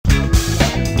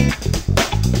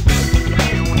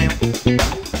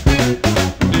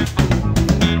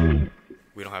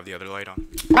the other light on.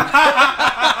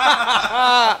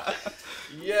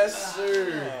 Yes,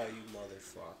 sir. You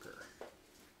motherfucker.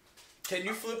 Can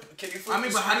you flip? I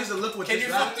mean, but how does it look with Can this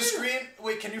you wrap? flip the screen?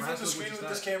 Wait, can you flip the Might as well screen with with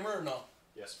this this camera or no?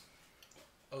 Yes.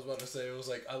 I was about to say it was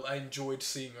like I enjoyed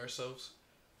seeing ourselves.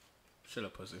 Shut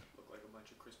up, pussy. Look like a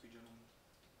bunch of crispy gentlemen.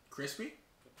 Crispy?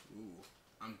 Ooh,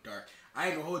 I'm dark. I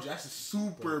ain't gonna hold you. That's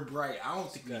super bright. I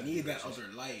don't think we need that other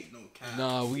light. No cap.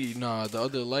 Nah, the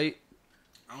other light.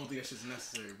 I don't think that shit's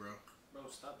necessary, bro. Bro,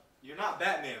 stop. You're not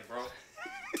Batman, bro.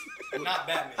 You're not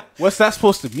Batman. What's that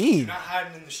supposed to mean? You're not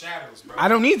hiding in the shadows, bro. I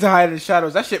don't need to hide in the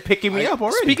shadows. That shit picking me up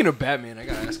already. Speaking of Batman, I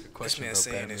gotta ask a This question man about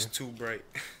saying Batman. it's too bright.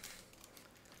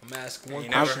 I'm asking one You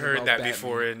never question heard about that Batman.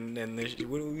 before in this.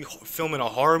 What are we filming a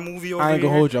horror movie over I ain't here?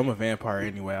 gonna hold you. I'm a vampire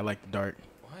anyway. I like the dark.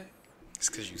 What? It's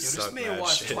because you Yo, suck, this man mad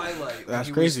watched shit. Twilight. That's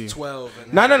when crazy. He was 12.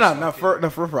 And No. now For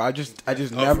I just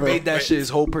never. made that Wait. shit his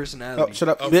whole personality. Oh, shut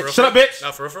up, Oh, bitch! for Shut up, bitch!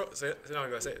 No, for real. Say it. No,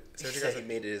 go say it. Say what you guys He say.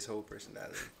 made it his whole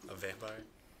personality. A vampire.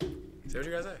 Say what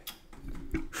you guys say.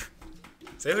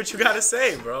 Say what you gotta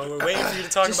say, bro. We're waiting for you to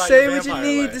talk Just about say your what you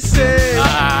vampire need life. to say.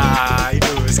 Ah, you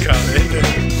knew it was coming.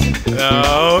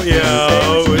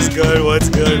 Yo, what's good? What's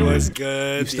good? What's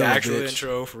good? The still a actual bitch.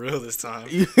 intro for real this time.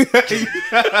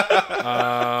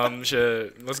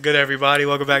 Shit. What's good, everybody?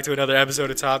 Welcome back to another episode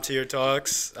of Top Tier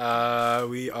Talks.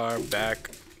 We are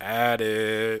back at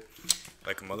it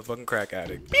like a motherfucking crack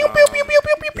addict.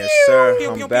 Yes, sir.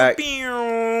 I'm back.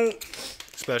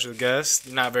 Special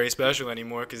guest, not very special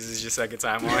anymore because this is your second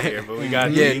time on here, but we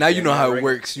got Yeah, D. now you know how it Yeah,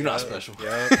 works. You're not special.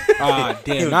 Yeah. Ah,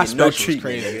 damn, You not get no special. Is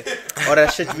treatment, crazy. nigga. All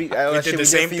that shit we did the did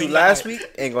same for you thing last that- week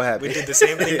ain't gonna happen. We did the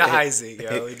same thing to Isaac,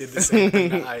 yo. We did the same thing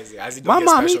to Isaac. Isaac My don't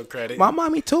get mommy, special credit. my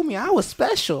mommy told me I was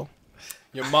special.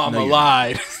 Your mama No, you're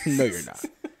lied. No, you're not.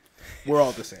 We're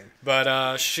all the same.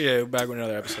 But shit, we're back with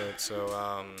another episode.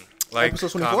 So like,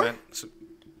 Episode 24? comment.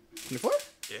 24?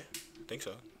 Yeah, I think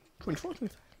so. 24?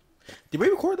 25. Did we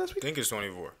record last I week? think it's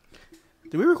 24.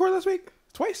 Did we record last week?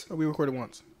 Twice? Or we recorded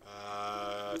once?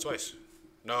 Twice.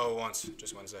 No, once.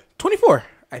 Just Wednesday. 24,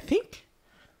 I think.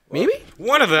 Maybe?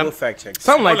 One of them. We'll fact check.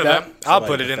 Something One like of that. them. I'll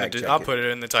Somebody put it can in fact the. check I'll it. put it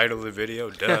in the title of the video.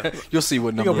 Duh. You'll see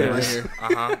what gonna number put it it is.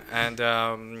 right here. And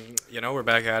we're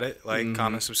back at it. Like,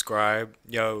 comment, subscribe.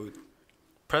 Yo,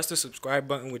 press the subscribe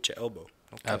button with your elbow.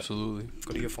 Okay. Absolutely.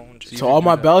 Go to your phone. Just So all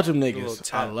my Belgium little niggas,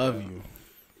 tap, I love you.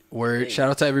 Word. Shout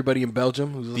out to everybody in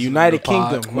Belgium who's The listening United to the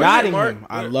pod. Kingdom, Where's it, Nottingham,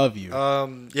 Mark? I love you.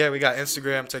 Yeah, we got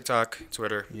Instagram, TikTok,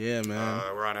 Twitter. Yeah, man.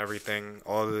 We're on everything,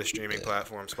 all of the streaming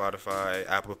platforms, Spotify,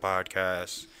 Apple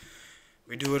Podcasts.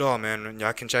 We do it all, man.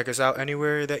 Y'all can check us out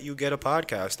anywhere that you get a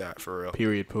podcast at, for real.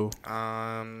 Period, poo.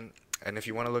 And if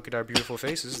you want to look at our beautiful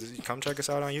faces, come check us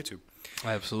out on YouTube.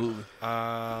 Absolutely.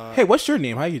 Hey, what's your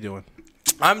name? How you doing?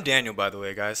 I'm Daniel, by the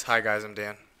way, guys. Hi, guys. I'm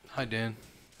Dan. Hi, Dan.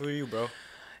 Who are you, bro?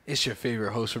 It's your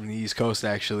favorite host from the East Coast,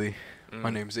 actually. My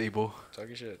name's Abel. Talk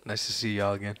your shit. Nice to see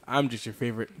y'all again. I'm just your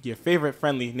favorite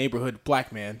friendly neighborhood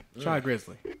black man, Try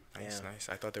Grizzly. Nice, nice.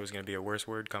 I thought there was going to be a worse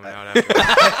word coming out after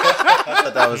that. I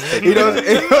thought that was You know,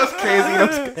 it was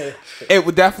crazy.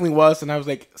 It definitely was, and I was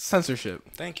like, censorship.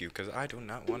 Thank you, because I do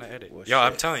not want to edit. Well, Yo,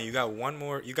 I'm shit. telling you, you got one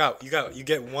more. You get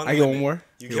one. I get one limit. more?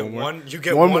 You You get get one one. more? You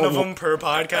get One one more- of them per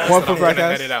podcast. One and per I'm gonna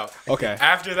podcast? edit out. Okay.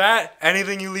 After that,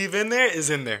 anything you leave in there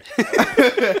is in there.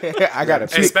 I got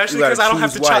to Especially you gotta because I don't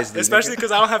have to choose chop. wisely, Especially nigga.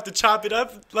 because I don't have to chop it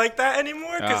up like that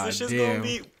anymore. Because Ah, this shit's damn. gonna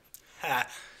be. Ha.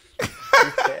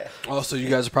 Also, you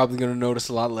guys are probably going to notice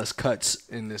a lot less cuts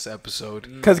in this episode.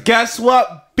 Because guess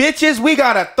what, bitches? We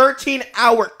got a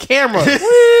 13-hour camera.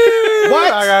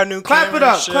 What? I got a new Clap camera it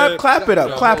up. and shit. Clap it up.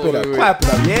 No, Clap it wait, up. wait. Clap it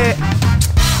up. Yeah.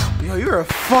 Yo, you're a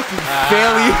fucking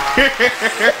failure.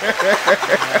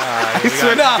 I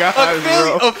swear to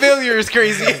God, bro. A failure is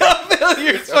crazy. A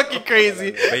failure is fucking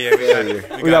crazy. But yeah,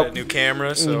 we got a new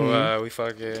camera, so Mm-hmm.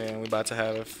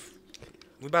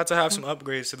 we about to have some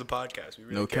upgrades to the podcast. We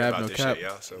really No care cap, about no this cap. shit,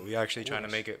 y'all. So we actually trying to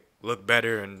make it look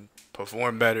better and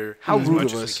perform better. How as rude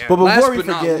much of as us. we But can. Last before we but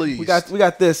not forget, least. we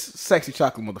got this sexy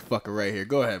chocolate motherfucker right here.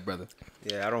 Go ahead, brother.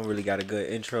 Yeah, I don't really got a good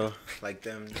intro like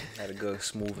them. Had a good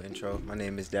smooth intro. My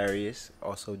name is Darius,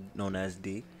 also known as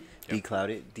D. D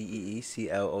Clouded.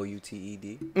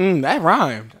 DEECLOUTED. That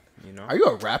rhymed. You know. Are you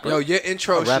a rapper? Yo, your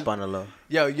intro I rap should, on the low.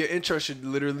 your intro should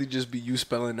literally just be you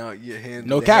spelling out your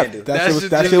handle. no cap. handle.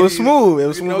 That shit was smooth. It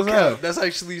was smooth No as hell. cap. That's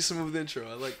actually a smooth intro.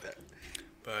 I like that.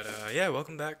 But yeah,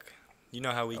 welcome back. You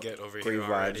know how we get over Great here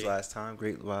already. vibes last time.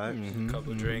 Great vibes.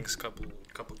 Couple drinks, couple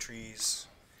trees.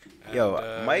 And,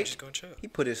 Yo, Mike, just gonna chill. he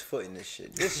put his foot in this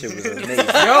shit. This shit was amazing. Yo,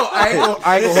 I ain't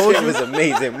gonna This hold shit you. was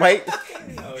amazing, Mike.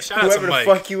 Shout out to Whoever the Mike.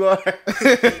 fuck you are.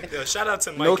 Yo, shout out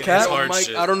to Mike No and his cap, hard Mike.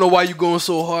 shit. I don't know why you going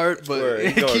so hard, but Word,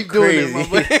 you going keep doing it, my crazy.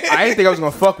 boy. I didn't think I was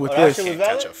gonna fuck with Oh, that this. shit was Can't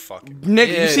catch valid? a fucking.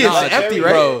 Nigga, you see nah, it's empty, cherry,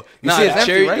 right? Bro, You nah, see it's the empty,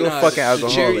 cherry, right? You're a nah, fucking the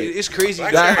alcoholic. cherry, it's crazy.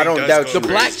 Black that- I don't does doubt go you. the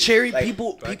black crazy. cherry, Like,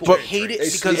 people black people cherry hate it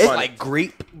drinks. because It's it's fun. like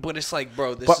grape, but it's like,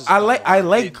 bro, this But is I like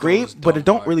It grape, goes but it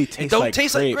dumb don't really hard. taste It don't like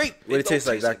taste grape. like grape. What it don't tastes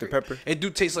like, taste Dr. grape. Pepper? It do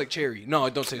taste like cherry. No,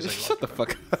 it don't taste like Shut the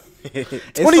fuck up.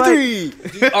 23.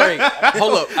 All right,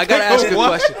 hold up. I gotta ask a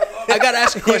question. I gotta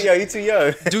ask a Yo, question. you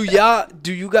too young.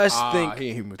 Do you guys he think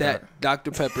ain't hit me with that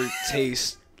Dr. Pepper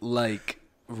tastes like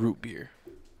root beer?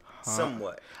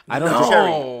 Somewhat. I don't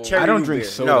No. Cherry I don't root drink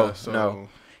beer. soda. No, so. no.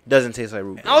 Doesn't taste like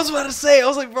root beer. I was about to say, I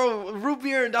was like, bro, root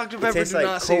beer and Dr. Pepper tastes do like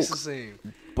not taste the Coke. same.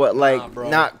 But like bro.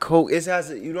 not Coke. It has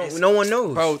no one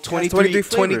knows. Bro, It has 23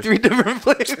 flavors. different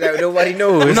flavors. That nobody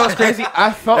knows. You know what's crazy?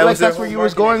 I felt That like was their that's where whole you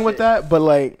was marketing going with shit. that, but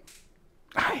like,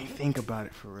 I didn't think about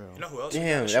it for real. You know who else? you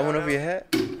Damn, gotta that went shout over your out?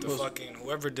 head. The fucking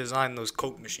whoever designed those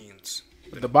Coke machines.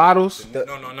 The bottles. No.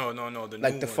 The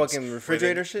Like new the ones, fucking where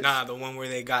refrigerator they, shit? Nah, the one where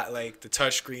they got like the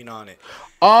touch screen on it.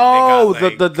 Oh,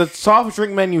 They got, the soft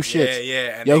drink menu shit.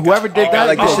 Yeah. And Yo, they whoever got did all that,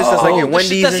 Like the shit that's like in the Wendy's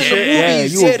shit that's and in the shit. movies. Yeah, Yeah, you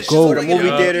the shit go. that's The like movie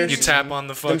in theaters. You tap on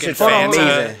the fucking shits Fanta.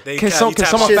 amazing. They Can got- some- you can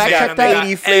tap someone on fact Fanta, check and that? they got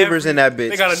 80 flavors in that bitch.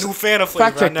 They got a new Fanta flavor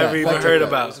I check never that. even Fact heard check that.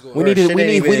 about. Let's go. We need Shit ain't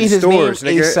even in his stores,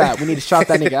 name nigga. ASAP. We need to shout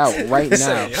that nigga out right now.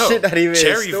 Say, yo, Shit not even in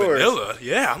cherry stores. vanilla.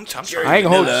 Yeah, I'm trying. I ain't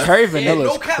gonna hold vanilla. cherry Yeah, vanilla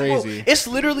no is cap, bro. crazy. It's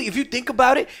literally, if you think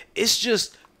about it, it's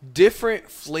just different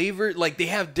flavor. Like they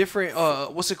have different,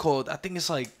 what's it called? I think it's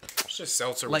like It's just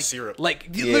seltzer like with syrup. like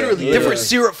Yeah, literally yeah. different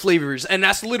syrup flavors, and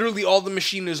that's literally all the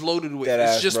machine is loaded with. Dead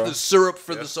It's ass, just bro. the syrup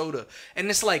for the soda, and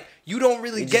it's like you don't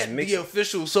really You just get mix the it.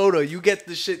 official soda. You get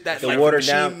the shit that The like watered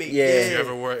machine down- make. yeah. If you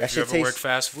ever work, That if you shit ever work tastes-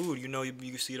 fast food, you know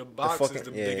you see the boxes,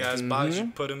 fucking- the yeah. big ass box. You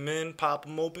put them in, pop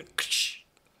them open,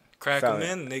 crack them Fountain.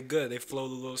 in, and they good. They flow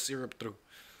the little syrup through.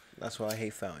 That's why I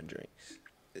hate fountain drinks.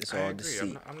 It's I all agree.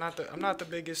 deceit. I'm not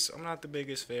the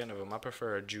biggest fan of them. I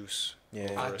prefer a juice. Yeah,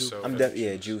 over a soda.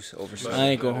 I'm juice over soda. I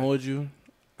ain't gonna hold you.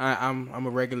 I'm a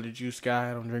regular juice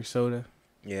guy. I don't drink soda.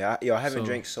 Yeah, I haven't So-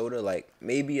 drank soda like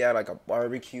maybe at like a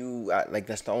barbecue. Like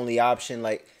that's the only option.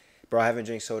 Like, bro, I haven't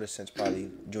drank soda since probably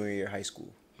junior year of high school.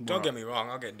 Don't get me wrong.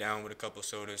 I'll get down with a couple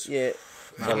sodas. Yeah,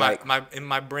 but And like,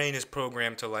 my brain is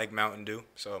programmed to like Mountain Dew,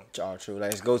 so all true.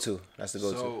 Like, it's go to. That's the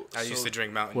go to. So I used to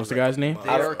drink Mountain What's Dew. the guy's name? They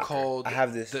I are don't- called. I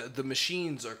have this. The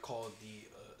machines are called the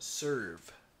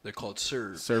serve. They're called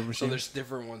serve. Serve So machine? there's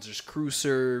different ones. There's crew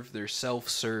serve. There's self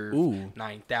serve. Ooh.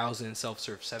 9,000. Self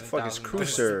serve Fuck is 7,000. crew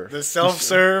serve? The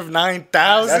self-serve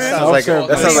 9,000. That sounds like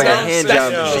a Self-serve. hand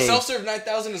job Yo. machine. Self serve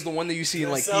 9,000 is the one that you see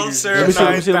in like Self-serve theaters.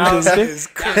 Let me see, let me see, let me 9,000 see. is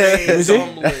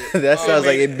crazy. That sounds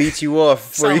like it beats you off.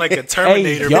 For Sound you. like a Hey,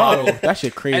 Terminator yo, bottle. that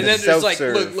shit crazy. And then there's like,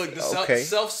 Self-serve. look, the Okay.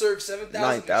 self serve 7,000.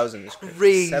 9,000 is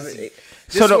Crazy. 7, 8.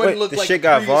 This So the- one wait, looked the like shit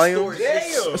got prehistoric.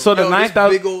 volume? So the Yo, this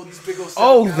 9,000 big old 7,000.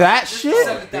 Oh, that This shit? is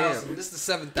 7,000. This is the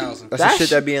 7,000. That's That the shit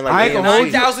that be in like I ain't AMC. gonna hold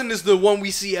you. 9,000 is the one we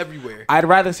see everywhere. I'd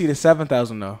rather see the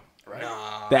 7,000 though.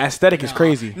 Nah. The aesthetic is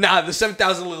crazy. Nah, the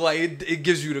 7,000 look like it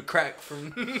gives you the crack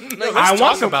from. like, I want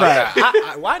Talk some about crack.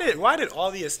 that. Why did all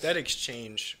the aesthetics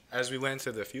change as we went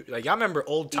to the future? Like y'all remember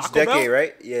old Each Taco decade, Bell?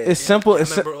 right? Yeah. It's simple.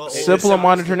 It's remember all- simple and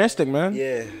modernistic, man.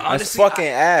 Yeah. Honestly, It's fucking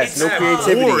ass. No it's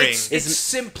creativity. boring. It's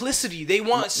simplicity. They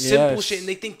want simple Yes. shit and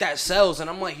they think that sells. And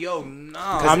I'm like, yo,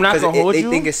 nah. I'm not gonna hold They you.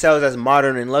 think it sells as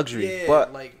modern and luxury. Yeah,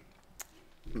 But like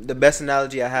the best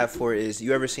analogy I have for it is,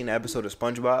 you ever seen the episode of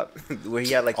SpongeBob where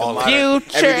he had like the All of modern,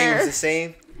 Future. everything was the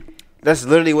same? That's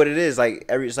literally what it is. Like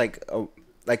it's like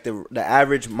the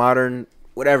average modern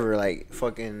whatever, like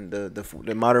fucking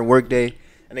the modern work day.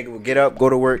 A nigga would get up, go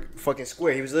to work, fucking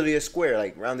square. He was literally a square,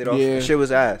 like rounded off. Yeah. The shit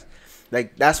was ass.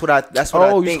 Like that's what I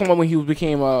Oh, you think. talking about when he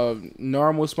became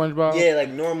normal SpongeBob? Yeah, like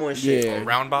normal and shit. Yeah.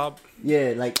 Round Bob.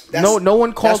 Yeah, like No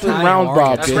one called that's him what- Round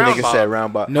Bob. That's This bitch. Round nigga Bob. said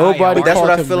round bob. Nobody But that's called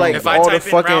what I him feel like. If Round I all the type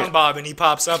in fucking- Round Bob and he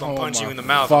pops up, I'm Oh punching you my in the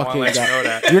mouth. I want to fucking let you God. know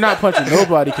that. You're not punching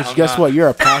nobody because I'm guess not. what? You're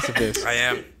a pacifist. I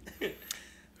am.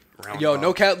 Round yo, Bob.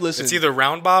 no cap. Listen, It's either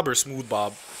Round Bob or Smooth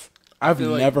Bob. I've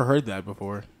feel like- never heard that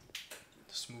before.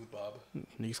 Smooth Bob.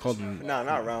 He's called him Nah,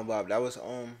 not round bob. That was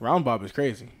Round Bob is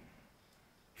crazy.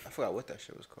 I forgot what that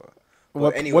shit was called.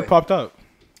 What anyway. what popped up?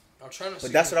 I'm trying to.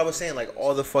 But that's what I was saying. Like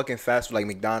all the fucking fast food, like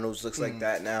McDonald's looks like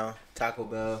that now. Taco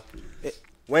Bell,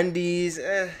 Wendy's,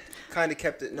 kind of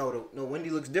kept it. No, Wendy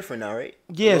looks different now, right?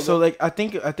 The Yeah, so logo? like I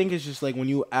think it's just like when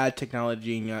you add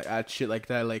technology and you add shit like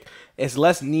that, like it's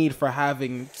less need for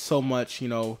having so much, I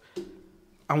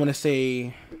want to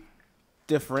say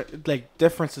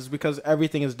differences because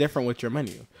everything is different with your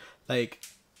menu. Like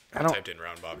I typed in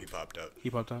round Bob. He popped up. He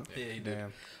popped up. Yeah, he did.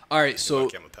 Damn. All right, so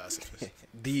Okay, I'm a pacifist.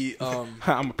 the I'm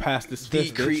gonna pass this. the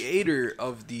fist, bitch. creator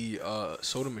of the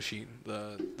soda machine,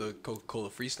 the Coca-Cola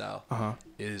Freestyle,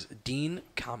 is Dean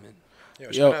Kamen. Yo,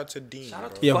 Yo. shout out to Dean. Shout out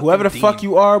bro. to Yeah, fucking whoever the Dean. fuck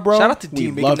you are, bro. Shout out to we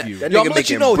Dean. love making you. That Yo, nigga I'm gonna let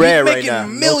you making know bread he's right making now.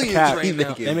 millions cap. right He now.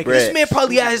 making They make- bread. This man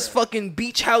probably at his fucking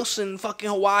beach house in fucking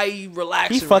Hawaii,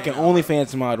 relaxing. He's fucking right now.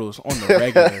 OnlyFans models on the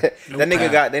regular. That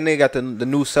nigga got the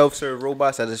new self-serve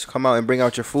robots that just come out and bring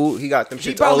out your food. He got them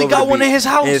He shits probably all over got the one in beach. his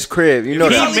house. In his crib. You know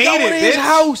He that. probably got made one it, in his bitch.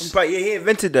 house. Yeah, he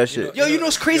invented that shit. Yo, you know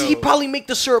what's crazy? He Yo. probably make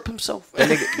the syrup himself. That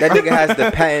nigga has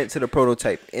the patent to the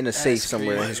prototype in a safe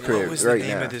somewhere in crazy. his What crib was the right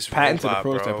name now. of this Patent to the robot,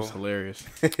 prototype bro? is hilarious.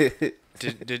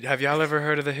 Did have y'all ever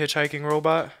heard of the hitchhiking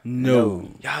robot? No.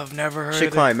 Y'all have never heard Shit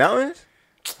of climb mountains?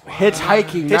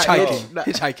 Hitchhiking. not-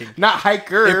 Hitchhiking. Not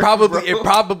hiker. It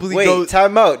probably Wait, goes.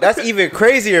 time out. That's even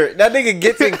crazier. That nigga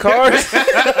gets in cars.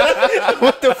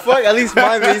 What the fuck? At least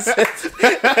mine made sense.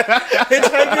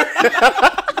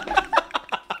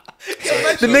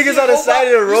 The niggas on the side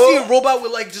of the You see a road robot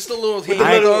with like just a little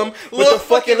hand with the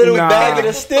fucking little Nah. bag and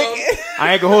a stick.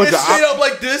 I ain't gonna hold you. It's straight up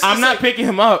like this. I'm It's not like- picking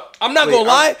him up. I'm not Wait, gonna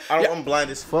lie. I'm blind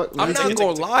as fuck. I'm not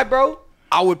gonna lie, bro.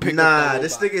 I would pick up Nah, that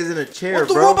this robot. nigga is in a chair, What's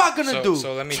the bro. robot gonna do?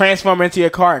 So let me. Transform into your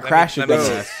car and crash your let me-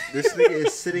 dumb Bro, ass. this nigga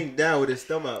is sitting down with his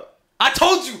thumb out. I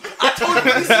told you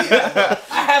to see it.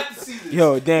 I have to see this.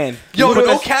 Yo, Dan. Yo, put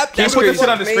no this- cap. Can you That's put this crazy. shit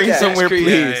on the Made screen that. somewhere, That's crazy.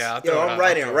 please? Yeah, I'll throw Yo, it I'm out,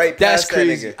 riding I'll throw it right That's past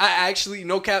crazy. that nigga. I actually,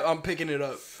 no cap. I'm picking it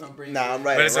up. I'm bringing Nah, I'm it. But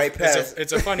riding it's right past.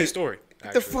 it's a funny story.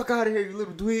 Get the actually. fuck out of here, you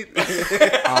little dweeb.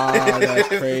 Ah, that's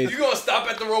crazy. You gonna stop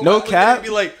at the robot? No look at it cap. and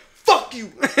be like, "Fuck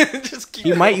you." Just keep.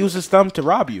 He might use his thumb to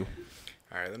rob you.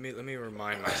 All right, let me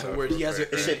remind myself. Where he has a.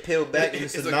 This shit peeled back and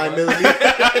it's a It's a 9mm.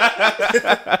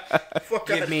 Fuck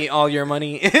Give out. me all your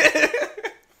money.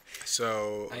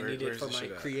 So I where- need it where's for the my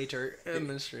shit at? creator. And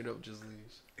then straight up just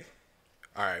leaves.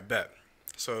 All right, bet.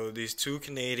 So these two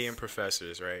Canadian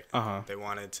professors, right? Uh-huh. They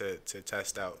wanted to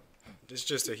test out. It's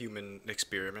just a human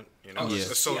experiment, you know, Oh, Yeah.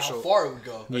 a See how social far it would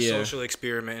go. a Yeah. social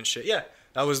experiment and shit. Yeah,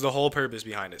 that was the whole purpose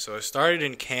behind it. So it started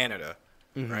in Canada,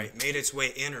 Mm-hmm. right? Made its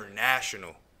way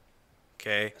international.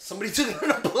 Okay, Somebody took it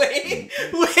on a plane.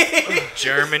 Wait.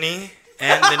 Germany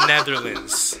and the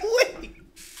Netherlands, Wait.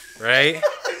 right?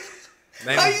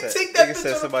 Then- How you take that Nigga bitch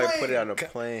said on somebody a plane? put it on a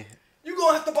plane. You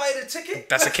gonna have to buy it a ticket?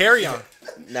 that's a carry-on.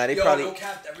 Nah, they Yo, probably no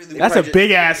cap. That really. That's a probably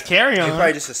big ass they probably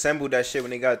carry-on. just assembled that shit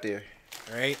when they got there.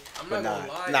 Right? I'm But not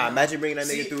gonna lie. nah, imagine bringing that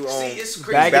nigga through it's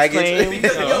crazy. Baggage baggage. claim.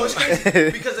 Because, yo, it's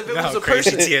crazy. Because if it How was a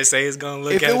crazy person, TSA is gonna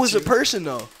look if at it was you. a person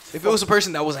though, if it was a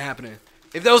person, that wasn't happening.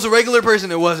 If that was a regular person,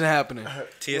 it wasn't happening.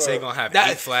 TSA gonna have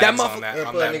That- 8 flags that on that Yeah,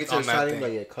 on put that nigga that, to on the that side. thing. He's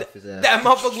like, yeah, cuff his ass. That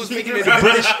motherfucker was making it a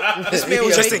British. This man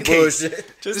was Just in making case. Bullshit.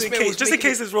 Just This in man case, was just in making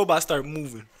case this robot start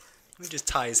moving. Let me just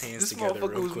tie his hands This together motherfucker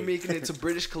real was quick. making it to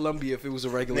British Columbia if it was a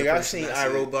regular Nigga, I've person. seen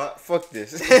That's it. iRobot. Fuck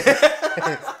this.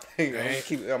 I'm gonna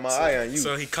keep my eye on you.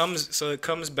 So it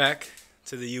comes back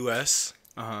to the U.S.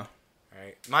 Uh-huh.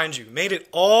 Right, mind you, made it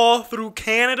all through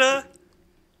Canada,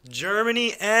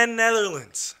 Germany, and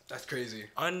Netherlands, That's crazy.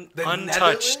 untouched,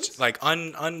 Netherlands? like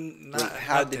not,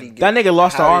 How did he nothing. get That nigga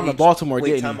lost how an did arm he- in Baltimore, Wait,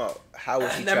 didn't time he? out. How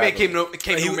was he That man came traveling?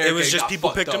 to America. It was and just got people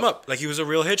fucked picked him up, like he was a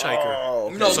real hitchhiker. Oh,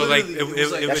 okay. No, so like literally, it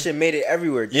was like- that would- shit made it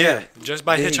everywhere. yeah, Damn. just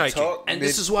by Did he hitchhiking. talk? And Did-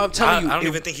 this is why I'm I, telling you. I don't if-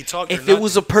 even think he talked. If or it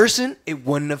was a person, it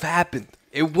wouldn't have happened.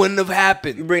 It wouldn't have You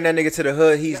happened. bring that nigga to the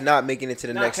hood, he's not making it to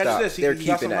the next catch stop. this. They're You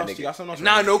got keeping something that else, you got nigga. something else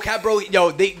Nah, right no cap, bro. Yo,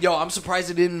 I'm surprised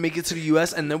it didn't make it to the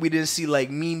U.S. and then we didn't see like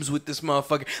memes with this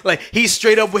motherfucker. Like he's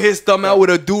straight up with his thumb out with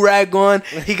a do rag on.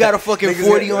 He got a fucking Niggas-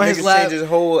 40 on his niggas lap. changed his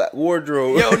whole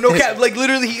wardrobe. Yo, no cap. Like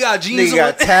literally, he got jeans Nigga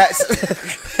got on.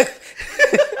 tats.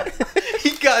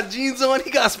 He got jeans on.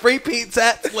 He got spray paint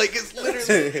tats. Like it's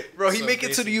literally, bro. He So make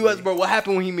it to the basically- U.S., bro. What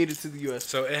happened when he made it to the U.S.?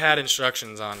 So it had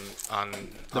instructions on The on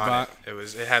bot.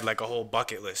 it had like a whole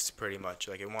bucket list pretty much.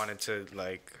 Like it wanted to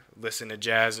like listen to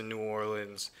jazz in New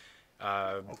Orleans,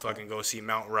 fucking go see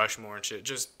Mount Rushmore and shit,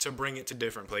 just to bring it to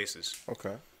different places.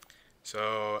 Okay.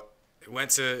 So it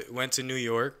went to New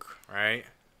York, right?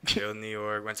 Chilled in New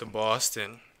York, went to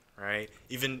Boston, right?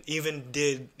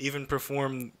 Even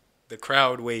performed the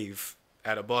crowd wave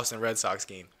at a Boston Red Sox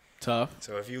game. Tough.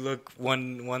 So if you look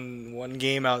one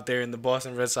game out there in the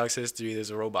Boston Red Sox history, there's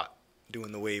a robot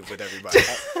doing the wave with everybody.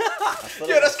 Yo,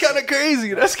 that's kind of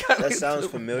crazy. That's kind of That sounds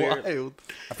familiar. Wild.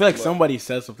 I feel like somebody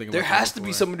said something about There that has to be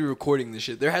before. somebody recording this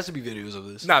shit. There has to be videos of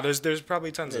this. Nah, there's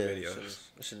probably tons Yeah, of videos.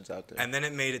 That shit's out there. And then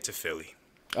it made it to Philly,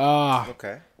 Ah,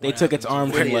 Okay. they took its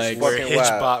arms and Philly is legs. fucking where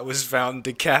wild. Hitchbot was found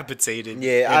decapitated.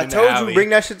 Yeah, I in the told alley. you bring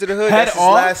that shit to the hood. Head That's his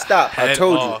off? last stop. I Head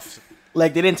told off.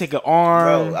 Like they didn't take an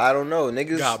arm. Bro, I don't know.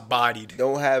 Niggas Got bodied.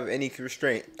 don't have any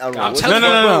restraint. I don't know. I'm What's telling No,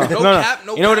 the- no, no, no, No no, no. cap,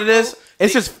 no You know what cap, it is? bro.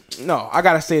 It's just no. I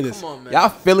gotta say this. Come on, man. Y'all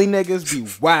Philly niggas be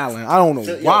wilding. I don't know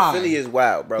Yo, why. Philly is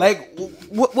wild, bro. Like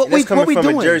what And that's coming we from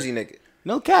doing? a Jersey nigga.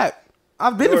 No cap.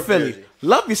 I've been to North Philly. Jersey.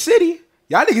 Love your city.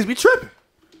 Y'all niggas be tripping.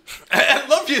 I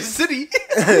love your city.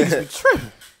 Niggas be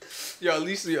tripping. Yo, at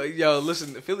least yo,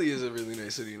 listen, Philly is a really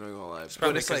nice city. Not gonna lie, but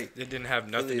Probably it's because like it didn't have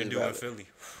nothing Philly to is do valid. with Philly.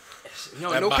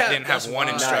 yo, That no bot cap. didn't have that's one wild.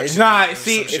 instruction. it's- Nah, or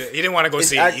see, some shit. He didn't want to go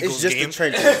see an Eagles It's just game. the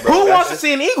trenches, bro. Who That's wants to just-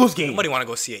 see an Eagles game? Nobody want to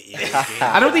go see an Eagles game.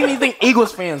 I don't think anything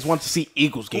Eagles fans want to see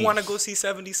Eagles Who games. want to go see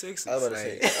 76? I was about to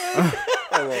say.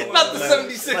 Not the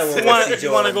 76.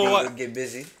 You wanna go what? Get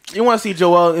busy. You want to see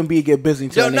Joel Embiid get busy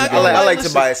until Yo, that not nigga I like, get I like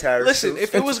Listen, Tobias Harris. Listen, too.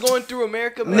 if it was going through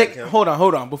America, man, Nick, him. hold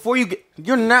on. Before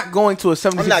you're not going to a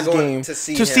 76 not going game to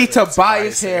see to see him. Tobias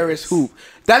Tobias Harris Harris. hoop.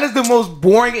 That is the most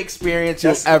boring experience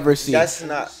you'll ever see. That's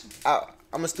not.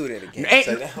 I'm a student again. Hey,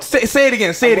 So now- say it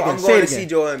again. Say it again. I'm Say going it to see again.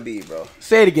 Joel Embiid, bro.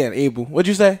 Say it again, Abel. What'd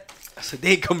you say? I said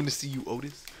they ain't coming to see you,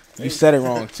 Otis. You said it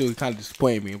wrong too. You kind of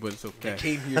disappointed me, but it's okay.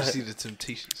 Came here to see the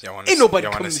Temptations. Y'all wanna Ain't see- nobody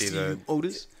y'all wanna coming to see see the- you,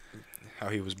 Otis. How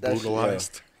he was That's-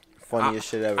 brutalized. Funniest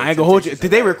shit ever. I ain't gonna hold you. Temptations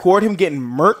Did they ever. record him getting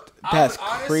murked? That's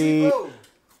crazy.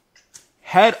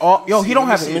 Head off. Yo, he don't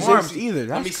have Let me any see. arms either.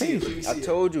 Let me That's see. crazy. I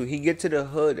told you, he get to the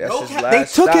hood. That's No his cap. last They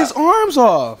took stop. his arms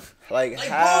off. Like, Like,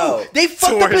 how? bro, they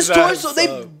fucked Tore up his his torso. ass They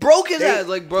up. broke his They- ass.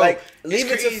 Like, bro, like, it's leave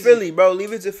it to crazy. Philly, bro.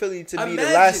 Leave it to Philly to be the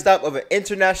Imagine. last stop of an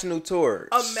international tour.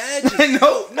 Imagine.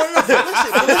 no.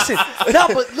 But listen. No,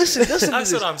 but listen. Listen to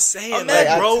That's this. what I'm saying. Imagine- Like,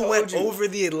 I bro told went you. over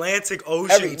the Atlantic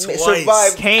Ocean twice.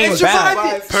 survived, Came And back.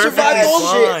 survived it. Perfect Survived all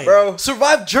fine. shit, bro.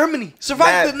 Survived Germany.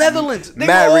 Survived Mad- the Netherlands. They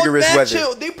mad were all rigorous mad weather.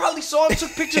 chill. They probably saw him,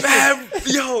 took pictures.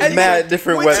 Yo, And Mad he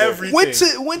different went weather.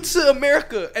 Everything. Went to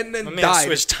America and then my man died.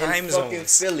 switched time Fucking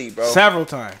zones. Philly, bro. Several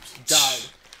times. Died.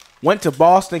 Went to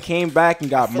Boston, came back, and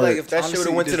got I feel like murked. if that shit would have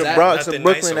Honestly, went to does the that- Bronx or nothing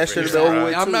Brooklyn, nice that should have over been here. over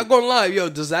with I'm too. not gonna lie, yo.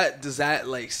 Does that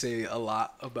like say a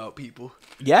lot about people?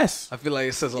 Yes. I feel like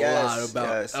it says a Yes, lot about,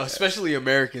 yes. especially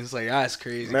Americans. Like that's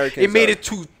crazy. Americans it made are- it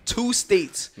to 2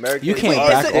 states. Americans You can't Wait, are you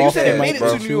back said- you off said that it made much, it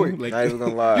bro. to New York. Like, Not even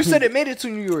gonna lie. You said it made it to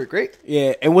New York, right?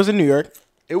 yeah, it was in New York,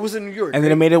 It was in New York, and then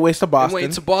right? it made it ways to It Boston.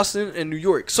 went to Boston and New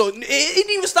York. So it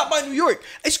didn't even stop by New York.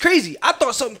 It's crazy. I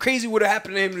thought something crazy would have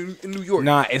happened to him in New York.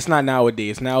 Nah, it's not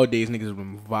nowadays. Nowadays, niggas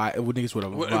would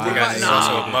have What- We got Nah, this nah,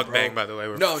 also a bro. mukbang, by the way.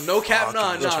 We're No cap,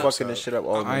 nah, Just nah. fucking this shit up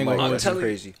all I the ain't mic. gonna That's lie.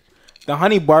 crazy. The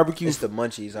honey barbecue. It's the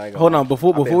munchies. I ain't gonna Hold lie. on,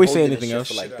 before I've been we say holding this anything shit else,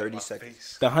 for like 30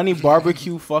 seconds. the honey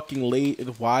barbecue fucking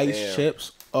late wise Damn.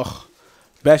 chips. Ugh,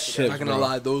 best I'm chips. not gonna bro.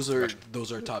 lie, those are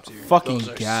top tier. Fucking those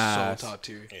are gas. so top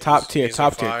tier. Top tier These are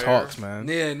fire. talks, man.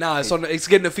 Yeah, nah, it's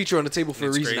getting a feature on the table for a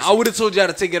It's reason. crazy. I would have told you how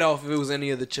to take it off if it was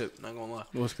any other chip. Not gonna lie.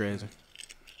 It was crazy.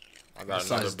 I got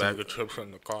another Besides bag of chips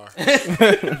in the car.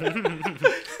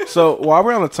 So while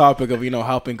we're on the topic of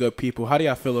helping good people, how do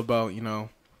y'all feel about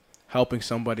helping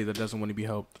somebody that doesn't want to be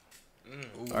helped,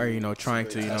 or trying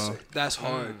to That's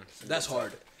hard. That's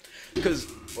hard. Because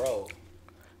Bro,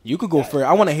 You could go first.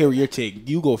 I want to hear your take.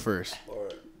 You go first. or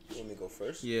let me go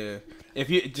first. Yeah. If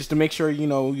you just to make sure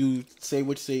you say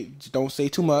what you say. Just don't say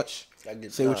too much.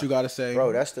 Say what you gotta say.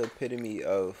 Bro, that's the epitome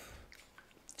of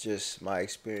just my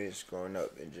experience growing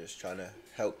up and just trying to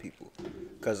help people.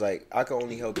 Because, like, I can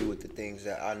only help you with the things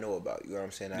that I know about. You know what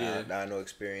I'm saying? Yeah. I know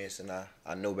experience and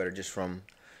I know better just from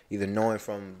either knowing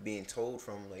from being told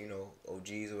from, like,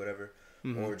 OGs or whatever,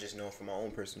 or just knowing from my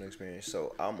own personal experience.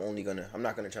 So I'm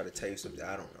not going to try to tell you something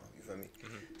I don't know. You feel me?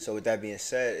 So with that being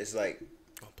said, it's like,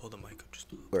 Oh, pull the mic up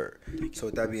just a little. word. So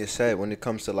with that being said, when it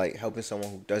comes to, like, helping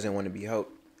someone who doesn't want to be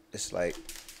helped, it's like,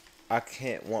 I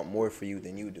can't want more for you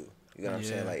than you do. You know what I'm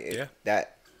saying? Like,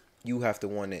 that you have to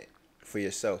want it for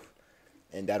yourself,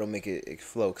 and that'll make it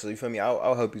flow. Cause you feel me?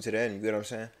 I'll help you to the end. You get what I'm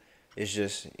saying? It's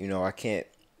just I can't.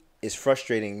 It's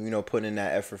frustrating, putting in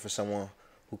that effort for someone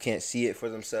who can't see it for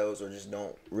themselves or just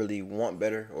don't really want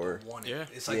better or want it. Yeah.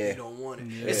 It's like Yeah. they don't want it.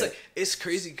 Yeah. It's like it's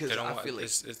crazy because They don't I want, feel like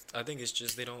I think it's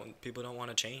just people don't want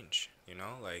to change.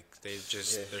 Like they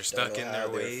just yeah, they're don't stuck know in how their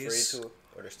they're ways. afraid to,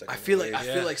 or they're stuck I in feel their like ways.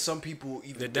 I feel like some people even The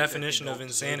think that they definition don't of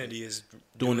deserve it. insanity is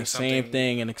doing the same something-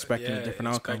 thing and expecting a different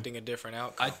outcome. Expecting a different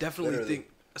outcome. I definitely Literally. think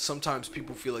sometimes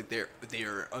people feel like they're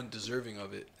undeserving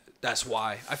of it. That's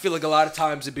why I feel like a lot of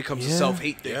times it becomes a Yeah.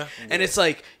 self-hate thing, Yeah. and it's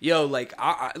like, yo, like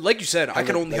I like you said, I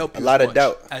can only like, help a you lot as of much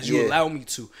doubt. as you Yeah. allow me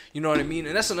to. You know what I mean?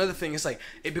 And that's another thing. It's like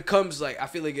it becomes like I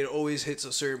feel like it always hits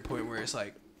a certain point where it's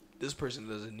like this person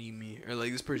doesn't need me, or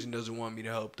like this person doesn't want me to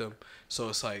help them. So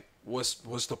it's like, what's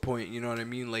the point? You know what I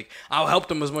mean? Like I'll help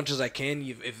them as much as I can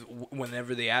if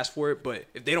whenever they ask for it. But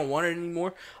if they don't want it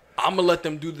anymore, I'm gonna let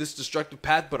them do this destructive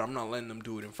path. But I'm not letting them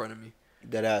do it in front of me.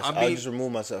 That ass. I I mean- just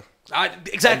remove myself.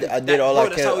 Exactly. I did all I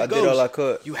that's could. how it I did goes. all I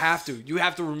could. You have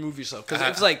to remove yourself because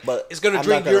it's like But it's gonna I'm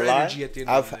drain not gonna your lie, energy at the end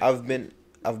of the day.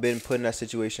 I've been put in that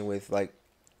situation with like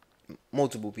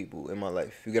multiple people in my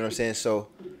life. You get what I'm saying? So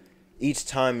each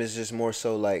time is just more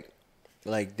so like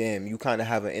damn, you kind of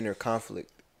have an inner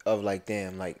conflict of like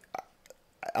damn, like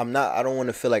I don't want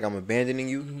to feel like I'm abandoning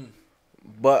you,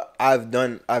 but I've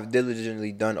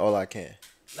diligently done all I can.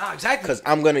 Nah, exactly. Cause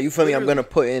I'm gonna, you feel me? I'm gonna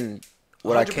put in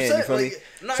what I can. You feel 100%, me? like,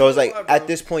 not So it's gonna like lie, bro. at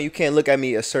this point, you can't look at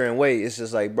me a certain way. It's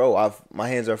just like, bro, my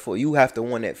hands are full. You have to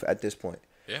want it at this point.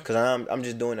 Yeah. Cause I'm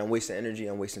just doing. I'm wasting energy.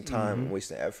 I'm wasting time. I'm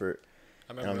wasting effort.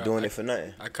 I And remember I'm doing it for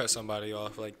nothing. I cut somebody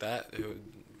off like that.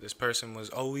 This person was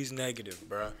always negative,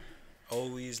 bruh.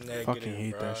 Always negative, Fucking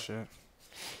hate bruh. that shit.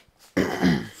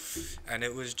 And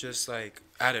it was just like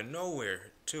out of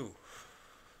nowhere too.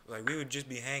 Like we would just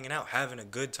be hanging out, having a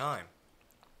good time,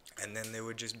 and then they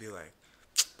would just be like,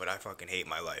 "But I fucking hate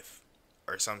my life,"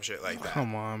 or some shit like that.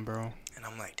 Come on, bro. And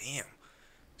I'm like, damn.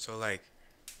 So like,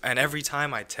 and every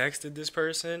time I texted this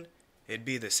person, it'd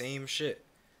be the same shit.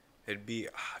 It'd be,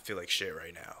 I feel like shit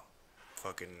right now.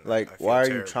 Fucking. Like, I feel why are you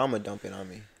terrible. trauma dumping on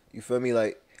me? You feel me?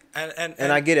 Like, And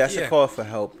I get it. That's yeah. a call for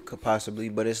help, could possibly,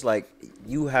 but it's like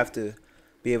you have to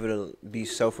be able to be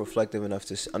self-reflective enough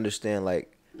to understand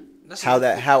like That's how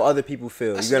another thing. how other people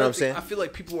feel. That's You get what I'm another thing. saying? I feel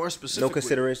like people aren't specific. No with it.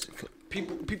 consideration.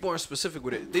 People aren't specific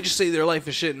with it. They just say their life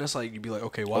is shit, and that's like you'd be like,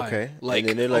 okay, why? Okay. Like, And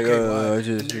then they're like, okay, I why?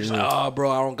 just- And they're just like, oh, bro,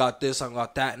 I don't got this, I don't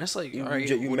got that, and it's like, You- all right,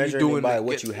 you what are you measuring it doing by to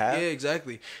what get- you have? Yeah,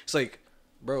 exactly. It's like,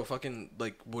 bro, fucking,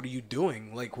 like, what are you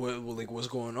doing? Like, what's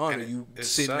going on? And Are you it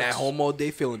sitting at sucks. home all day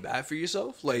feeling bad for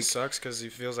yourself? Like, It sucks because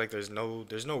it feels like there's no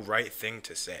right thing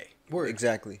to say. word.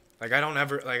 Exactly. Like I don't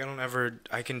ever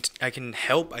I can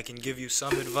help, I can give you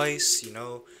some advice, you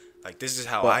know, like this is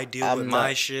how But I deal I'm with my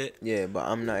not- shit. Yeah, but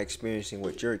I'm not experiencing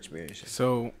what you're experiencing.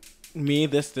 So, me,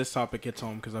 this topic hits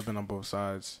home because I've been on both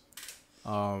sides.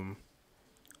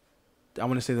 I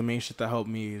want to say the main shit that helped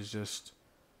me is just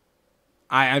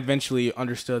I eventually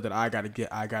understood that I gotta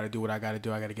do what I gotta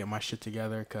do. I gotta get my shit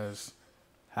together because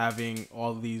having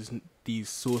all these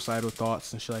suicidal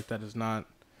thoughts and shit like that is not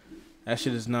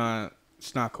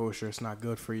it's not kosher. It's not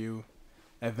good for you.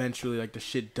 Eventually, like the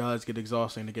shit does get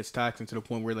exhausting. It gets taxing to the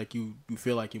point where like you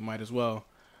feel like you might as well.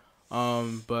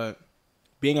 But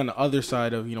being on the other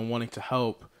side of, wanting to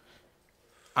help,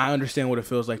 I understand what it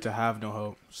feels like to have no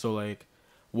hope. So like,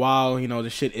 while, the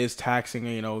shit is taxing,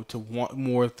 to want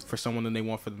more for someone than they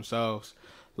want for themselves,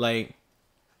 like,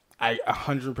 I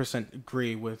 100%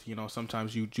 agree with,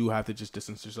 sometimes you do have to just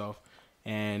distance yourself.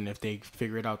 And if they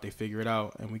figure it out, they figure it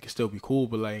out. And we can still be cool,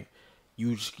 but like,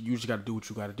 you just got to do what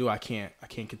you got to do. I can't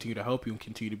continue to help you and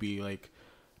continue to be like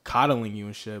coddling you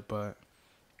and shit, but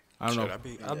I don't know.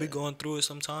 I'll be going through it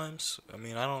sometimes. I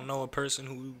mean, I don't know a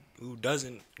person who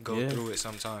doesn't go through it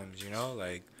sometimes,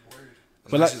 like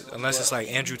unless it's like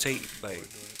Andrew Tate, like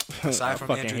aside from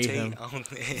fucking Andrew hate Tate, him. I don't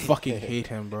Fucking hate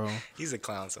him, bro. he's a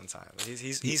clown sometimes.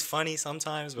 He's funny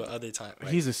sometimes, but other times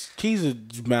like, He's a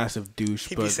massive douche,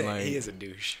 he be but saying like he is a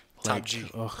douche. Top like, G.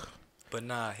 ugh. But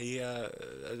nah, he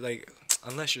like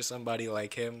unless you're somebody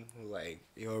like him who like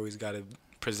you always gotta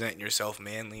present yourself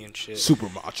manly and shit. Super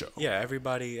macho. Yeah,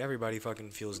 everybody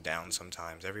fucking feels down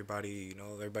sometimes. Everybody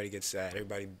gets sad.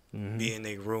 Everybody be in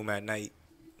their room at night,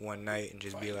 one night, and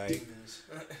just be like,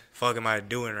 "Fuck, am I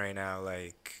doing right now?"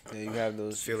 Like, Yeah, you have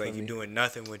those. feel like you're doing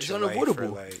nothing with It's your life.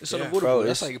 unavoidable. Or like, It's yeah. unavoidable. Bro,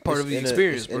 That's like part of the it's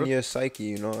experience, it's bro. in your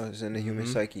psyche, it's in the human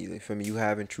psyche. Like, for me, you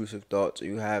have intrusive thoughts, or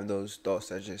you have those thoughts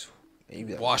that just and you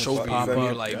be like, Wash what the over fuck, you, feel and me?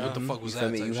 you're like, what the fuck was You that?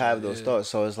 feel me? type You shit, have those yeah. thoughts,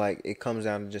 so it's like it comes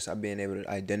down to just being able to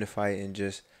identify it and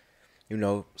just,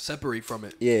 Separate from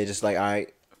it. yeah, just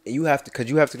like you have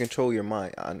to control your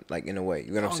mind, like in a way.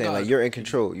 You know what I'm Oh, saying? God. Like you're in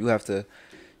control. You have to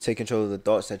take control of the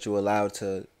thoughts that you allow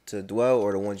to dwell,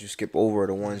 or the ones you skip over, or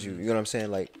the ones you know what I'm saying?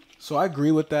 Like, So I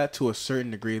agree with that to a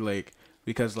certain degree, like,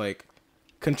 because like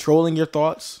controlling your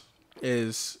thoughts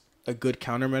is a good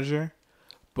countermeasure,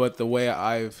 but the way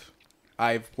I've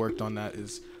worked on that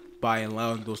is by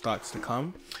allowing those thoughts to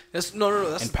come. That's no.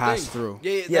 That's And the pass thing. through.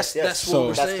 Yeah, Yes, that's yes. what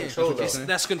we're So- That's saying. control, though.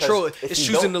 That's control. 'Cause if It's you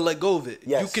choosing don't- to let go of it.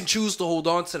 Yes. You can choose to hold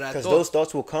on to that because thought. those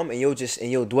thoughts will come and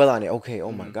you'll dwell on it. Okay,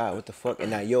 oh my God, what the fuck? And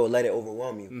now you'll let it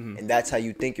overwhelm you, and that's how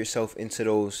you think yourself into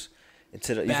those, you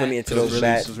feel me, into Those those really-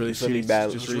 bad, those really you feel me, shitty-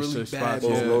 bad, just Those really really bad spots,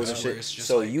 those yeah. lows and where shit. it's just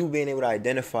So like- you being able to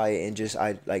identify it and just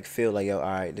like feel like, yo, all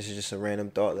right, this is just a random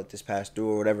thought, let this pass through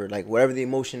or whatever. Like whatever the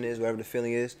emotion is, whatever the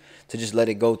feeling is, to just let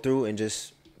it go through and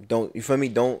just don't, you feel me?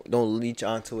 Don't leech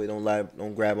onto it.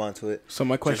 Don't grab onto it. So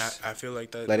my And question, I feel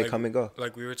like that. Let it like, come and go.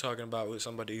 Like we were talking about with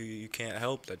somebody who you can't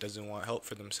help, that doesn't want help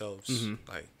for themselves.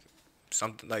 Like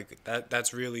something like that.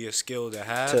 That's really a skill to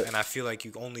have, and I feel like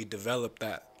you only develop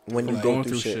that when you like, go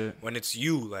through shit. when it's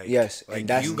you, like yes, like and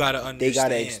that's, you gotta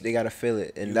understand. They gotta feel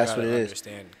it, and that's what it is.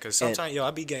 Understand, because sometimes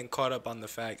I be getting caught up on the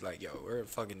fact like, yo, we're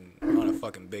on a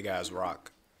fucking big ass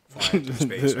rock flying through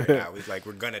space right now.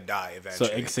 We're gonna die eventually.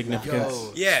 So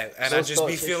insignificant. Yeah, and I just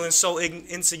be feeling so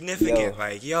insignificant.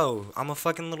 Like, yo, I'm a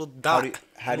fucking little dot.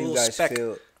 How do you guys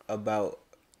feel about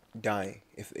dying?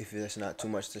 If that's not too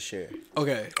much to share.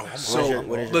 Okay. So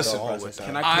listen,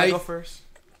 can I go first?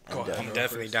 I'm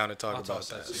definitely down to talk about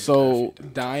that. So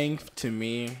dying to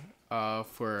me,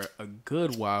 for a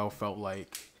good while, felt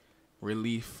like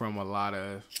relief from a lot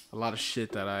of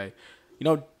shit that I,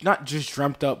 not just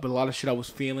dreamt up, but a lot of shit I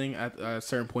was feeling at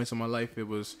certain points in my life. It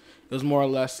was more or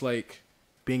less like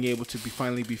being able to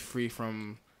finally be free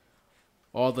from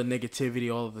all the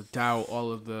negativity, all of the doubt,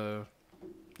 all of the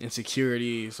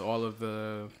insecurities, all of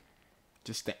the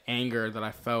anger that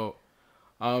I felt.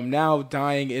 Now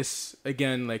dying is,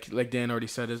 again, like Dan already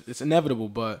said, it's inevitable,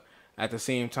 but at the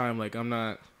same time, like, I'm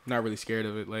not really scared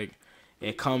of it. Like,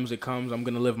 it comes, I'm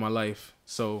gonna live my life.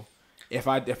 So if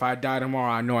I die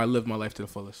tomorrow, I know I lived my life to the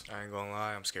fullest. I ain't gonna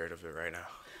lie, I'm scared of it right now.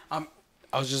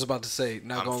 I was just about to say,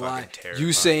 not gonna lie,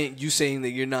 terrified. you saying that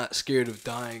you're not scared of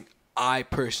dying. I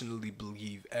personally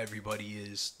believe everybody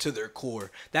is to their core.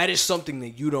 That is something that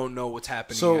you don't know what's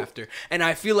happening after. And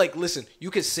I feel like, listen, you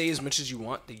can say as much as you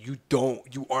want that you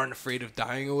aren't afraid of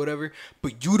dying or whatever,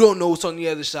 but you don't know what's on the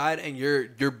other side, and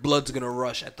your blood's gonna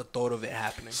rush at the thought of it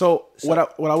happening. So what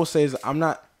I will say is I'm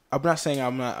not saying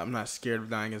I'm not scared of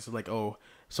dying. It's like, oh,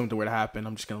 something were to happen,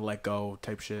 I'm just gonna let go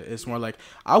type shit. It's more like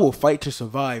I will fight to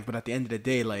survive, but at the end of the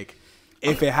day, like,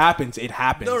 if it happens, it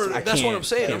happens. No, that's what I'm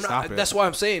saying. That's why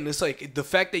I'm saying it's like the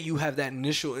fact that you have that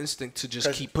initial instinct to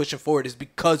just keep pushing forward is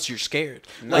because you're scared.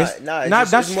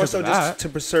 It's more so just to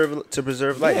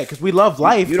preserve life. Yeah, because we love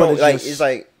life. You don't like. It's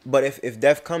like, but if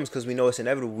death comes, because we know it's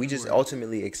inevitable, we just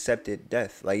ultimately accepted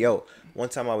death. Like, yo, one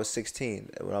time I was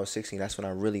 16. When I was 16, that's when I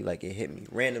really, like, it hit me.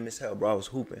 Random as hell, bro. I was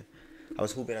hooping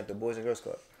at the Boys and Girls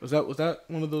Club. Was that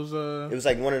one of those? It was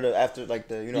like one of the after school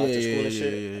and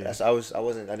shit. Yeah.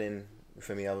 I didn't.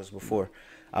 For me, I was before.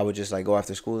 I would just, like, go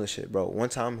after school and shit, bro. One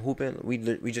time hooping,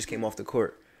 we just came off the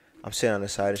court. I'm sitting on the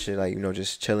side of shit, like,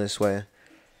 just chilling, sweating,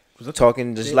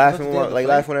 talking, just laughing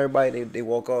when everybody they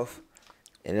walk off,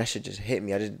 and that shit just hit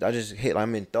me. I just hit.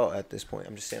 I'm in thought at this point.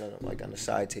 I'm just sitting on the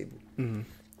side table, and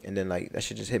then, like, that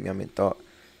shit just hit me. I'm in thought.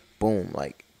 Boom,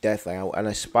 like, death. Like,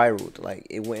 I spiraled. Like,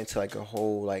 it went into, like, a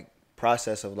whole, like,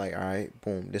 process of, like, all right,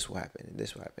 boom, this will happen.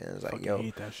 It was like,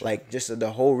 yo, like, just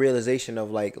the whole realization of,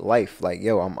 like, life. Like,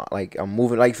 yo, I'm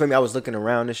moving. Like, for me, I was looking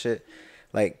around and shit.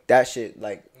 Like, that shit,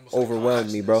 like,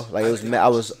 overwhelmed me, bro. Like, I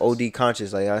was OD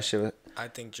conscious. Like, that shit. I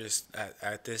think just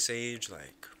at this age,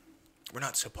 like, we're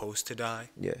not supposed to die.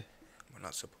 Yeah. We're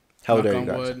not supposed. How old are you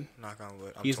guys? Knock on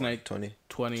wood. He's 20. 20.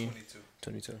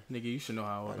 22. Nigga, you should know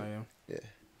how old I am. Yeah.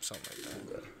 Something like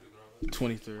that.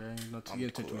 23, right? Not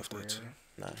you cool 23. Right?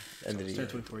 Nah, end of the year.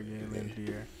 24 again, end of the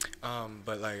year.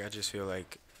 But, like, I just feel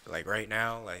like right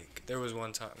now, like, there was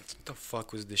one time. What the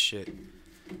fuck was this shit?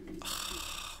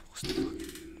 What's the fuck?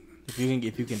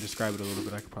 If you can describe it a little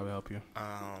bit, I could probably help you.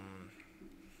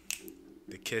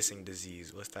 The kissing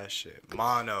disease. What's that shit?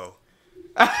 Mono.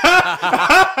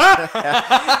 I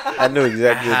knew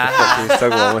exactly what the fuck he was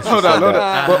talking about. Hold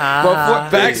on.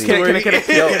 But backstory.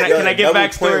 Can I give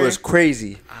backstory? It was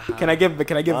crazy. Can I give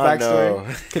backstory? No.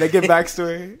 Can I give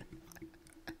backstory?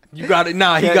 You got it.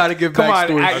 Nah, he got to give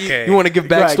backstory. Okay. You want to give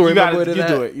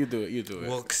backstory? You do it.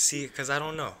 Well, see, because I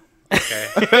don't know. Okay.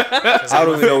 I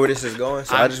don't even know where this is going,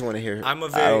 so I just want to hear it. I'm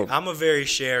a very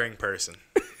sharing person.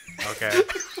 Okay.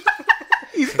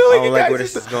 He's doing I don't like where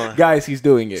this is going. Guys, he's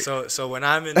doing it. So when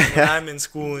I'm in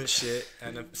school and shit,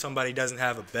 and if somebody doesn't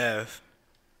have a bev,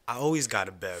 I always got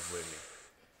a bev with me.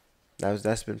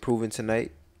 That's been proven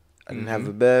tonight. I didn't have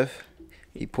a bev.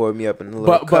 He poured me up in a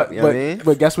little cup. You know what I mean?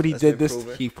 But guess what he did this?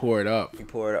 Proven. He poured up.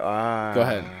 Go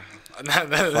ahead.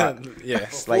 Yeah.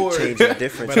 Slight change of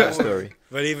difference in the story.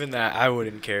 But even that, I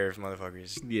wouldn't care if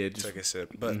motherfuckers just took a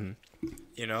sip. But and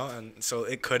so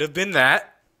it could have been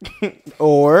that,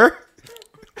 or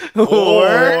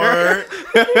it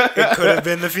could have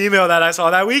been the female that I saw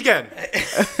that weekend.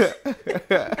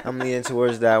 I'm leaning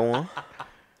towards that one.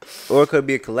 Or it could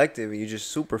be a collective and you just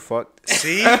super fucked.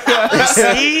 See?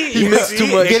 He missed too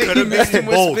much. He missed too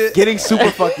much spit. Getting super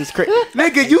fucked is crazy.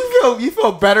 Nigga, you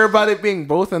feel better about it being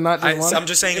both and not just one? I'm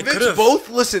just saying If it could it's have. both,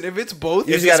 listen. If it's both,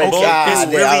 If it's both,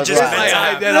 it's really just meant to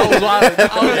that was wild.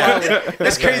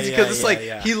 It's crazy because it's like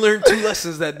he learned 2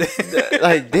 lessons that day.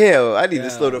 Like, damn, I need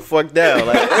to slow the fuck down.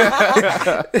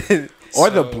 Like, Or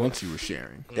the So- blunts you were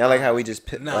sharing. Yeah, I like how we just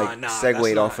segued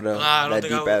that's off of Nah, I don't that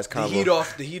think I deep was- ass The combo.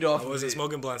 heat off. I wasn't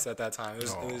smoking blunts at that time. It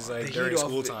was The like heat during off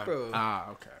school of it, time. bro. Ah,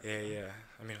 okay. Yeah.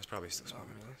 I mean, I was probably still smoking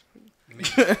blunts.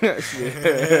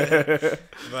 Yeah.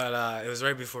 But it was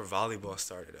right before volleyball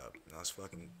started up. And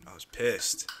I was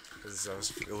pissed. Cause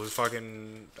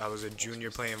I was a junior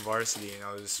playing varsity, and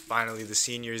I was finally the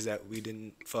seniors that we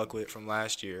didn't fuck with from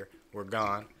last year were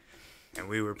gone. And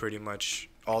we were pretty much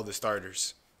all the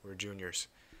starters were juniors.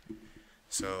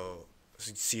 So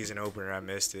season opener, I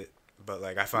missed it. But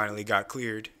like I finally got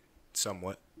cleared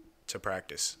somewhat to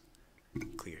practice.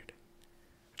 Cleared.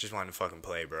 Just wanted to fucking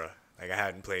play, bro. Like I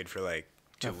hadn't played for like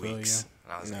 2 feel weeks.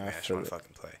 And I was like, Nah, man, I I just feel want to it.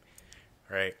 fucking play.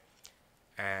 Right?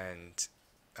 And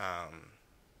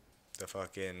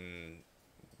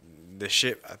the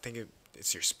shit, I think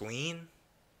it's your spleen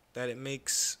that it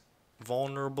makes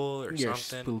vulnerable or Your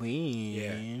something.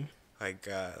 spleen. Like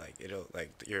it'll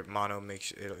like your mono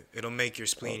makes it'll make your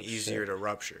spleen easier to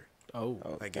rupture. Oh.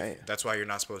 Like damn. that's why you're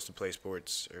not supposed to play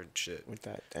sports or shit. With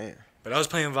that, damn. But I was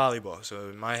playing volleyball, so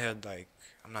in my head, like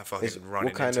I'm not fucking running.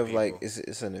 What kind into of people. like is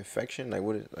it's an infection? Like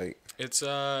what is like? It's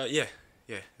yeah,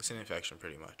 it's an infection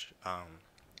pretty much.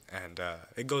 And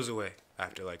it goes away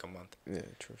after like a month. Yeah,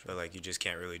 true. But like you just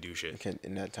can't really do You shit. can't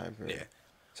in that time period. Yeah.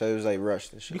 So it was like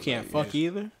rushed and shit. You can't like, fuck just-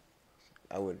 either.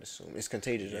 I wouldn't assume it's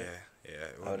contagious. Yeah, Right? yeah.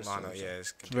 I Well, would assume mono, so. yeah,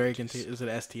 it's It's very contagious. contagious. Is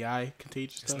it STI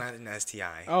contagious It's stuff? not an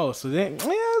STI. Oh, so then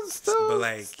still, But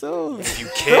like still. if you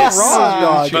Wrong, kiss,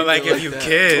 dog. but like if you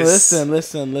kiss, Listen.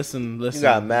 You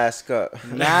got mask up.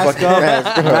 Mask Fucking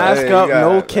up, Hey, you no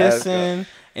got mask kissing.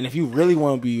 And if you really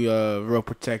want to be real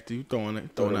protective, you throwing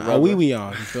the a rubber. wee wee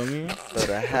on. You feel me? Throw the Put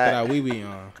that hat. wee wee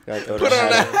on. Gotta throw Put the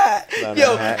on a hat. hat. Put on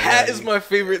Yo, the hat. hat is my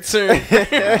favorite term.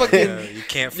 Fucking you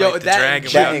can't fight Yo, the that dragon. and That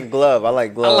without- and glove. I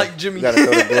like glove. like Jimmy. You gotta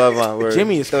throw the glove on. Word.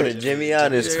 Jimmy is throw the crazy. Jimmy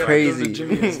on is Yeah, gotta throw the crazy.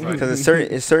 Jimmy is fucking- Because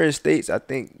in certain states, I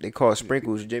think they call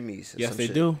sprinkles Jimmies. or Yes, some they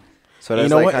shit. do. So And that's you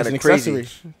know like what? It's kind an of crazy.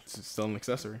 accessory. It's still an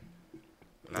accessory.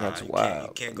 Nah, That's you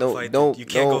wild. Can't go fight. You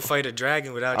can't go fight a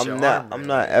dragon without your arm. I'm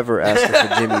not ever asking for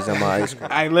Jimmys on my ice cream.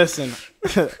 I listen.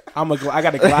 I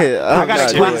got a glass. I'm I got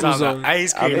not a doing glass. it. on the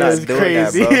ice I'm cream. not It's doing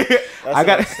crazy. that, bro. That's I what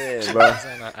got- I'm saying, bro. It's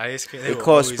on the ice cream. They will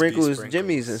call always be sprinkles sprinkles.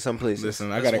 Jimmies in some places.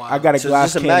 Listen, I That's got wild. a So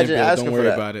glass just cannon, imagine Bill. asking Don't for worry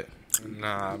that. about it.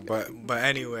 Nah, but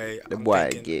anyway, The I'm boy I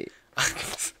thinking- get.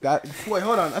 Wait,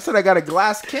 hold on. I said I got a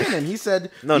glass cannon. He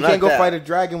said No, you not can't go that. fight a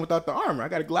dragon without the armor. I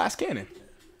got a glass cannon.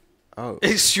 Oh,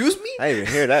 Excuse me? I didn't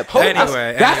even hear that. part.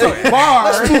 Anyway, That's anyway. a bar.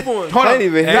 Let's move on. Hold I on. didn't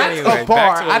even hear That's Anyway, a bar.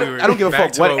 back to what I we don't, were- I don't give a back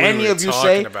fuck to what what we any were of you talking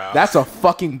say. about. That's a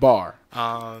fucking bar. In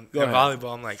ahead.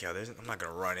 volleyball, I'm like, yo, I'm not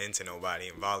gonna run into nobody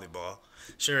in volleyball.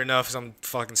 Sure enough, some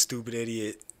fucking stupid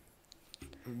idiot.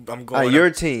 I'm going. On your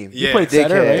up- team. Yeah, played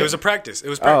setter, Dickhead. right? It was a practice. It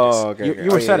was practice. Oh, okay. You okay.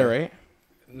 were Oh, yeah. setter, right?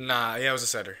 Nah, yeah, I was a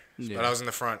setter, Yeah. but I was in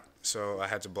the front, so I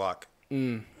had to block.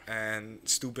 And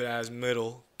stupid ass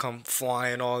middle come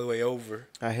flying all the way over.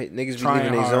 I hate niggas be Trying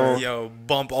leaving their hard. zone. Yo,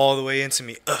 bump all the way into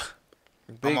me.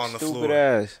 Big on the stupid floor.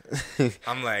 ass.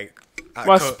 I'm like,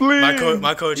 My spleen.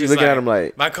 My coach You is looking like, at him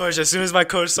like- my coach. As soon as my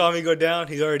coach saw me go down,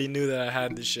 he already knew that I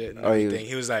had the shit and Oh, he was- everything.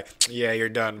 He was like, "Yeah, you're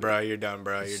done, bro. You're done,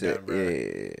 bro. You're Sit, done, bro.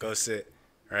 yeah. Go sit."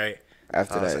 Right.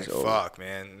 After I was that, like, it's over. "Fuck,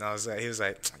 man." And I was like, he was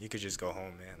like, "You could just go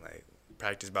home, man. Like,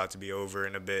 practice about to be over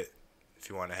in a bit. If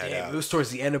you want to head Damn, out." it was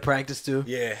towards the end of practice too.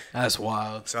 Yeah. That's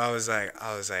wild. So I was like,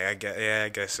 I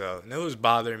guess so. And it was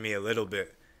bothering me a little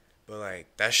bit, but like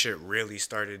that shit really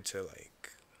started to like,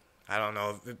 I don't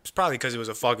know. It's probably because it was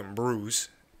a fucking bruise,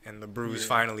 and the bruise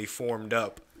finally formed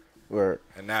up, Word.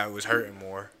 and now it was hurting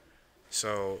more.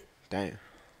 So Damn.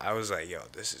 I was like, yo,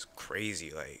 this is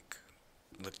crazy. Like,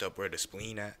 looked up where the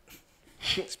spleen at.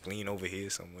 Spleen over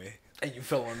here somewhere. And you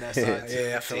fell on that side too.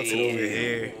 Yeah, I felt it over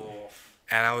here.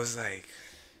 And I was like,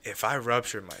 if I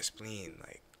rupture my spleen,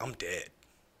 like, I'm dead.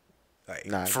 Like,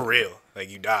 Nah, for real. Like,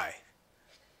 you die.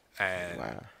 And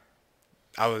Wow.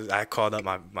 I called up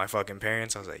my fucking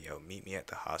parents. I was like, yo, meet me at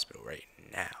the hospital right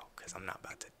now, because I'm not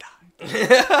about to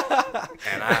die.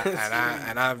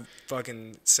 and I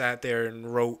fucking sat there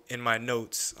and wrote in my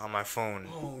notes on my phone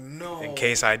Oh no. in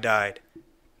case I died.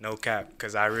 No cap,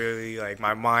 because I really, like, my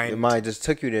Your mind mind just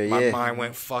took you there, my yeah. mind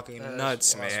went fucking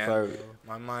nuts, man. Spiral.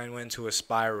 My mind went to a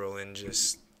spiral, and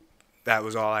just that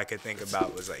was all I could think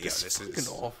about was like, yo, this fucking is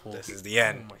awful. this is the Oh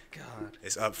end. my god.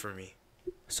 It's up for me.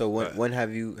 So when But- when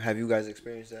have you guys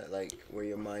experienced that, like where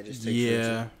your mind just takes you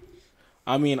Yeah.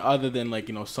 I mean, other than like,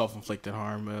 self-inflicted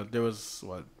harm, there was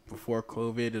before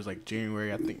COVID, it was like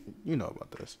January, I think you know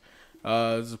about this. It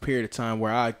was a period of time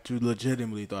where I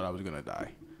legitimately thought I was gonna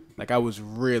die. Like, I was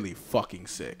really fucking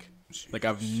sick. Like,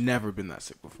 I've never been that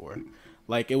sick before.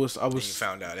 Like it was, I And you was,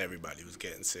 found out everybody was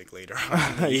getting sick later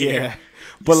on. in the year. yeah.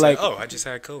 You But said, like, oh, I just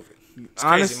had COVID. It's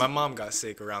honest- crazy. My mom got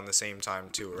sick around the same time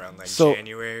too, around like so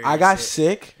January. I or got shit.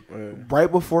 sick right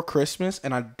before Christmas,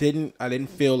 and I didn't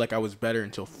feel like I was better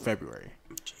until February.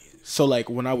 So like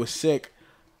when I was sick,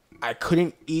 I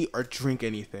couldn't eat or drink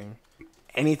anything.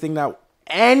 Anything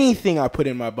I put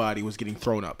in my body was getting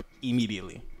thrown up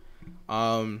immediately.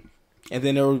 And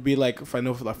then there would be like, if I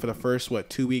know for the first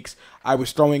 2 weeks, I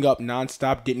was throwing up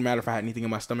nonstop. Didn't matter if I had anything in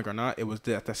my stomach or not. It was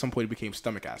that at some point it became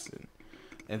stomach acid.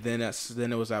 And then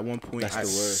it was at one point. That's the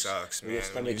worst. Sucks, man. Your when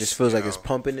stomach you just feels like it's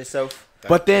pumping itself.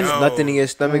 But then- There's nothing in your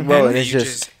stomach, bro, and you it's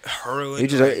just hurling. you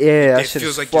just like, yeah, that it shit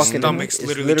feels is like your fucking. stomach's It's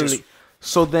literally just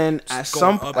So then at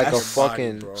some going up like at a your body,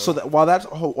 fucking- bro. so that while the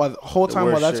whole The time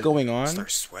while worst that's shit. going on,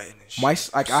 Start sweating and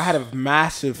shit. I had a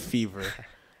massive fever,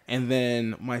 and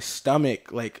then my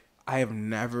stomach, like I have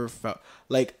never felt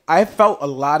like I felt a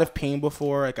lot of pain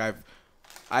before. Like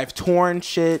I've torn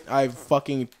shit, I've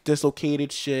fucking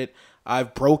dislocated shit,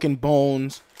 I've broken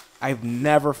bones. I've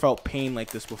never felt pain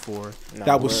like this before. Nah,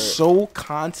 that was word. so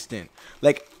constant.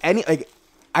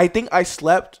 I think I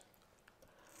slept.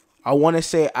 I want to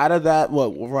say out of that,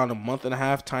 around a month and a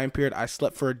half time period, I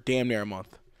slept for damn near a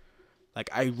month.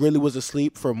 Like, I really was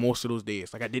asleep for most of those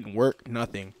days. Like, I didn't work,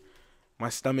 nothing. My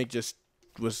stomach just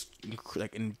was,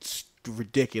 like, in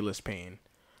ridiculous pain.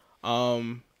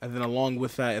 And then along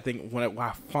with that, I think when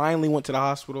I finally went to the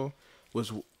hospital,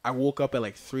 I woke up at,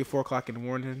 like, 3, 4 o'clock in the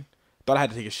morning. Thought I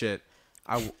had to take a shit.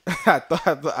 I thought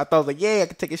I was like, yeah, I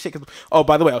could take a shit. Oh,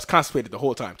 by the way, I was constipated the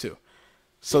whole time, too.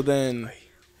 So then,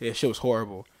 yeah, shit was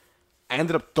horrible. I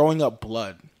ended up throwing up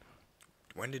blood.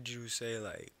 When did you say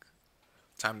like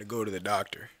time to go to the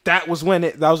doctor? That was when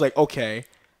I was like, okay,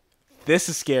 this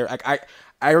is scary.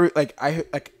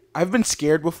 I've been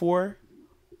scared before.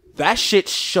 That shit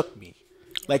shook me.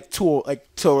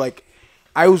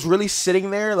 I was really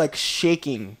sitting there like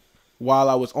shaking while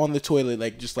I was on the toilet,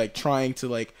 like just like trying to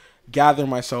like gather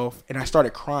myself, and I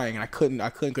started crying, and I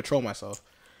couldn't control myself.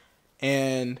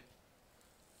 And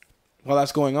while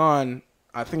that's going on,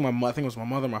 I think it was my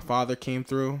mother, my father came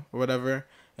through or whatever,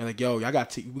 and like, yo, we gotta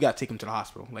take him to the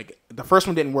hospital. Like the first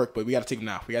one didn't work, but we gotta take him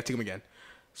now. We gotta take him again.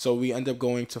 So we end up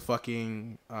going to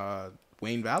fucking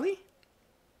Wayne Valley,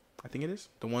 I think it is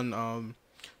the one on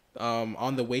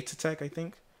the way to Tech. I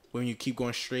think when you keep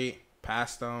going straight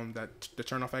past the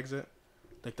turnoff exit,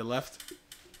 like the left.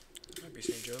 Might be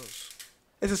St. Joe's.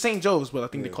 It's the St. Joe's, but I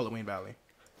think they call it Wayne Valley.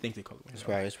 I think they call it Wayne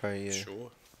Valley. It's probably yeah.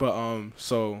 Sure. But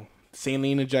so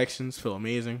saline injections feel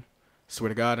amazing. Swear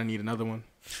to God, I need another one.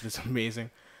 It's amazing.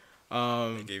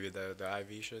 They gave you the IV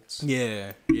shits.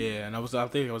 Yeah, and I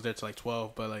think I was there till like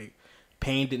 12, but like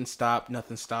pain didn't stop,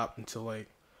 nothing stopped until like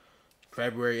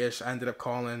February-ish. I ended up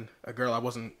calling a girl I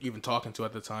wasn't even talking to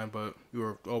at the time, but we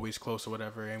were always close or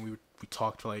whatever, and we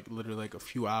talked for like literally like a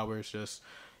few hours just,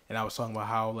 and I was talking about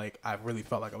how like I really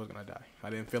felt like I was gonna die. I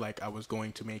didn't feel like I was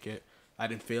going to make it. I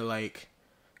didn't feel like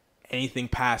anything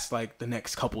past like the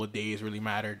next couple of days really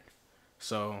mattered.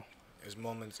 So There's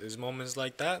moments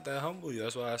like that humble you.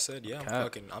 That's why I said, yeah,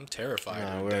 I'm terrified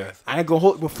of word. death. I ain't gonna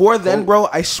hold. Before then, bro,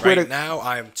 I swear Right to now,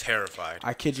 I am terrified.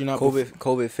 I kid you not.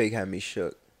 COVID fake had me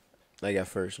shook. Like at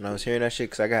first, when I was hearing that shit,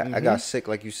 cause I got sick,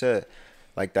 like you said,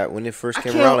 like that when it first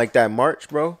came around, like that March,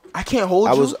 bro. I can't hold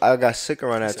you. I got sick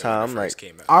around that time. When it Like first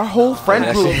came out. Our whole friend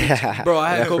group. Bro, I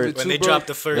had COVID when too, they bro. dropped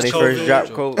the when first they COVID. first dropped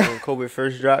when COVID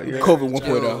first dropped, you know? COVID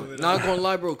 1.0. Yo, not gonna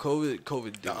lie, bro. COVID.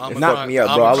 The It Omicron- fucked me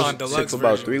up, bro. I Omicron was Deluxe sick for about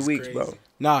version 3 was weeks, crazy. bro.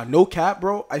 Nah, no cap,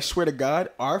 bro. I swear to God,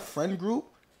 our friend group,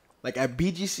 like at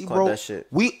BGC, Caught bro, that shit.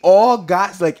 we all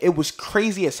got like it was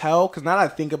crazy as hell. Cause now that I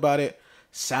think about it,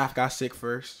 Saf got sick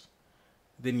first,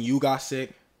 then you got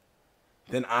sick,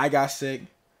 then I got sick,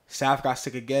 Saf got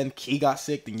sick again, Key got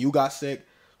sick, then you got sick,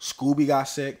 Scooby got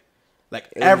sick. Like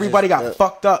was everybody just, got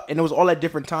fucked up, and it was all at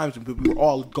different times. But we were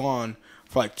all gone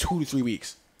for like 2 to 3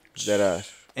 weeks, That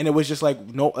ass. and it was just like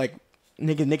no, like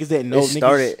niggas didn't know.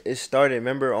 It started.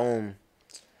 Remember, and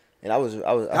I was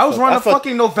That was around the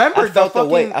fucking November. I felt the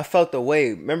way. fucking- I felt the way.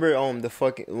 Remember, the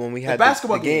fucking when we had the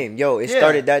basketball game. game. Yo, it Yeah.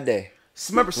 started that day.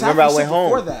 Remember, Saf Remember, I was went sick home.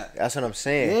 before that. That's what I'm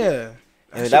saying. Yeah,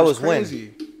 And shit that was when?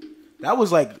 crazy. That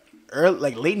was like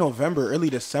late November, early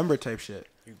December type shit.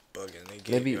 You bugging. They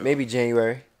gave you- Maybe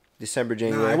January, December,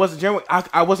 January. Nah, it wasn't January.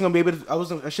 I wasn't gonna be able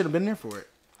to. I should have been there for it.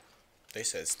 They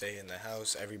said stay in the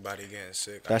house. Everybody getting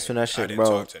sick. That's when that I shit, didn't bro.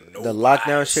 talk to The nobody,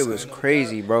 lockdown shit was son.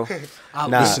 crazy, bro. I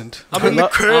Nah. listened. I'm in the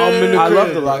crib. I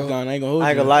love the lockdown. I ain't gonna hold I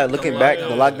ain't you. gonna lie. Looking back, the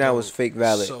lockdown lockdown was was fake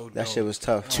valid. so That dope. shit was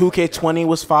tough. 2K20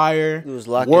 was fire. It was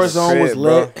locked in the Warzone was crib,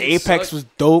 lit. bro. Apex sucked. was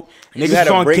dope. You Niggas had was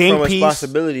a on break game from piece.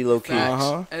 responsibility, low key.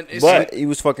 Uh-huh. And it's But you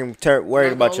was fucking worried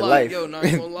not about gonna your lie, life. Yo, not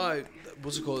gonna lie.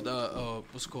 what's it called?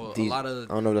 What's it called? These- a lot I of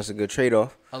don't know if that's a good trade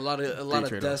off.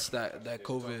 of deaths that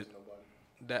COVID.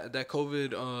 That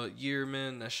COVID year,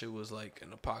 man, that shit was like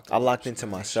an apocalypse. I locked into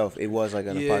myself. It was like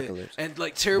an apocalypse. And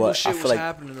like terrible But I shit feel was like-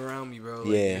 happening around me, bro. Like,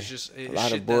 Yeah, it's just a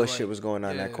lot of bullshit was going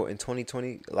on yeah. in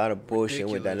 2020. A lot of bullshit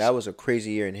went down. Ridiculous. That was a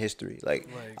crazy year in history. Like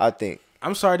Like- I think.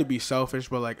 I'm sorry to be selfish,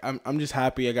 but like I'm just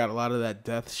happy I got a lot of that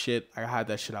death shit. I had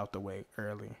that shit out the way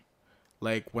early.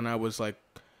 Like when I was like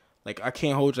I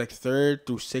can't hold you, like 3rd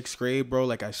through 6th grade, bro.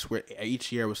 Like I swear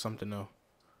each year was something new.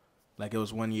 Like it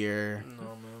was one year. No,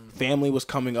 man. Family was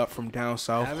coming up from down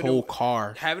south, Having whole it-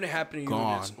 car. Having it happen to you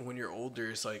Gone. when you're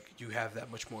older is like you have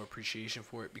that much more appreciation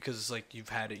for it because it's like you've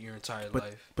had it your entire But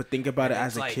life. but think about it And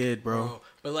as it's a like, kid, bro.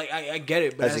 But like I get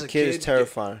it. But As a kid, it's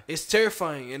terrifying. It's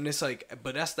terrifying, and it's like,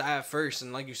 but that's the at first,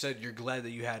 and like you said, you're glad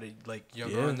that you had it like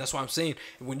younger, Yeah. and that's what I'm saying.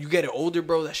 When you get it older,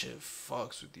 bro, that shit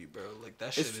fucks with you, bro. Like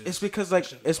that shit It's because like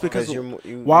it's because you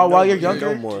while know you're more. you're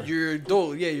younger, more. you're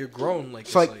adult, yeah, you're grown. Like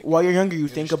it's like while you're younger, you you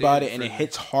think understand about it it and it further.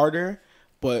 hits harder.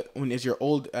 But when as you're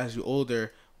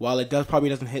older, while it probably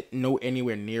doesn't hit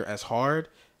anywhere near as hard,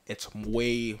 it's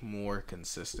way more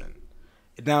consistent.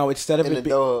 Now instead of In it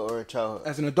adulthood or childhood.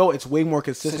 as an adult, it's way more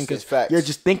consistent because Consistent facts. you're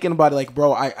just thinking about it. Like,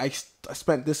 bro, I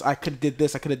spent this. I could have did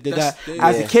this. I could have did That's that. the-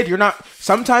 As a Yeah. kid, you're not.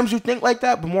 Sometimes you think like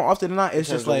that, but more often than not, it's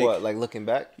In terms just of like what? Like looking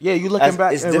back. yeah, you looking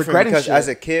back It's and different regretting because shit. as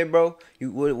a kid, bro,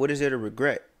 what is there to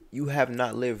regret? You have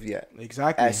not lived yet.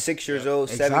 Exactly. At 6 years old,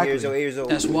 7 Exactly. years old, 8 years old.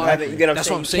 That's you why. haven't- you get what I'm That's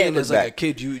saying? what I'm You saying. can't look As like a back.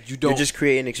 kid, you don't. You're just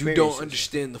creating You experiences. don't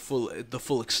understand the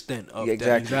full extent of Yeah,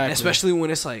 that, exactly. And especially when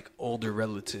it's like older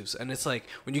relatives, and it's like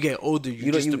when you get older, you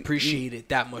don't- just you- appreciate it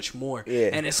that much more. Yeah.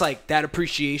 And it's like that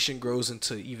appreciation grows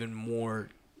into even more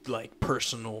like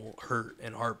personal hurt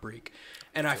and heartbreak.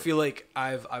 And I feel like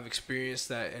I've experienced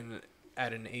that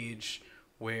at an age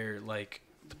where like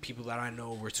the people that I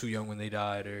know were too young when they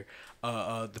died, or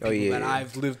the people yeah, that yeah.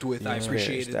 I've lived with, I Yeah,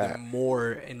 appreciated that. them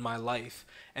more in my life.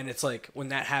 And it's like when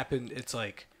that happened, it's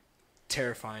like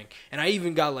terrifying. And I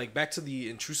even got like back to the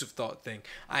intrusive thought thing.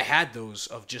 I had those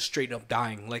of just straight up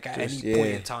dying like at Just- any point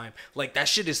yeah. in time. Like that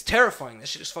shit is terrifying. That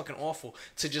shit is fucking awful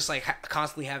to just like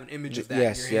constantly have an image of that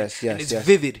Yes, in your head. yes, yes, and it's yes.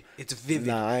 vivid. It's vivid.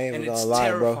 Nah, I ain't and gonna it's lie,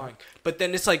 bro. terrifying. But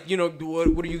then it's like, you know,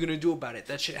 what are you gonna do about it?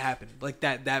 That shit happened. Like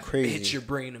that Crazy. hits your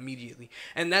brain immediately.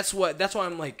 And that's why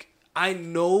I'm like, I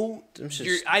know Them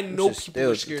shits- I them know shits people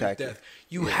are still scared attack of you. death.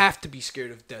 You have to be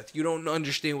scared of death. You don't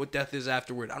understand what death is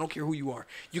afterward. I don't care who you are.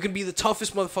 You can be the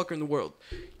toughest motherfucker in the world.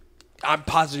 I'm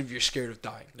positive you're scared of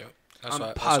dying. Yep.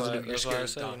 I'm positive you're that's why scared I of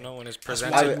said, dying. you know, when it's That's why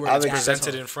presented, we're I've at that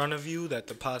presented time. in front of you that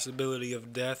the possibility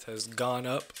of death has gone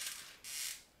up,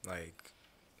 like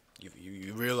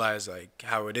you realize like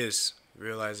how it is. You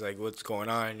realize like what's going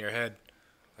on in your head,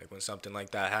 like when something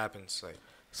like that happens. Like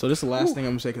So this is the last thing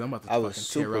I'm gonna say because I'm about to I was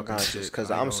fucking tear super up and conscious shit.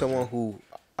 because I ain't I'm gonna someone hold who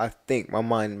I think my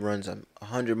mind runs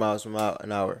 100 miles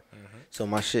an hour. So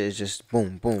my shit is just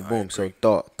boom, boom, boom. So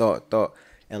thought,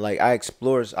 and like I'm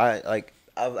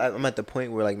at the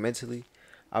point where like mentally,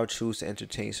 I would choose to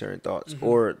entertain certain thoughts,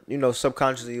 or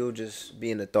subconsciously you'll just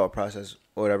be in the thought process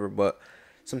or whatever. But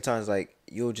sometimes like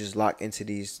you'll just lock into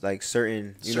these like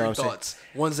certain, you know what I'm saying? thoughts,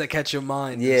 ones that catch your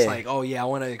mind. Yeah. It's like, oh yeah, I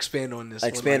want to expand on this.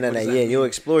 Expand What on does that, yeah. mean? You'll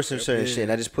explore some certain Yeah. shit, and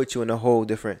that just puts you in a whole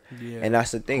different. Yeah. And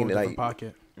that's the Whole thing, that, different like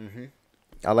pocket.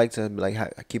 I like to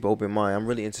like keep an open mind. I'm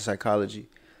really into psychology.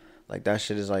 Like that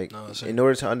shit is like, No, same. in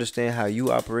order to understand how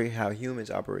you operate, how humans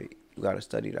operate, you gotta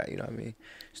study that. You know what I mean?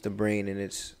 It's the brain and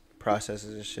its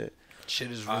processes and shit.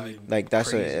 Shit is really Like that's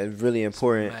crazy. a really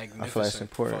important. I feel like it's magnificent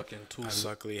important. fucking tool. I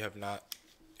luckily have not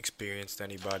experienced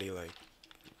anybody like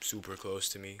super close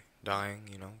to me dying.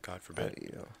 You know, God forbid.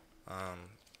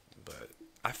 But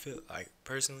I feel like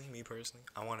me personally,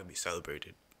 I want to be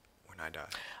celebrated when I die.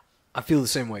 I feel the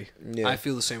same way. Yeah. I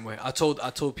feel the same way. I told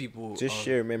people Just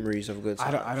share memories of good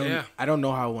times. Yeah. I don't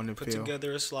know how I want to Put feel.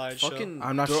 together a slideshow. fucking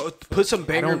I'm not put some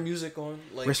banger don't- music on.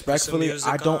 Like Respectfully,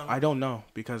 music on. I don't know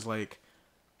because like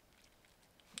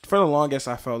for the longest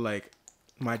I felt like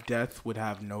my death would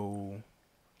have no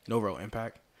real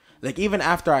impact. Like even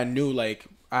after I knew like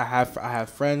I have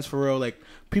friends for real, like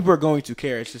people are going to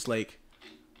care. It's just like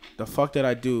the fuck did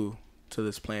I do to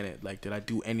this planet? Like did I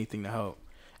do anything to help?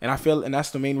 And I feel, and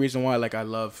that's the main reason why like I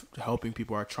love helping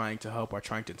people, or trying to help, or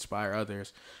trying to inspire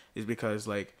others, is because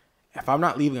like if I'm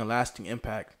not leaving a lasting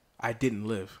impact, I didn't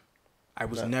live. I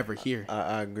was never here.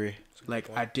 I agree. Like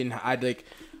I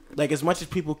like as much as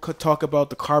people could talk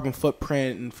about the carbon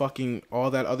footprint and fucking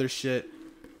all that other shit,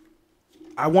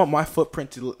 I want my footprint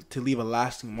to leave a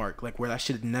lasting mark, like where that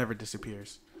shit never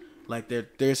disappears. Like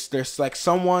there's like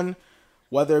someone,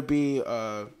 whether it be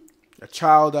a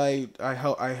child I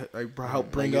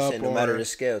help bring you're up, saying or no matter the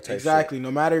scale type exactly, shit.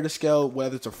 no matter the scale,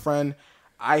 whether it's a friend,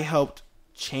 I helped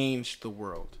change the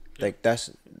world. Like that's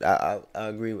I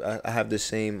agree. I have the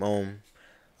same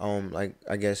like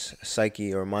I guess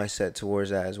psyche or mindset towards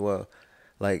that as well.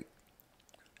 Like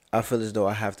I feel as though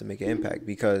I have to make an impact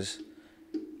because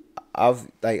this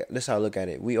is how I look at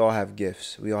it. We all have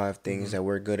gifts. We all have things that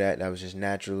we're good at that was just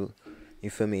natural. You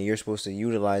feel me? You're supposed to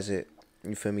utilize it,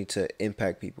 you feel me, to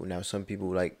impact people. Now some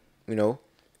people like,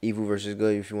 evil versus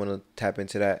good, if you want to tap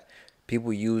into that.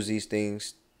 People use these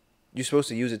things. You're supposed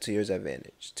to use it to your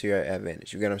advantage. You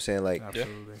get what I'm saying? Like,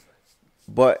 Absolutely.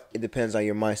 but it depends on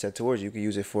your mindset towards it. You can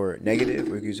use it for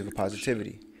negative or you can use it for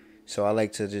positivity. So I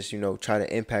like to just, try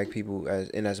to impact people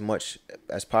as much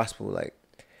as possible. Like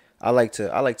I like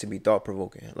to be thought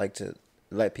provoking. I like to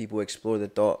let people explore the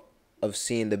thought of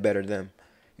seeing the better them.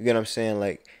 You get what I'm saying?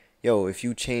 Like, yo, if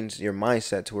you change your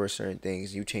mindset towards certain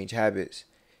things, you change habits,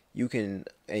 you can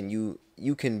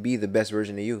be the best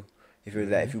version of you. If you're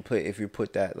that, if you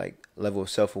put that like level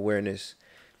of self-awareness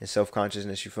and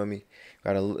self-consciousness, you feel me?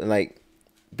 Gotta like,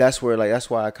 that's why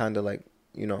I kind of like,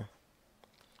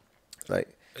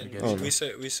 like. And we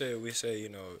say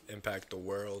impact the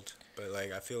world, but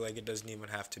like I feel like it doesn't even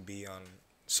have to be on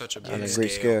such a big On a scale.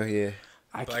 great scale, yeah.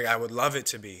 Like I would love it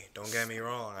to be. Don't get me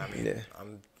wrong. I mean,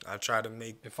 I try to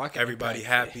make everybody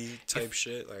happy type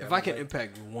shit. Like if I can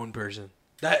impact one person,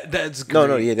 that's great.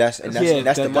 No, yeah, that's the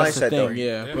mindset though.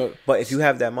 Yeah. But if you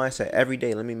have that mindset every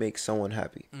day, let me make someone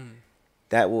happy.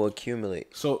 That will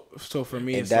accumulate. So for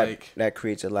me, and it's that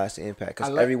creates a lasting impact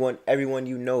because everyone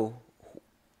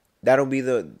that'll be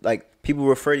the like people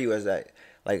refer to you as that.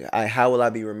 Like, how will I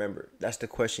be remembered? That's the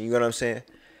question. You know what I'm saying?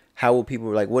 How will people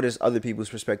like? What is other people's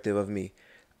perspective of me?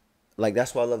 Like,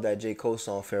 that's why I love that J. Cole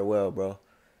song "Farewell," bro.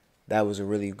 That was a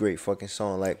really great fucking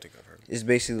song. Like, it's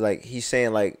basically like he's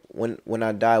saying like, when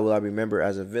I die, will I be remembered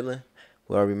as a villain?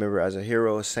 Will I remember as a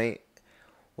hero, a saint?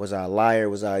 Was I a liar?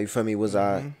 Was I, you feel me? Was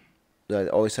I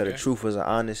always tell the truth? Was I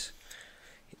honest?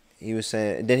 He was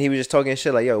saying, and then he was just talking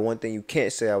shit like, yo, one thing you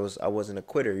can't say, I wasn't a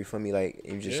quitter. You feel me? Like,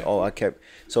 you just, I kept.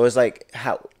 So it's like,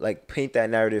 how, like, paint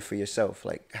that narrative for yourself.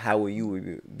 Like, how will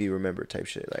you be remembered type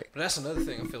shit. Like, but that's another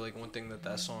thing. I feel like one thing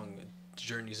that song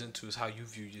journeys into is how you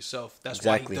view yourself. That's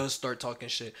exactly. why he does start talking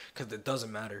shit, because it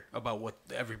doesn't matter about what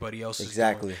everybody else is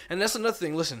doing. And that's another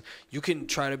thing. Listen, you can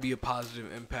try to be a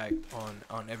positive impact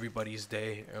on everybody's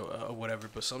day or whatever,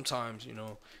 but sometimes,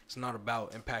 it's not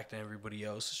about impacting everybody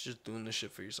else. It's just doing the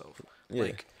shit for yourself. Yeah.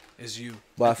 Like, it's you.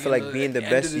 But I feel like being the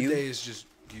best you, day is just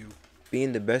you.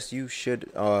 Being the best you should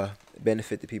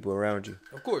benefit the people around you.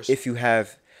 Of course. If you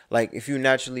have, like, if you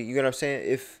naturally, you know what I'm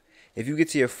saying? If you get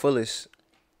to your fullest,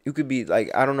 you could be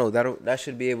like, I don't know, that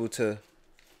should be able to.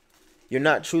 You're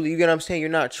not truly, you get what I'm saying? You're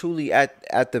not truly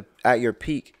at your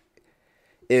peak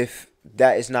if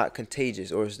that is not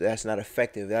contagious or that's not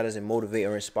effective. That doesn't motivate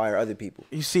or inspire other people.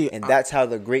 You see, and that's how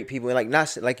the great people, and like,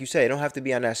 not like you said, it don't have to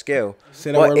be on that scale.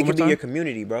 Say that word but it one can be more your time?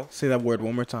 community, bro. Say that word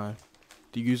one more time.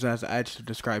 Do you use that as an adjective to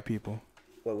describe people?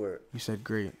 What word? You said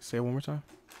great. Say it one more time.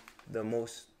 The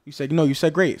most. You said no. You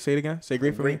said great. Say it again. Say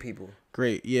great for me. Great people.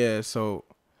 Great. Yeah. So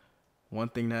one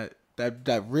thing that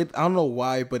really, I don't know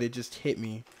why, but it just hit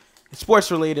me. It's sports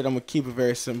related. I'm gonna keep it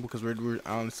very simple because we're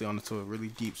honestly onto a really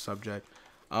deep subject.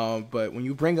 But when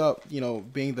you bring up,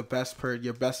 being the best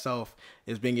your best self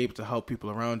is being able to help people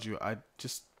around you. I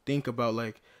just think about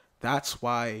like that's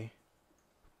why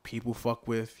people fuck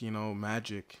with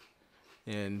Magic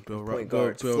and Bill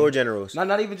floor generals.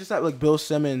 Not even just that, like Bill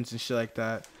Simmons and shit like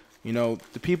that.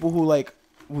 The people who, like,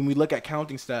 when we look at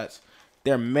counting stats,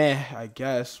 they're meh, I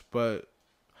guess, but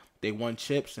they won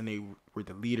chips and they were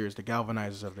the leaders, the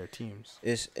galvanizers of their teams.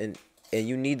 And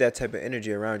you need that type of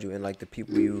energy around you and like the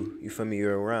people you feel me,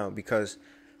 you're around, because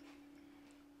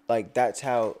like that's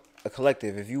how a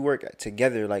collective, if you work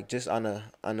together, like just on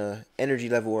a energy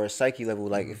level or a psyche level,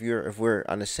 like if we're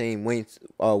on the same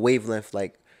wavelength,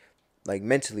 like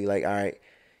mentally, like, all right,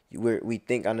 we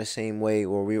think on the same way,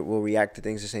 or we'll react to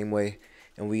things the same way,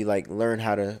 and we like learn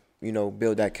how to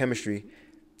build that chemistry,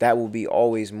 that will be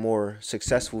always more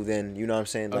successful than, what I'm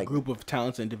saying, like a group of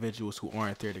talented individuals who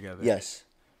aren't there together. Yes.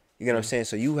 You get what I'm saying?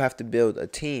 So you have to build a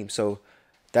team. So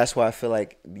that's why I feel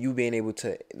like you being able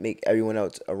to make everyone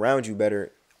else around you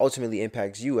better ultimately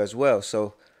impacts you as well.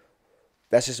 So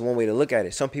that's just one way to look at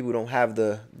it. Some people don't have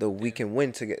the we can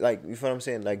win to get, like, you feel what I'm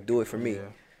saying? Like, do it for me. Yeah.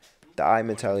 The I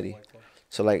mentality.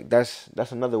 So like that's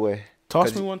another way.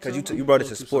 Toss me one because you brought it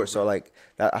to sports. So like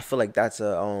I feel like that's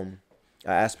a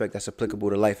aspect that's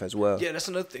applicable to life as well. Yeah, that's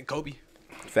another thing. Kobe.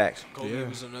 Facts. Kobe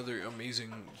was another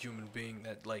amazing human being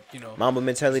that, like, you know, Mamba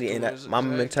mentality and that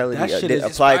Mamba mentality That shit did is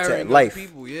apply to inspiring other life.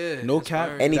 people, yeah, No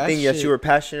inspiring. cap. Anything That that shit- you were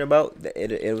passionate about,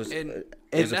 it was And it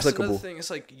and was that's applicable. another thing. It's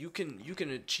like you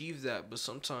can achieve that, but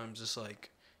sometimes it's like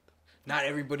not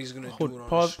everybody's gonna do it on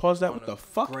Pause that. on What a the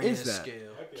fuck grand is that?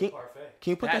 scale.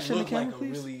 Can you put that shit in the looked camera, like a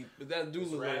please? really, that do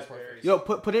look like a parfait. Yo,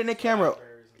 put it in the camera.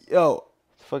 Yo,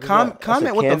 Fuck is comment that? That's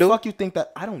a what the candle? fuck you think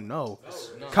that. I don't know.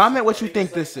 Comment what you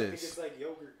think this is. like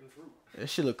yogurt and fruit. That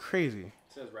shit look crazy. It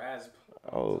says raspberry.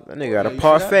 Oh, that nigga got you a see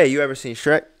parfait. You ever seen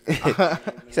Shrek?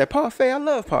 He said parfait. I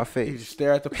love You parfaits. just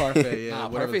stare at the parfait. Yeah, Nah,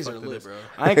 whatever the parfaits fuck are that lit, is. bro.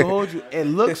 I ain't gonna hold you. It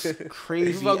looks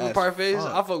crazy. You fuck with as parfaits?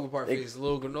 fuck. I fuck with parfaits. A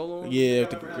little granola one. Yeah,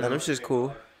 Nah, them shit's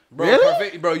cool. Bro, Really?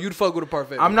 parfait, bro, you'd fuck with a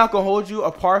parfait. I'm bro. not gonna hold you.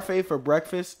 A parfait for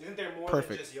breakfast. Isn't there more Perfect.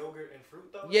 than just yogurt and fruit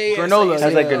though? Yeah, Granola. It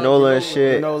has like Yeah. granola and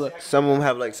shit. Granola. Some of them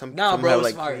have like some. Nah, some bro, have, it's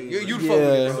like fire. cream. You'd Yeah. fuck with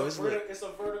it, bro. It's lit. It's a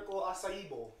vertical acai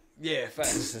bowl. Yeah,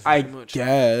 facts. I Pretty much.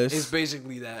 guess. It's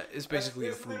basically that. It's basically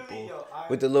a fruit bowl.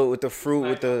 with the fruit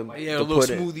with the Yeah, the a little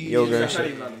pudding, smoothie. yogurt Yeah, and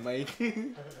shit. even on the mic.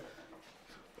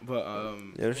 But Yeah,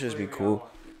 them shits be cool.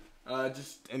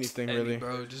 just anything Any, really.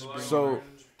 bro, just bring So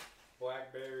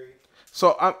Blackberry.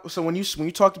 so when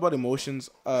you talked about emotions,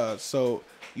 so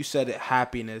you said it,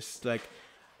 happiness. Like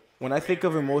when I think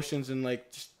of emotions and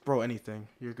like just bro, anything,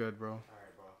 you're good, bro.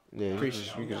 Yeah, you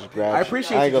Appreciate can just grab. I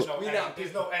appreciate I ain't you. gonna-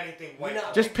 There's no anything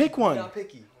white. Just pick one. not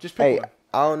picky. Just pick Hey, one.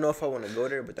 I don't know if I want to go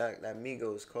there, but that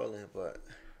Migos calling, but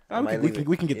I might leave it.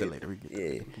 We can get Yeah, that later. We can get that Yeah,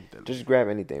 later. We can get that just grab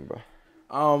anything, bro.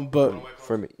 later. But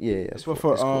For me, yeah, that's but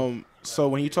cool. for so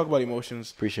when you talk about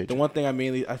emotions, Appreciate the you. one thing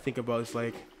I think about is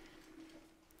like,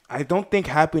 I don't think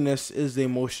happiness is the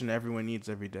emotion everyone needs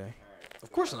every day.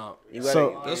 Of course not. You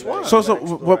So- that's you why. gotta So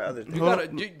explore what? other You things.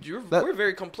 gotta. You're That- we're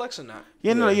very complex in that.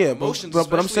 Yeah, no, yeah, Emotions, but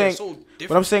I'm especially, saying, are so but I'm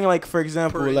different saying like for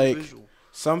example, per like individual.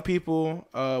 some people,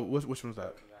 which one's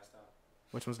that?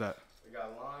 Which one's that? We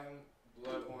got lime,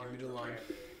 blood orange. Give me the lime.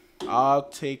 I'll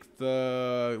take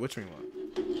the which one you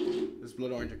want? This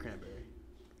blood orange or cranberry?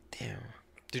 Damn,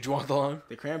 Did you want the lime?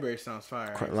 The cranberry sounds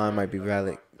fire. line might be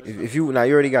valid. If you now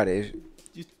you already got it.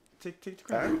 You take the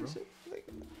cranberry, bro.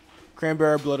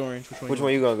 Cranberry or blood orange? Which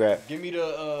one you gonna grab? Give me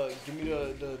the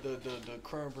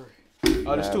cranberry.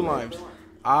 Oh, there's two limes.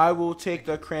 I will take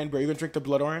the cranberry. You gonna drink the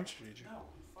blood orange?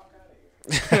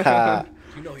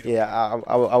 You know he don't. Yeah,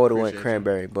 I would have went Appreciate you.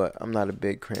 cranberry, but I'm not a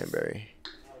big cranberry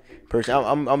person.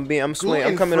 I'm coming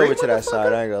Gluten-free, over to that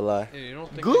side. I ain't gonna lie. Yeah, you don't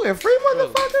think Gluten free,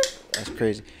 motherfucker. That's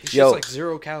crazy. It's Yo, just like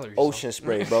 0 calories. ocean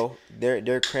spray, bro.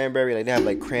 Their cranberry, like they have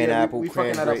like cran apple, we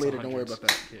cran fucking that up grape. later. Don't worry about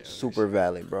that. Super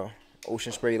valid, bro.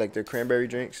 Ocean spray, like their cranberry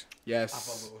drinks.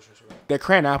 Yes. That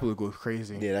cran apple goes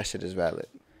crazy. Yeah, that shit is valid,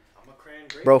 I'm a cran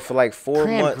grape. bro. For like 4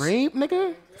 Cran months, grape,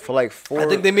 nigga. for like 4. I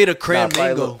think they made a cran Nah, probably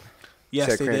mango. look- Yes,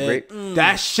 Said they cran did. grape?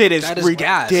 That shit is That is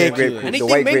gas. Cran ridiculous. grape, the Anything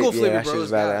white mango grape, flavor, yeah, that bro, shit is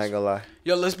is valid. gas. I ain't gonna lie.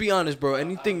 Yo, let's be honest, bro.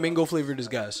 Anything mango flavored is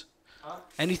gas.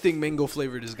 Anything mango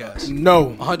flavored is gas.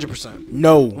 No, 100%.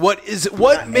 no. What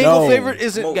mango No. flavored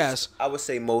isn't Most, gas? I would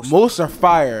say most. Most are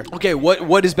fire. Okay,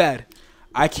 what is bad?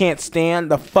 I can't stand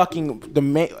the fucking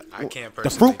I can't the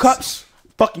personally. fruit cups.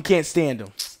 Fucking can't stand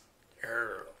them.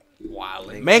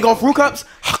 Wilding. Mango fruit cups.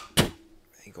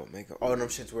 Mango. Oh, them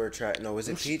shits were trash. No, was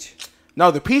it peach? No,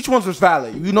 the peach ones was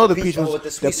valid. You know the peach ones. with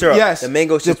the sweet syrup. Yes, The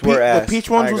mango shits were ass. The peach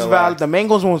I ones ain't was gonna lie. valid. The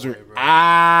mangoes ones were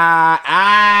ass,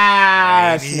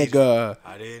 I ain't nigga.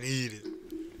 I didn't eat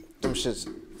it. Them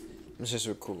shits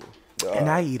were cool. And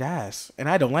I eat ass, and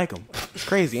I don't like them. It's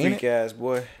crazy, ain't freak it? ass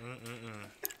boy.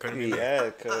 Couldn't be Eat mad.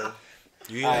 ass, cuz.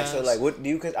 You eat Alright, ass? so like, what do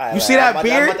you? Cause You see that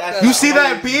beard? You see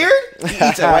that beard? He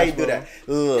eats Why ass, you do bro. that?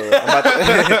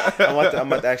 Ugh, I'm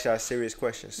about to ask y'all a serious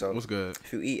question. So, What's good?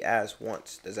 if you eat ass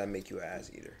once, does that make you an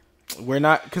ass eater? We're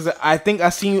not, cause I think I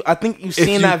think you seen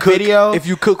you that cook- video. if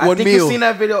you cook I one think meal. you seen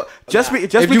that video. Just If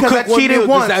because you I cook one cheated meal,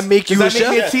 once, does that make you does a that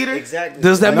make me chef? a cheater? Exactly.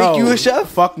 Does that make you a chef?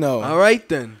 Fuck no. All right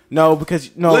then. No,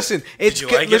 because no. Listen, it's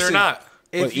Did you like it or listen, not?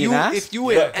 If What, you eating ass? if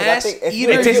you Yeah, an 'cause I ass think if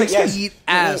eater, you- It tastes like you yes. eat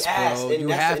ass, bro. and You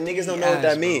that's have and to niggas don't eat know what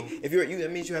that ass, means. bro. If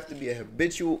that means you have to be a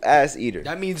habitual ass eater.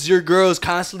 That means your girl's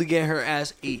constantly getting her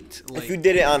ass ate. Like, If you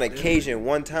did it on occasion,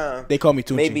 one time, They call me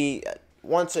Tunchi. maybe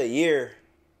once a year.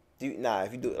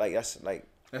 If you do it like that's like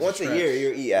That's once a trash. year,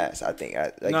 you eat ass. I think.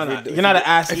 Like, No, if no, do- you're not an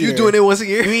ass if eater. you doing it once a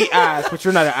year, You eat ass, but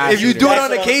you're not an ass if you eater. do it That's on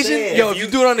what I'm occasion, saying. yo, if you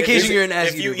do it on occasion, you're an ass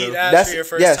If you eater, eat bro. ass That's- for your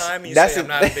first yes, time, you that's say a- I'm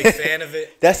not a big fan of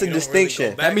it. That's you a don't really distinction.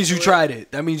 go back That means to you it. tried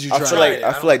it. That means you I tried feel it. like it. I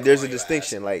I feel like don't there's a call you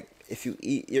distinction. Like if you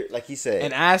eat, like he said,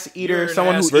 An ass eater, You're an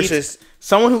someone ass who versus- eats,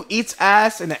 someone who eats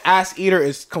ass, and an ass eater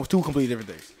is two completely different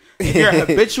things. If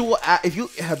you're if you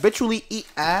habitually eat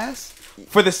ass,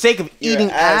 for the sake of You're eating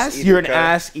an ass ass, eater, you're an cuz.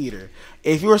 ass eater.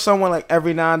 If you were someone like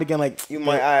every now and again, like You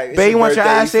might, alright, babe, you want your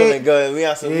ass feeling ate? good. We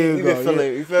on some, Here we you been go,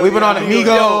 feeling, yeah. you feel We've me? been on Yo,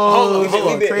 Amigos. hold on, We've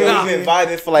hold on. been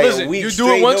vibing for like Listen, a week you straight.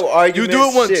 do it once. No You arguments. do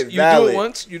it once. Shit, You do valid. it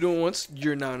once. You do it once.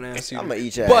 You're not an ass eater. I'ma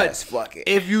eat your But ass. Fuck it.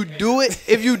 if you do it,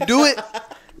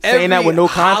 Saying that with no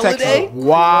context holiday, is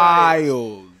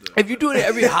wild. if you do it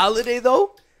every holiday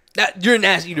though, that you're an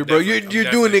ass eater, bro. You're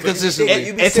Definitely. doing it You consistently.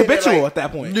 be It's saying that, habitual like, at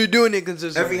that point. You're doing it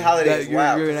consistently. every holiday That is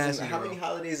wild. You're an ass eater. How many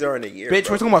holidays are in a year? Bitch,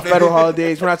 bro? we're talking about federal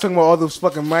holidays. We're not talking about all those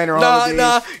fucking minor holidays.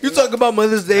 Nah. You talking about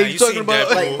Mother's Day? Nah, you you talking seen about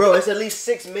Deadpool. Like, bro, it's at least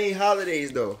 6 main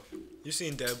holidays though. You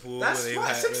seen Deadpool That's where they what,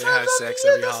 had, 6 where they had times out sex the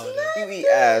year, every that's holiday? You eat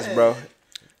ass, bro.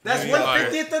 That's You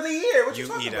 1/50th of the year. What you You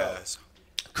talking eat about? ass.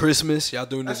 Christmas? Y'all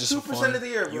doing this That's just for 2% of fun? the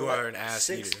year, bro. You are an ass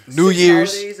Six- eater. New 6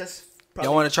 Year's. holidays, that's Y'all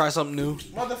probably- want to try something new?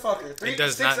 Motherfucker. It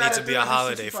does 6 not need out to of be a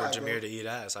holiday for 365, Jameer bro. to eat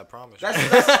ass. I promise you.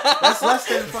 That's less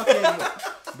than fucking.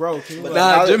 Bro, can you But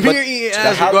Nah, the holi- but Jameer eating the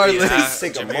ass holidays regardless. is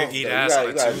sick a Jameer month, eat though. You ass gotta- on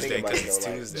you gotta Tuesday think about because it, it's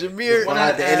though, like, Tuesday. Jameer Don't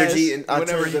have the energy in whenever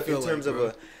terms you of, feel in terms like, of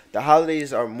bro. the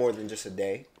holidays are more than just a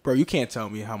day. Bro, you can't tell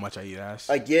me how much I eat ass.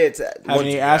 Like yeah, it's I haven't one-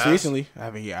 eaten eat ass ass? recently. I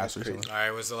haven't eaten ass That's recently. All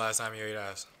right, when's the last time you ate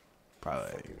ass?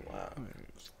 Probably like wow.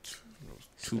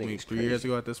 2, maybe nigga's 3 years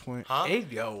ago at this point. Huh? Hey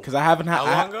yo. Because I haven't had. How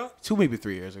long ago? 2, maybe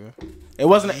 3 years ago. It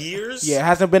wasn't. Years? Yeah, it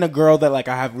hasn't been a girl that like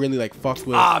I have really like fucked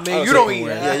with. Ah man, you say- don't eat Yeah,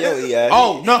 Yeah, ass. you don't eat ass.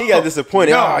 Oh no, he got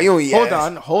disappointed. No, Oh, you don't eat hold ass.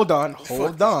 on, hold on.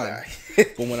 Fuck this guy.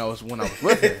 But when I was with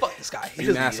her, Fuck this guy. He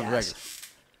eating doesn't ass eat on ass. regular.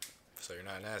 So you're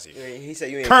not an ass eater. He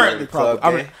said you ain't Currently, part of the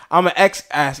probably. club, I'm an ex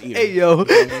ass eater. Hey yo.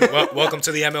 Welcome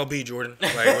to the MLB, Jordan.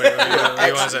 Like, what do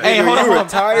you want to say? Hey, hold on, you hold on.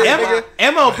 retired, nigga?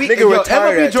 MLB, Nigga yo,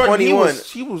 retired MLB at Jordan, 21.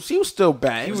 he was still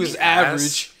bad. He was ass.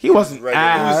 average. He wasn't Regular.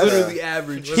 He was ass. literally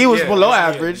average. He was below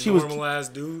wasn't average. He was normal ass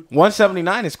dude.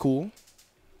 179 is cool.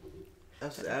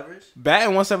 That's the average. Batting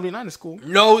 179 is cool.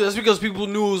 No, that's because people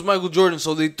knew it was Michael Jordan,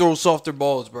 so they throw softer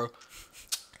balls, bro.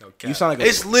 No cap. You sound like a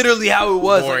It's literally how it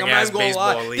was. Like, Boring I'm not ass even gonna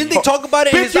lie. baseball league. Didn't they talk about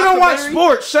it in bitch. his You don't watch documentary?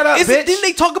 sports. Shut up, bitch. Didn't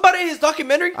they talk about it in his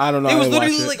documentary? I don't know. It I was didn't watch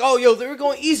literally it. like, oh, yo, they were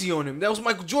going easy on him. That was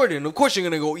Michael Jordan. Of course you're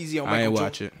gonna go easy on I Michael ain't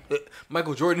Jordan. watch it.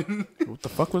 Michael Jordan. What the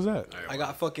fuck was that? I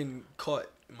got fucking caught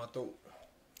in my throat.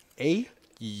 A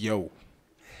yo.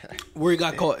 Where he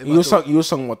got caught in You my was throat.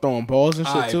 talking about throwing balls and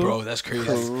shit Alright, too. bro, that's crazy.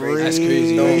 That's crazy. That's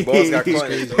crazy. No, balls got That's caught.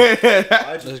 crazy. Why'd you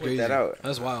That's put crazy. that out?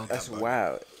 That's wild. That's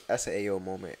wild. That's an AO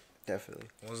moment, definitely.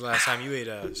 When was the last time you ate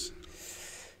ass?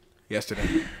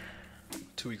 Yesterday.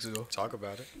 2 weeks ago. Talk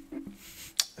about it.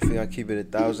 I think I keep it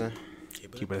 1,000.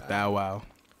 Keep it at that. Wow.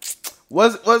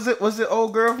 Was it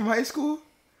old girl from high school?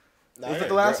 Was it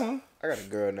the last one? I got a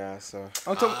girl now, so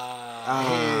I'm talking.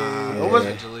 Hey, What was-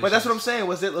 congratulations. but that's what I'm saying.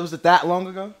 Was it that long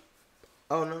ago?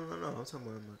 oh no, I'm talking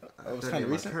about Oh, it's I've kinda done it in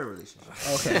my recent? current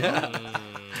relationship. Okay.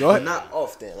 Go But ahead. not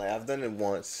often. Like I've done it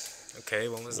once. Okay,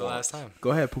 when was the last time?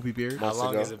 Go ahead, poopy beard. How months long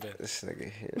ago. has it been? This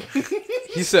nigga here.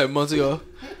 He said months ago.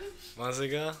 Months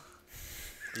ago?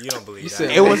 You don't believe You that.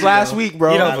 said- It was last week,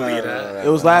 bro. You don't believe that. It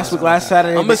was last week, last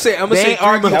Saturday. I'ma say They 3 ain't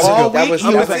argued months all ago. week.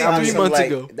 He was like, on I'm 3 just- months like,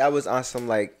 ago. That was on some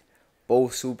like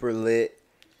both super lit.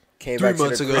 Came 3 back to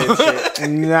months the ago. crib shit.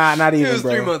 Nah, not It even, was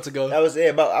bro. 3 months ago. That was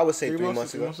it. About I would say 3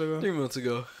 months ago. 3 months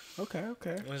ago. Okay.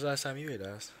 When was the last time you ate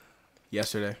ass?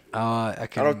 Yesterday. I I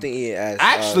don't think he asked.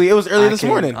 Actually, it was early this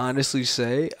morning. Honestly,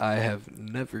 say I have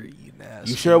never eaten ass.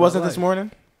 You in sure it my wasn't life. this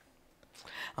morning?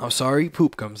 I'm sorry,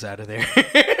 poop comes out of there.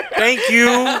 Thank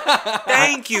you.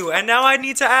 Thank you. And now I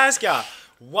need to ask y'all,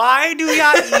 why do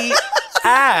y'all eat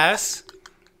ass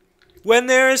when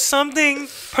there is something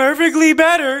perfectly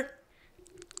better?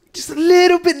 Just a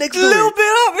little bit next A little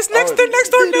bit up. It's next to next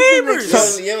door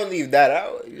neighbors. You don't leave that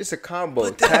out. It's a combo.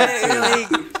 But then, Tag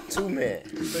team. like, 2 man.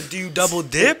 but do you double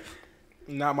dip?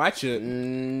 Not my shit.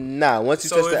 Nah. Once you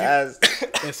So touch if the you- ass,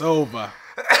 It's over.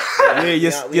 we on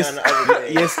the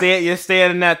other thing. You're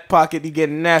staying in that pocket. You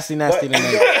getting nasty But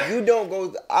tonight. you don't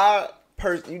go.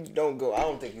 You don't go. I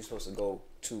don't think you're supposed to go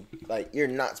to like. You're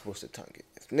not supposed to tongue it.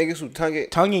 Niggas who tongue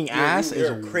it, Tonguing ass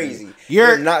you're is crazy.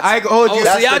 You're not. I hold Oh, you. so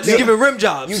That's y'all the just thing. giving rim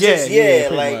jobs. You Yeah, just yeah,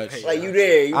 pretty like much. like you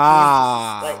there. You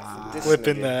Ah. this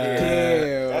Whipping nigga that.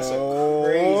 here. That's a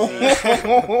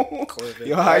crazy.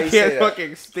 Yo, Why I you say can't that?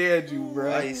 fucking stand you, Why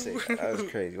bro. you say that? That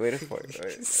was crazy. Wait a fuck.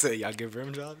 Right. So y'all give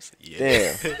rim jobs?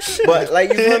 Yeah. Damn. But like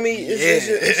you feel me?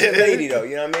 It's your lady though.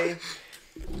 You know what I mean?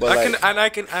 But I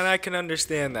can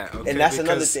understand that. Okay? and that's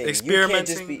another Because thing.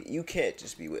 Experimenting. You can't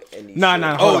just be with any. Nah, shit.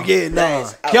 nah. Oh Hold on. yeah, That nah.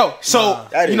 is out. Yo, so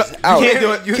That you is know you out. can't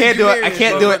do it. You can't do it. I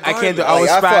can't do it. I can't do it. I Like, was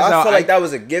I spazzed feel out. like that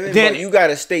was a given, Then- but you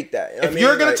gotta state that. You know If what I you're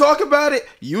mean? gonna Like, talk about it,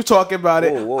 you talk about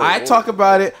it. Whoa, I whoa. talk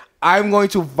about it. I'm going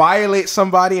to violate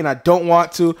somebody, and I don't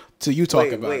want to. So you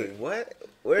talk about wait, it. what?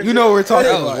 You know what we're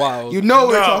talking That was about. wild. You know what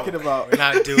we're No, talking about. We're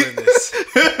not doing this.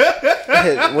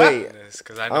 Wait,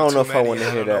 Because I don't know if I wanna and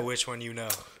I hear don't know that. which one you know.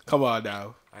 Come on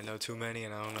now. I know too many,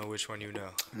 and I don't know which one you know.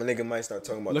 my nigga might start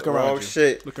talking about Look the around wrong you.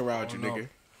 shit. Look around you, no.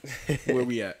 nigga. Where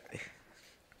we at?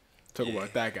 Talk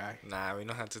about that guy. Nah, we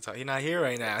don't have to talk. He's not here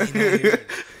right now. He's not here.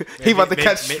 He about to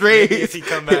catch strays. Maybe if he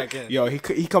come back in. Yo, he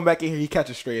come back in here. He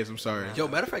catches strays. I'm sorry. Yo,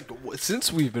 matter of fact,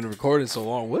 since we've been recording so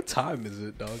long, what time is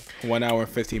it, dog? 1 hour and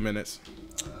 15 minutes.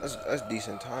 That's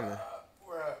decent timing.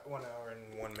 We're at 1 hour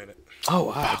and 1 minute.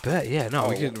 Oh, I bet. Yeah, no,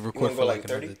 we Oh, can you record wanna for go like like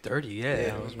 30? another 30.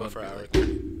 Yeah, I was about for to hour. be like,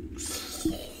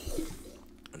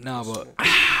 nah, but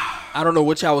I don't know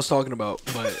what y'all was talking about,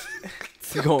 but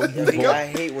go on, move on. I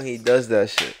hate when he does that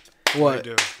shit. What?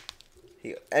 Do.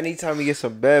 Anytime he gets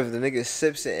some bev, the nigga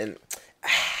sips it and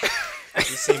You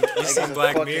seen it's a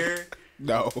Black fucking- Mirror?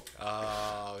 No.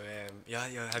 Oh man, yeah.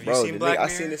 Have you bro, seen Black I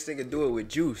Mirror? seen this nigga do it with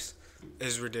juice.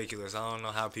 It's ridiculous. I don't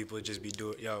know how people just be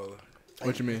doing. Yo,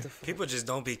 What you mean? people just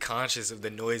don't be conscious of the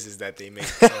noises that they make.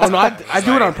 Oh no, I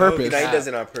do it on purpose. Nah, he does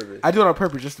it on purpose. I do it on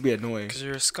purpose just to be annoying. Because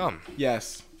you're a scum.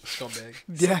 Yes. Scumbag.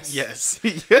 Yes. Yes.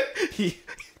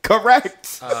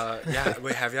 Correct. Yeah.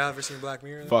 Wait, have y'all ever seen Black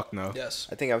Mirror? Fuck no. Yes.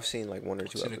 I think I've seen like one or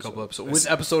two Seen a episodes. couple episodes.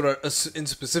 Which episode in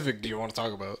specific do you want to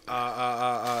talk about?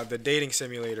 The dating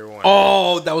simulator one.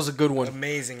 Oh, that was a good one.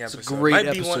 Amazing a episode. great might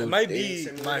Be episode. might Dating be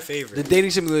simulator? my The favorite.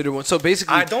 dating simulator one. So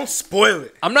basically, I don't spoil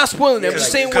it. I'm not spoiling it. I'm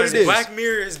just saying what it is. Black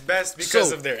Mirror is best because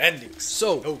So- of their endings.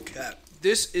 So- no cap.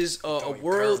 This is a Throwing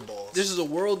world. curveballs. This is a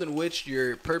world in which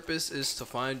your purpose is to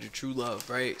find your true love,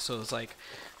 right? So it's like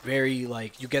very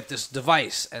like you get this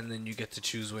device, and then you get to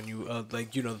choose when you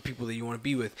like the people that you want to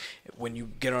be with. When you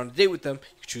get on a date with them,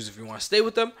 you choose if you want to stay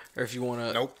with them or if you want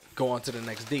to Nope. go on to the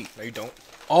next date. No, you don't.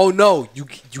 Oh no, you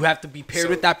have to be paired So-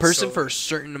 with that person so for a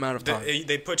certain amount of time.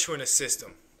 They put you in a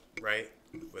system, right,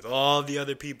 with all the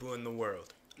other people in the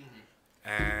world,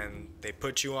 and they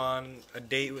put you on a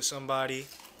date with somebody,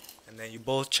 and then you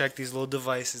both check these little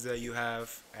devices that you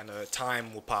have, and a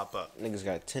time will pop up. Niggas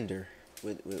got Tinder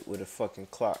with a fucking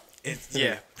clock. It's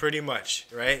yeah, pretty much,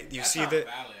 right? You see that,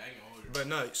 but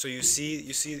no. So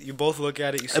you both look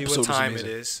at it. You see Episode what was time it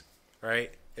amazing. is,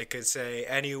 right? It could say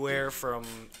anywhere from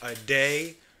a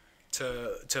day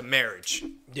to marriage.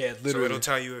 Yeah, So literally. it'll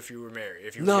tell you if you were married,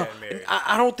 if you were No, getting married.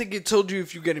 I don't think it told you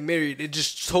if you're getting married. It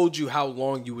just told you how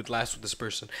long you would last with this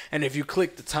person. And if you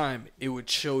click the time, it would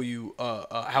show you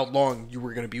how long you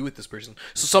were going to be with this person.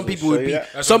 So some people show would you be, that?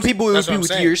 That's some what I'm- people it would that's be what I'm with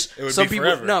saying. years. It would Some be people,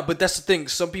 forever. no, but that's the thing.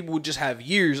 Some people would just have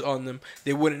years on them.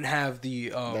 They wouldn't have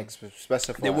the, Like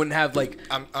specify. they wouldn't have like,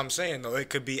 I'm saying though, it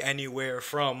could be anywhere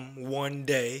from one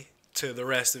day to the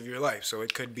rest of your life. So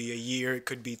it could be a year, it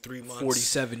could be 3 months.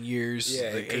 47 years, Yeah,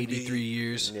 it like could be- 83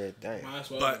 years. Yeah, damn.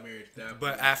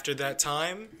 But after that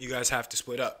time, you guys have to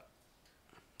split up.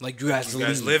 Like you guys, You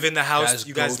guys leave. live in the house. Guys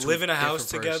you go guys to live in a different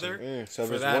house person. together. So if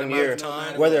For it's that 1 amount year, of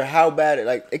time. whether how bad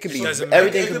it could be, doesn't matter.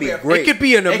 everything could be great. It could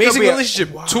be an could amazing be a-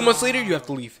 relationship. 2 months later, you have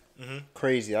to leave.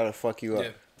 crazy. That'll fuck you up. Yeah.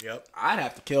 Yep. I'd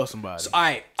have to kill somebody. So,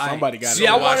 I Somebody gotta see.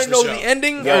 I watch want to the know show. the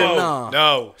ending. No. Or nah?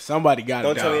 No. Somebody got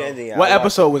Don't to tell me die. the ending. What I'll watch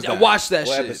episode was Yeah, that? watch that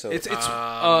What shit. episode? It's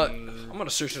I'm gonna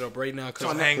search it up right now. Cause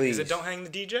Don't hang. Please. Is it Don't Hang the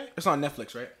DJ? It's on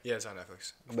Netflix, right? Yeah, it's on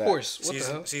Netflix. of course. What the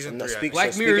Season hell? season No, 3. I speak- think.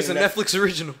 Black So Mirror is a speaking of Netflix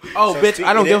original. Oh, So bitch, I speaking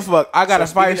don't give a of- fuck. I got so a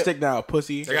fire speaking of- stick now,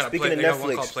 pussy. They got a speaking play, of they got one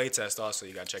Netflix- called Playtest also.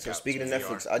 You gotta check So out. speaking of VR.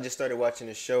 Netflix, I just started watching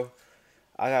this show.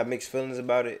 I got mixed feelings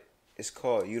about it. It's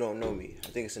called You Don't Know Me. I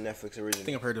think it's a Netflix I original.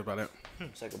 think I've heard about it.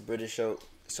 It's like a British show.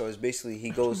 So it's basically he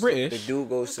goes. British? The dude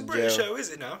goes to British jail show, is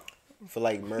it now? for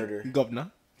like murder. Governor.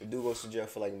 The dude goes to jail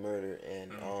for like murder,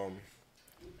 and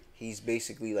he's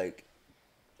basically like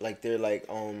they're like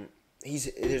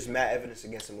there's mad evidence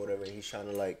against him, or whatever. And he's trying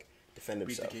to like defend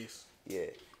Beat the himself. case. Yeah,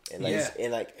 and like Yeah.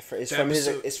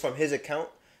 it's from his account.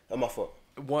 Oh, my fault.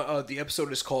 The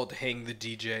episode is called "Hang the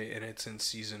DJ" and it's in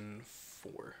season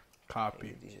 4.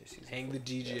 Copy. Hang the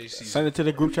DJ season. Send it to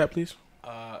the group chat, please.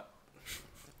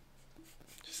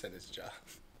 Just said it's a job.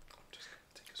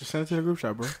 Just send it to the group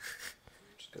chat, bro.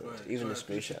 Even the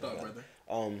screenshot. I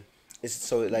got. It's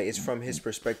so like it's from his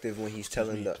perspective when he's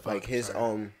telling the like his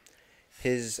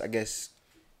I guess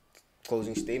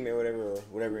closing statement or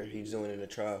whatever he's doing in the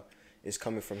trial is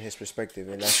coming from his perspective,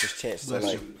 and that's his chance to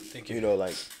like Thank you. you know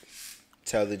like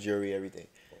tell the jury everything.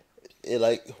 It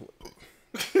like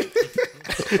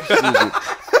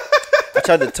I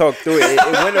tried to talk through it.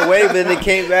 It went away, but then it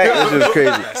came back. It was just crazy.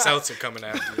 That seltzer coming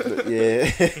after you.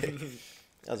 Yeah.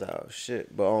 I was like, oh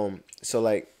shit. But so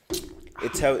like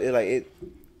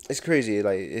it's crazy.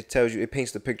 It tells you, it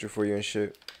paints the picture for you and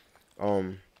shit. What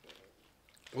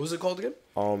was it called again?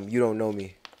 You Don't Know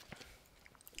Me.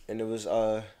 And it was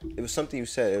something you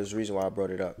said. It was the reason why I brought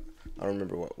it up. I don't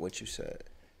remember what you said.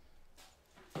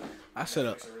 I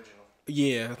said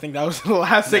yeah, I think that was the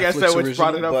last thing I said, which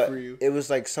brought it up But for you. it was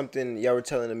like something y'all were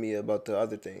telling me about the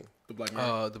other thing. The Black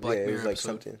Mirror. The Black Yeah, it Mirror was like episode.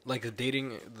 something. Like the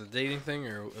dating thing,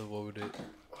 or what would it?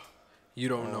 You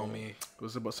don't know me. It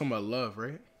was about something about love,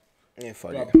 right? Yeah,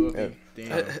 fuck About it. looking.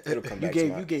 Yeah. Damn. It'll come You back.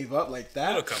 gave you gave up like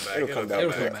that. It'll come back. It'll come back.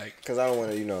 It'll come back. Because I don't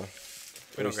want to,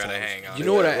 We don't gotta hang out. You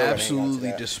know what I we're gonna hang on to absolutely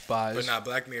that. despise? But nah,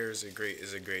 Black Mirror is a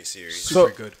great series.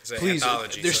 Super good. It's an Please,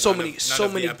 anthology, there's so so none many, of- so none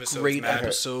of the many episodes great matter.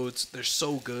 episodes. They're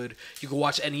so good. You can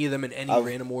watch any of them in any I've-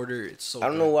 random order. It's so. I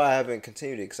don't good. know why I haven't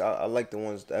continued it because I like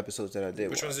the episodes that I did.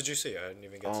 Which watch. ones did you see? I didn't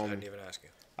even get. I didn't even ask you.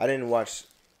 I didn't watch.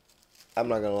 I'm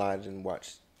not gonna lie, I didn't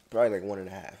watch probably like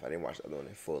 1.5. I didn't watch the other one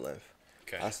in full length.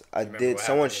 Okay. I Remember did. what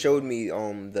Someone happened? showed me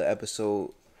the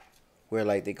episode where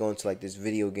like they go into like this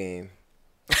video game.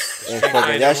 And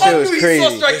fucking, that shit was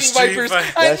crazy. Striking Vipers.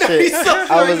 That shit,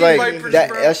 I was like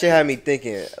that shit had me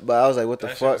thinking, but I was like, what the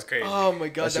That shit was fuck? crazy. Oh my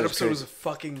god, That shit that was episode was crazy. a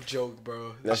fucking joke, bro.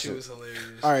 That That shit shit- was hilarious.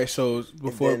 All right, so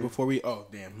before then- we oh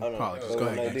damn, Oh, no, apologies. no, Go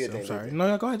no, ahead, do your gangster. thing, I'm do sorry. your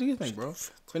No, go ahead, do your thing, bro.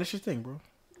 Finish your thing, bro.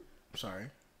 I'm sorry.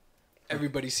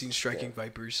 Everybody's seen Striking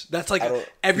Vipers. That's like I don't-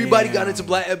 everybody got Damn. into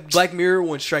Black Mirror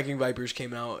when Striking Vipers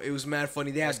came out. It was mad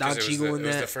funny. They had Don Cheadle in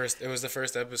that. It was the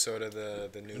first episode of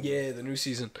the new. Yeah, the new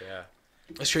season. Yeah,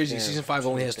 That's crazy. Damn. Season 5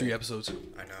 only has 3 episodes.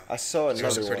 I know. I saw Those are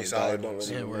another pretty one, but I solid don't ones.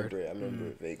 really Yeah, word. remember it. I remember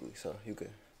it vaguely, so you could.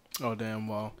 Oh damn.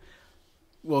 Well,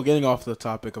 getting off the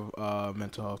topic of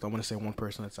mental health, I want to say one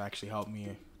person that's actually helped me.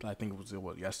 I think it was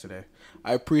yesterday.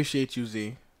 I appreciate you,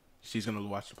 Z. She's gonna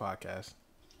watch the podcast.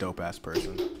 Dope ass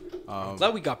person. I'm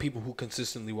glad we got people who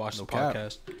consistently watch the cap.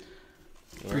 podcast.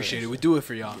 Appreciate it. We do it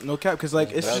for y'all. No cap, because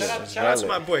like it's Valid. just Shout out to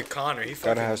my Valid. boy Connor. He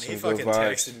Gotta have fucking some good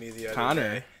vibes. texted me the other Connor?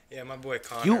 day. Yeah, my boy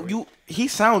Connor. he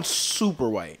sounds super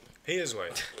white. He is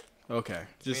white. Okay,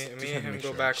 just Me just and had to him make go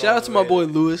sure. back. Shout all out the to my way boy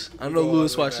Lewis. I we know go all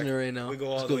Lewis the way watching it back- right now. We go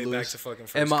all Let's the way back Lewis. to fucking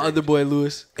first And my grade. other boy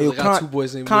Lewis. 'Cause Hey, I got 2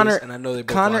 boys named Connor, Lewis, and I know they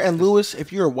both Connor watch and this. Lewis,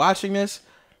 if you're watching this,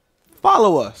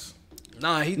 follow us.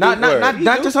 Nah, he do.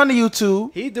 Not just on the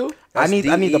YouTube. He do. I need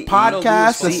the DEE.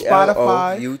 podcast, the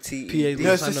Spotify. CLOUTE. PA.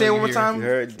 Let's I just know say it you one more hear. time. You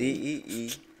heard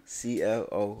DEECLOOUTED.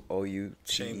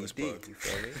 Shameless plug. You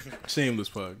feel me? Shameless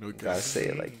plug. No You cap. gotta say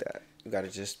it like that. You gotta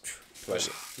just. But,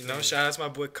 you know, shout out to my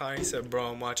boy Connor. He said,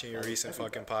 "Bro, I'm watching your recent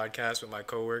fucking podcast with my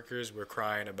coworkers. We're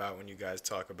crying about when you guys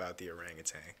talk about the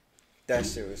orangutan." That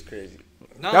shit was crazy.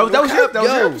 Nah, That was no your cap, that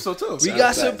was your yo. episode too. We Shout got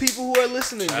out some to- people who are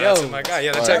listening. Shout out to Yo, my guy.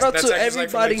 Yeah, Shout shout out that's to actually like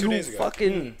from, like, everybody 2 who days ago.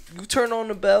 fucking you turn on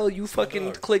the bell, you fucking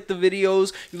dog. click the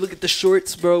videos, you look at the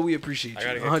shorts, bro. We appreciate I you.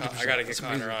 gotta get 100%. I gotta get That's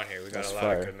Connor amazing. on here. We got That's a lot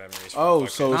fire. of good memories. Oh, from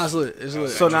so- Nah, it's lit. It's lit.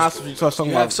 So now Cool. we talk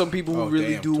something You have about some people who Oh,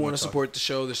 really damn, do too want to much support the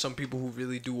show. There's some people who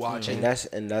really do watch And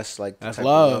it. that's like the That's type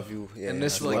love. of love you. Yeah, And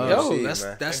this that's like, love yo, you see, that's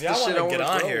man. that's If the y'all shit want I to want get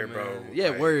to on grow, here, man. bro, Yeah,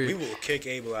 like, word. we will kick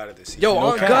Abel out of the seat. Yo, No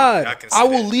on cap. God, Y'all can I sit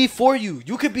will in. leave for you.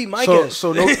 You could be my so guest.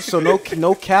 so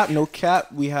no cap.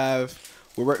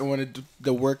 We're working on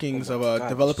the workings Oh of my God,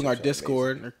 developing this our shit's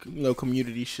Discord, or,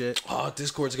 community shit. Oh,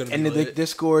 Discord's gonna be And in the lit.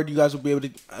 Discord, you guys will be able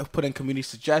to put in community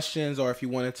suggestions, or if you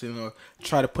wanted to,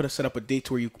 try to set up a date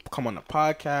to where you come on the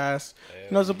podcast.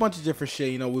 There's a bunch of different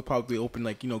shit. We'll probably open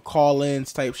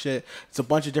call-ins type shit. It's a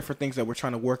bunch of different things that we're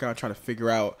trying to work out, trying to figure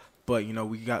out. But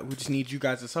we just need you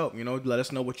guys' help. Let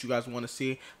us know what you guys want to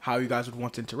see, how you guys would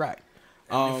want to interact.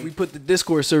 And if we put the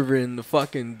Discord server in the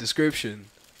fucking description,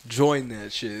 join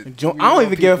that shit. I don't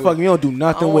even give a fuck. You don't do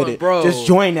nothing I with want- it. bro, Just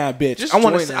join that bitch. Just I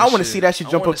want join to. that I want to shit. see that shit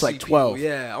I jump wanna up to like see 12. People,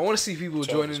 yeah, I want to see people 12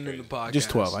 joining is in the great. podcast. Just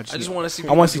 12. I just want to see.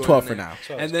 I want to see people 12 for joining now.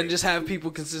 in. And then just have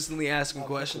people consistently asking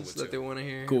questions with that two. they want to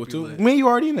hear. Cool It'd be too. lit. Me, you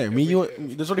already in there. Me, you.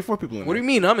 There's already 4 people in there. What do you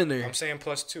mean? I'm in there. I'm saying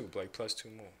 +2, like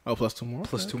 +2 more. Oh, plus 2 more.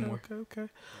 Plus Okay, 2 okay, more.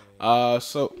 Okay.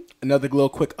 So another little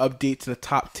quick update to the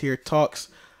top tier talks.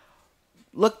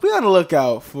 Look, be on the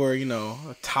lookout for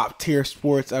a top tier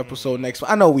sports episode next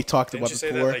one. I know we talked Didn't about you this say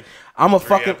that, before. like, I'm a 3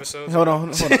 fucking episodes hold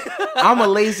on. I'm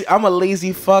a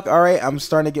lazy fuck. All right, I'm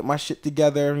starting to get my shit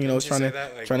together. Didn't you trying say to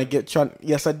that, like, trying to get trying.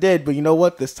 Yes, I did. But you know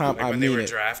what? This time Like I when they mean were it.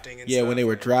 drafting and Yeah, stuff. when they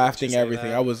were like, didn't you drafting say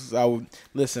everything, that? I would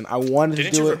listen. I wanted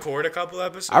Didn't to do you it. record a couple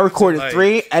episodes? I recorded and, like,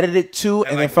 3, edited 2, and,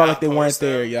 and like, then felt not like they weren't post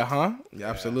there. them? Yeah,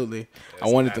 absolutely. I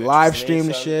That's wanted mad to live interesting. stream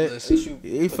the shit. Listen,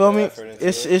 You feel me?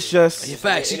 It's just In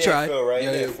fact, It you didn't tried. feel right. It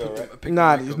Yeah, didn't yeah, feel put the- right. pick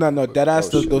nah, the mic no, up. no. Dead ass.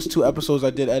 shit. Those 2 episodes I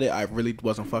did edit, I really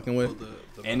wasn't fucking with,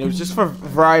 The- and it was just for a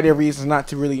variety of reasons, not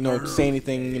to really say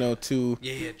anything too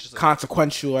Yeah, just like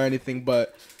consequential or anything.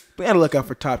 But we gotta look out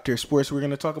for top tier sports. We're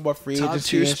gonna talk about free top agency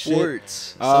tier and shit.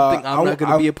 sports. Something I'm not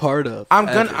gonna be a part of. I'm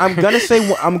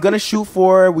ever. gonna shoot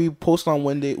for. We post on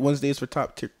Wednesdays for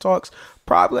top tier talks.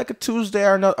 Probably like a Tuesday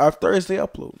or Thursday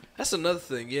upload. That's another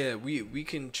thing. Yeah, we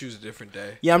can choose a different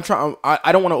day. Yeah, I'm trying.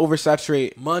 I don't want to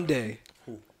oversaturate. Monday.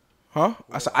 Huh?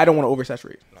 I said I don't want to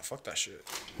oversaturate. No, fuck that shit.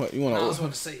 What you want I was to?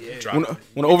 about to say, yeah. Drop- Want to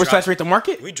we oversaturate drop- the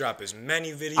market? We drop as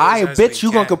many videos. I as bet we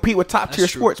you gonna can. compete with top tier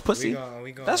That's true. sports, pussy.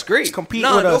 We gonna, That's great. Compete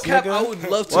nah, with no us, cap. nigga. I would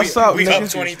love to. What's up, We nigga? up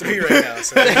 23 right now.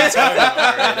 So that's all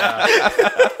right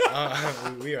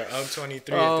now. We are up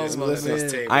 23 at this listen,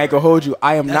 table. I ain't gonna hold you.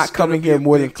 I am That's not coming gonna be here a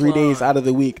more than big 3 days climb. out of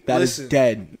the week. That is Listen.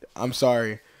 dead. I'm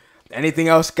sorry. Anything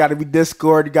else got to be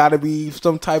Discord. Got to be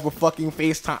some type of fucking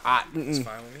FaceTime. It's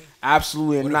fine with me.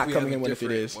 Absolutely, What I'm if not we coming have in a when if it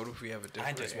different- is. What if we have a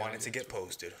different? I just wanted to get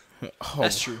posted. Oh,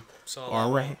 That's true. So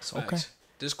all right. Facts. Okay.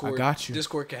 Discord. I got you.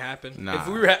 Discord can happen. Nah, if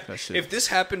we were, that shit- if this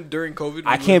happened during COVID,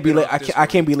 I we can't be would've like been on I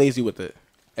can't be lazy with it.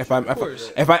 If I'm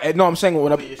course. if I no, I'm saying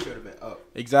what You should have been up.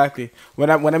 exactly when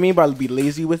I mean by be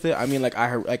lazy with it, I mean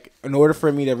like in order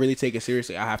for me to really take it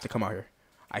seriously, I have to come out here.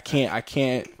 I can't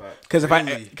because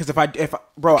Really? if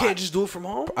bro, Can't just do it from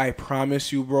home. I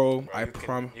promise you, bro. I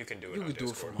promise. You can do it. You on could do it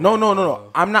Discord. from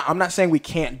No. I'm not saying we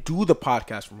can't do the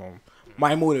podcast from home.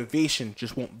 My motivation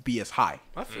just won't be as high.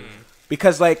 I feel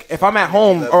Because like if I'm at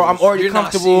home or I'm already You're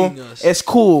not comfortable, seeing us. it's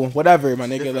cool, whatever, my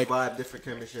nigga. Different Like vibe, different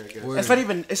chemistry. I guess. Word.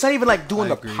 it's not even like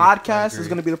doing I the agree, I podcast is agree.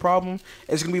 gonna be the problem.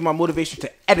 It's gonna be my motivation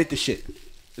to edit the shit.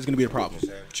 Is gonna be the problem. You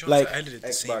don't Like, have to edit it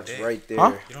the same Xbox day. right there.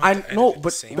 Huh? You don't I have to edit know, it the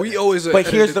but same we day. always But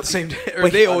edit here's it the- the same day, or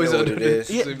but they I always know what edit it it. is.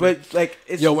 the yeah, same but day. like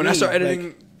it's Yo, when I me, start like,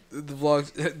 editing the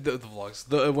vlogs, the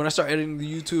vlogs, when I start editing the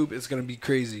YouTube, it's gonna be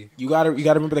crazy. you gotta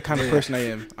remember the kind of person I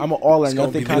am. I'm an all or It's gonna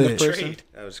nothing be kind of lit. person. Trade.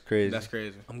 That was crazy. That's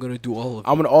crazy. I'm gonna do all of it.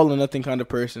 I'm an all or nothing kind of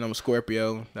person. I'm a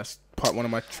Scorpio. That's one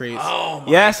of my traits. Oh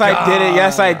my Yes, I did it.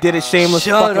 Yes, I did it. Shameless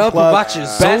Shut fucking up plug. about your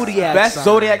zodiac Best sign.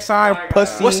 zodiac sign,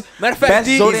 pussy. Matter of fact, Best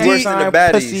D- zodiac D- worse than the sign,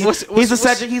 baddies. pussy. He's a what's your-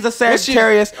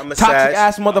 Sagittarius. I'm a Toxic Sag.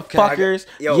 ass motherfuckers.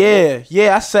 Yo,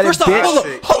 yeah. I said First it, off,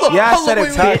 bitch. hold up, Yeah, I hold said up, it,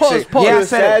 wait, bitch. pause. Yeah, I You a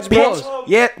said it, Sag, bro? bitch.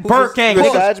 Yeah, Burger King. You a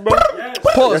nigga. Sag, bro?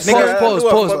 Pause. Nigga, Pause.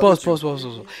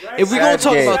 If we gonna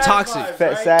talk Sag about game. toxic,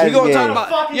 Fat Sag we gonna game. talk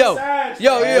about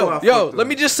yo. Let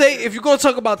me just say, if you're gonna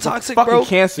talk about toxic, fucking bro,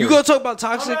 Cancer. you gonna talk about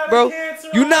toxic, bro.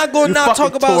 You're not gonna You not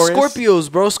talk fucking about Taurus.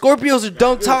 Scorpios, bro. Scorpios are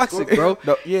dumb toxic, bro.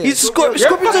 No, yeah. He's You're Scorpios are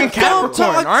fucking dumb Capricorn,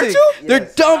 toxic. aren't you?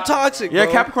 They're dumb toxic, You're a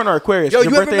bro. Capricorn or Aquarius? Yo,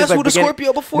 Your you ever birthday messed is like with a beginning-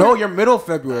 Scorpio before? No, you're middle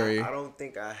February. I don't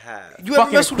think I have. You ever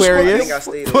Fucking messed with a Aquarius. I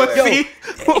Scorpio? think I stayed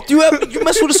Pussy. away. You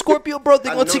mess with a Scorpio, bro? They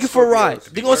I gonna know take you for a ride.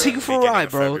 Scorpios. They gonna take you for a Beginning ride,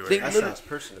 of bro. February. That sounds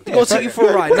personal. They gonna take you for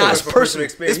a ride. Nah, it's personal.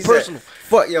 experience. It's He said, personal.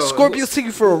 Fuck, yo. Scorpios take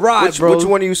you for a ride, bro. Which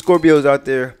one of you Scorpios out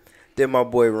there did my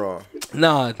boy wrong?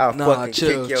 Nah, I'll nah, fucking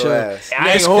chill, kick your chill. ass. I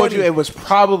ain't It's gonna hold funny. you. It was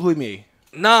probably me.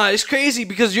 Nah, it's crazy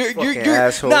because you're Fucking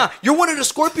asshole. nah, you're one of the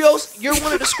Scorpios. You're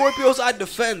one of the Scorpios I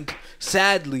defend.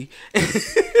 Sadly,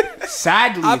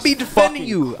 Sadly, I be it's defending fucking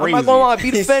you. I'm crazy. not gonna lie, I be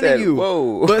He defending said, you.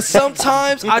 whoa. But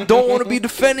sometimes I don't want to be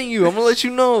defending you. I'm gonna let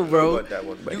you know, bro. About that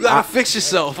one, buddy. You gotta fix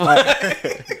yourself.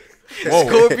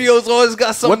 Scorpios always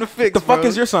got something to fix. The fuck bro.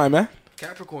 is your sign, man?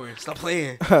 Capricorn? Stop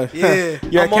playing. Yeah,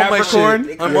 You're a I'm on my Capricorn?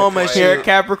 shit. I'm on my You're a shit.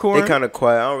 Capricorn. They kind of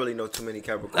quiet. I don't really know too many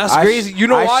Capricorns. That's crazy. You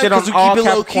know I why? shit on Because we all keep it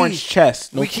low Capricorns' key.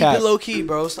 chest. No We keep cap. it low key,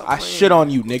 bro. Stop I playing. shit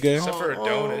on you, nigga. Except for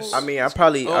Adonis. I mean, I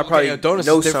probably okay, Adonis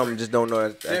know is different. something, just don't know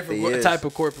that they Different is. type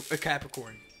of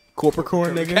Capricorn.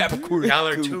 Capricorn, nigga. Capricorn. Y'all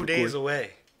are 2 days away.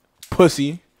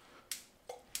 Pussy.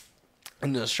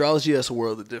 In astrology, that's a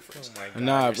world of difference. Oh my God.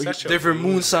 Nah, you're we- such a Different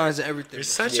moon loser. signs and everything. You're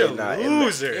such Yeah, a nah,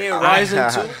 loser. And rising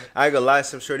too. I ain't gonna lie,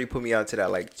 some shorty put me out to that.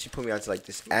 Like, she put me out to like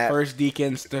this app. First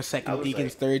deacons, the second was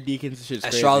deacons, like- third deacons. This shit's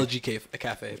crazy. Astrology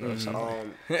cafe, bro. Um, Oh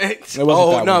that no,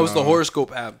 one, it was the no.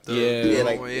 horoscope app. The- Yeah. yeah,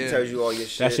 like oh, it tells you all your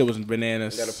shit. That shit was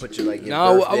bananas. You gotta put your like your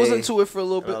No, birthday I was into it for a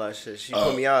little and all bit. that shit. She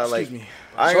put me out like. Excuse me.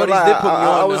 I ain't gonna Shorties lie. did put me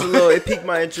I on, was a though. little. It piqued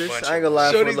my interest. I ain't gonna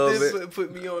lie for a Shorty little bit. did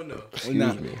put me on though.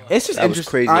 Nah, it's just That was interesting.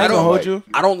 crazy. I ain't I gonna don't hold like- you.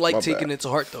 I don't like My taking bad. it to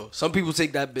heart though. Some people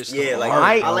take that bitch. Yeah, to like heart,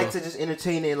 I bro. like to just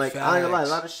entertain it. Like I ain't gonna lie, a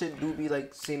lot of shit do be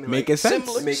like seeming Making like sense.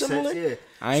 Similar. makes sense. Yeah,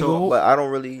 I ain't so, gonna- but I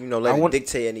don't really let I it want-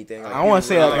 dictate anything. Like, I wanna people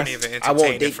say, I really like, won't even I won't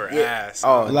entertain it date- for yeah. ass.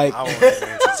 Oh, like- I won't even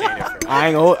entertain it for I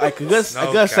ain't gonna. Like, a good, No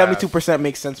a good cap. 72%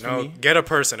 makes sense for No, me. get a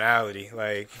personality.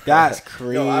 Like, That's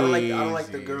crazy. No, I don't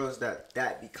like the girls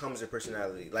that becomes their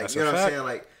personality. Like That's you know a what I'm fact. saying?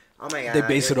 Like I'm like They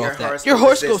base it your off that. horoscope Your is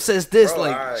horoscope this. says this. Bro,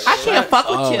 Like alright, I can't fuck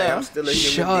with like, you. I'm still a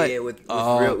human Shut being with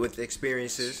up. with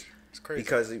experiences. it's crazy.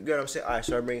 Because you know what I'm saying. All right,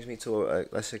 so that brings me to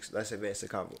let's advance the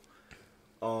convo.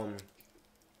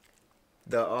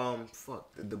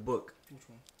 The book.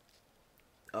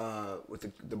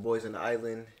 With the boys on the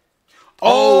island.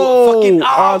 Oh, fucking-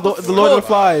 the Lord of the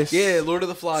Flies. Yeah, Lord of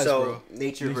the Flies, So bro.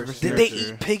 nature versus Did they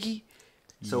nurture. eat piggy?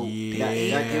 So that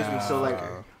gives me so like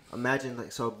imagine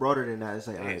like so broader than that. It's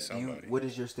like alright, somebody. what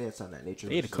is your stance on that nature?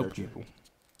 They ate a versus couple nurture? people.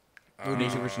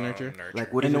 Nature versus nurture.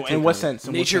 Like what is In, your in take what on it? sense?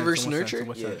 In Nature what versus sense? In what nurture? sense? In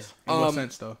what Yeah. sense? In what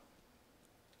sense though?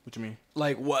 What you mean?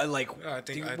 Like what? Like No, I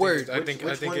think word I think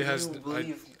Which one it do has. you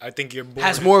believe I think you're born.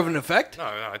 has more of an effect. No,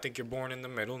 I think you're born in the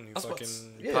middle and you That's fucking what's-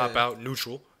 yeah. pop out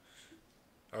neutral.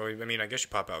 Or I mean, I guess you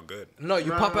pop out good. No,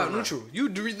 you pop out no. neutral. You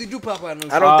really do pop out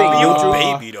neutral. I don't think But you're neutral.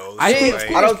 a baby though. I so, think-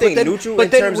 like, I don't think neutral in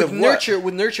terms with of what? nurture,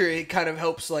 with nurture, it kind of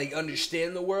helps like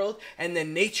understand the world, and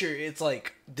then nature, it's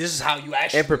like this is how you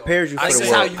actually It prepares you are. for I the This say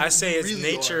is how world. you I say it's really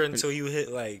nature are. until you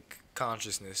hit like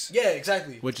consciousness. Yeah,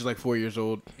 exactly. Which is like 4 years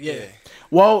old. Yeah.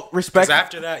 Well, Because respect.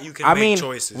 after that you can I make mean,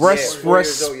 choices. Yeah, 4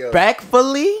 years old, yo.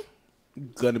 respectfully,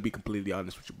 gonna be completely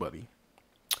honest with you, buddy.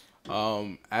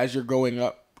 As you're growing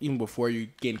up, even before you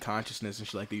gain consciousness and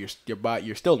shit like that,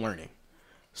 you're still learning.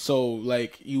 So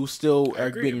like you still I are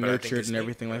agree, being but I think nurtured it's and na-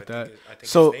 everything but like I that. think I think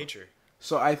So it's nature.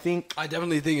 so I think I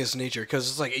definitely think it's nature because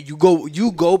it's like you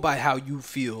go by how you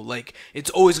feel. Like it's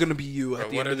always gonna be you at But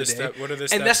the what end are of the the day. step- what are the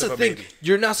and that's steps the of a thing. baby?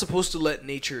 You're not supposed to let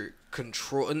nature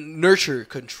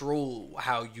control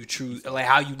how you choose, like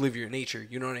how you live your nature.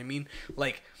 You know what I mean?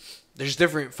 Like there's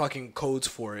different fucking codes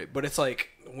for it, but it's like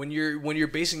when you're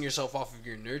basing yourself off of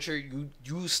your nurture, you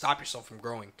stop yourself from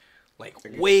growing, like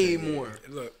way more.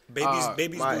 Look, babies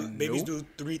nope. do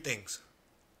 3 things: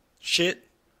 shit,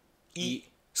 eat,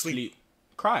 sleep.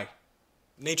 cry,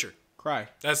 Nature. cry.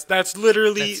 That's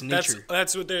literally That's nature.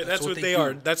 that's what what they they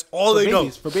are. do. That's all For they know.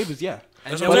 babies, for babies, yeah.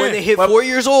 And That's then what I'm when saying. they hit But 4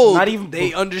 years old, not even- they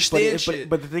but- understand but shit.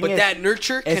 the thing is, that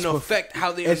nurture can it's bef- affect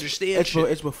how they It's understand shit.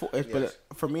 It's before. But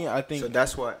for me, I think So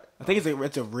that's what. I think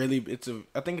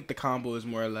I think the combo is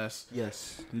more or less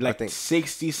Yes. like I think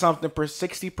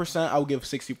 60%. I would give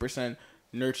 60%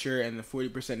 nurture and the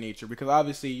 40% nature, because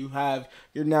obviously you have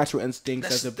your natural instincts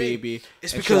That's as a the thing. baby.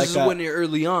 It's and shit because like it's that. when you're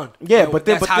early on. Yeah, Like, but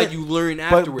then that's how then- you learn but-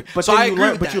 afterward. But So then I you agree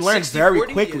learn, with but that. you learn 60, very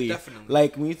 40? Yeah, quickly. definitely.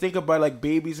 Like when you think about like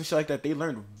babies and shit like that, they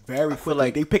learn very quickly.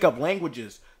 like- They pick up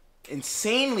languages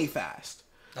insanely fast.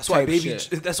 That's why type shit.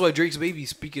 That's why Drake's baby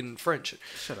speaking French.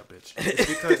 Shut up, bitch.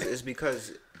 it's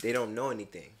because they don't know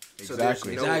anything. So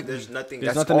Exactly. there's nothing.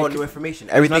 There's That's nothing all to- new information.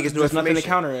 Everything is new there's nothing to information.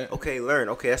 counter it. Okay, learn.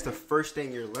 Okay, that's the first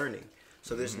thing you're learning.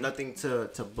 So there's nothing to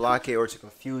block it or to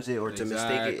confuse it or to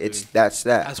mistake it. Exactly. It's that's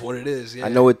that. That's what it is. Yeah. I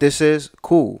know what this is.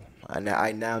 Cool. I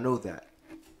now know that.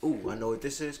 Ooh, I know what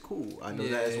this is. Cool. I know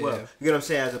that as well. Yeah. You get what I'm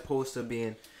saying? As opposed to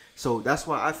being. So that's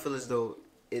why I feel as though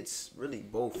it's really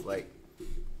both. Like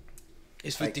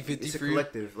It's like, 50-50 it's a for you.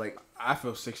 collective. Like I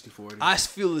feel 60-40. I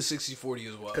feel the 60-40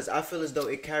 as well. because I feel as though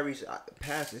it carries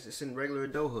past. It's in regular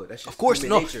adulthood. That's just Of course,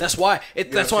 human no. nature. That's why. You know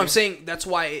That's what why I'm I'm saying. That's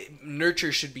why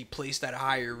nurture should be placed at a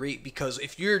higher rate, because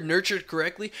if you're nurtured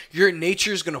correctly, your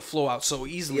nature is gonna flow out so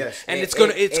easily, Yes, and and- it's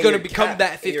gonna and gonna you're become capped,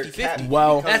 that and you're 50-50. capped.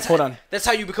 Well, That's hold how, on. That's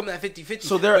how you become that 50-50.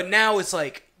 So there- but now it's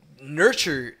like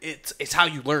nurture. It's how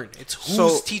you learn. It's who's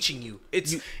So- teaching you.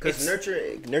 It's Because nurture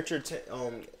It nurture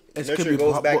could be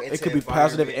goes back into it could be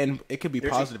positive environment. and it could be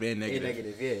Nurture- positive and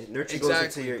negative. Yeah, nurture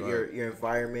Exactly. goes into your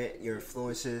environment, your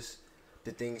influences,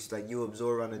 the things like you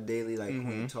absorb on a daily, like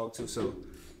who you talk to. So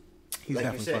He's like you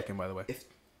definitely said, fucking, by the way. if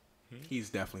He's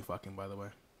definitely fucking, by the way.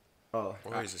 oh,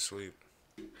 Or he's asleep.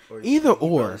 Either he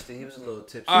or. probably- he was a little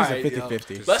tipsy. all He's a right.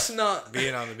 50-50. yo. Let's not.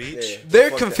 Being on the beach. Yeah. They're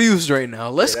Fuck that. confused right now.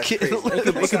 Let's that's get. crazy. Let's It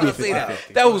could be not say that.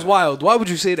 50-50. That was wild. Why would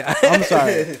you say that? I'm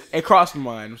sorry. It crossed my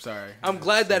mind. I'm sorry. I'm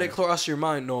glad that it crossed your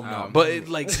mind. No, I'm not. Um, But it,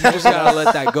 like, you just gotta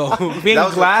let that go. Being That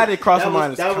was glad a- it crossed that my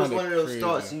mind was, is that was kinda one of those crazy.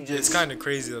 thoughts you just. It's kind of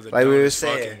crazy that the Like we were dumbest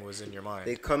saying. fucking was in your mind.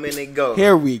 They come and they go.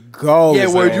 Here we go. Yeah,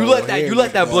 word. bro. You let that. Here You let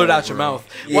we that go, blurt out your bro. mouth.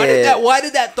 Why did Yeah. that? Why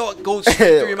did that thought go straight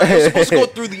through your mouth? It was supposed to go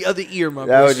through the other ear, my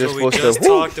That bro. was just That's what we supposed to. just Woo!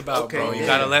 talked about, bro. Okay, You yeah.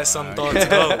 gotta let some thoughts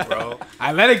go, bro.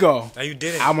 I let it go. Now you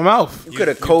didn't. Out my mouth. You could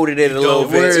have coded it a little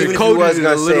dove bit, into even it. if you Coded was it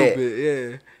gonna a say little it.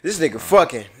 bit. Yeah. This nigga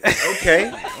fucking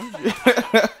okay.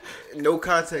 No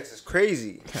context is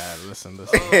crazy. God, listen.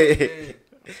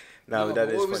 Nah, but that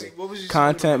is funny. What was you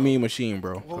Content me machine,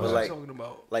 bro. What was Like- I talking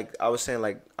about? Like I was saying,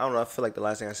 like I don't know. I feel like the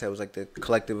last thing I said was like the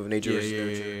collective of nature Yeah, versus yeah,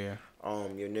 nurture. yeah,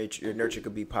 yeah. Your nurture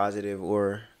could be positive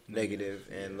or negative,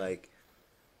 and like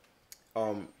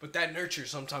But that nurture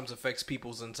sometimes affects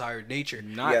people's entire nature.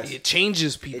 Not- Yes. It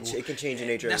changes people. it can change your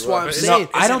nature. That's as well. why I'm But saying.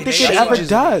 I don't think isn't it ever nature-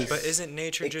 does. But isn't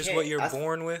nature It just can't- what you're I-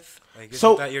 born with? Like, isn't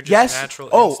So that your just yes. natural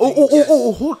Oh, instincts?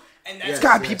 hold. And Yes.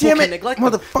 God people damn can it, neglect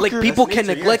them. motherfucker. Like people That's can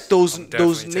nature, neglect yes. those I'm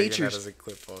definitely taking that natures. as a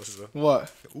clip also.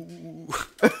 What? Ooh,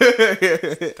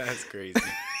 that's crazy.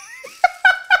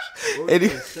 What was Any- you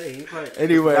gonna say? He probably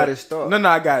Anyway, forgot his thought. no,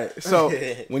 I got it. So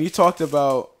when you talked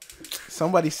about,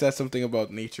 somebody said something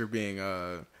about nature being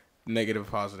negative,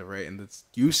 positive, right? And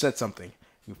you said something.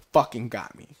 You fucking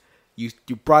got me. You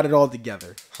brought it all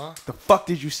together. Huh? The fuck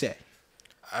did you say?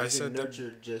 I Isn't said that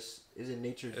nurture just Isn't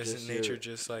nature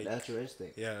just like natural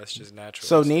instinct? Yeah, it's just natural.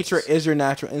 So instincts. nature is your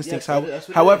natural instincts. Yes, that's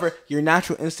what it However, is. your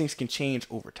natural instincts can change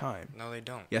over time. No, they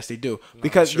don't. Yes, they do. No,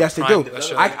 Because that's your yes, they prime- do. that's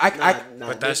your-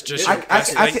 But that's just I- your, I-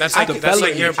 that's I- like that's I- like I- that's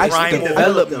like your I- I- primal.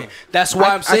 Development. That's why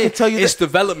I I'm saying can tell you it's that-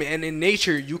 development, and in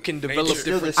nature you can develop Nature.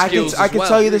 different I can- skills. I as can well.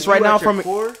 tell you this right now at your from-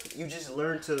 core, you just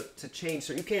learn to change.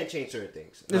 So you can't change certain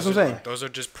things. That's what I'm saying. Those are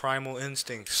just primal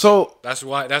instincts. So That's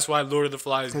why Lord of the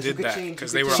Flies 'Cause you did could that, change-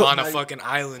 because you they could were change on a how you- fucking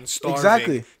island starving,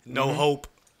 Exactly. no hope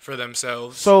for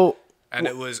themselves. so And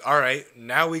it was all right.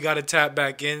 Now we got to tap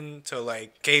back into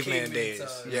like caveman Caveman days.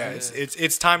 times, Yeah, yeah.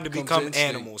 it's time to Comes become instinct.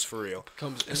 animals for real.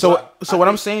 so what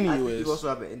I'm saying to you You is also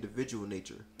have an individual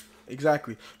nature.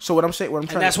 exactly. So what I'm saying, what I'm And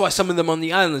trying. that's why some of them on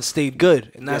the island stayed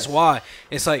good, and that's Yes. why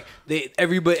it's like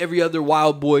every other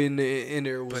wild boy in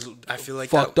there was But I feel like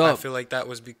fucked that, up. I feel like that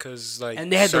was because like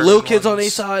And they had the certain little kids on their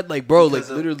ones- side, like bro, like Because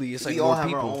of- literally, it's like we all more have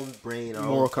people. our own brain, our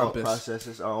Moral own thought compass.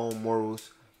 processes, our own morals.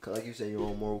 Like you said, your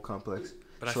own moral complex.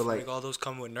 But I so feel like like all those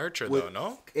come with nurture, with- though.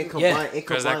 No, it combine, it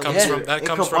 'Cause that combine comes with from- your- that it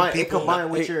comes from combine- people. It combine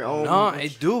with your own. Nah,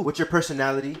 it do. With your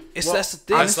personality. That's the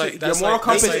thing. That's like your moral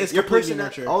compass that's like- is Your completely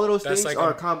personality. nurture. All of those That's things like are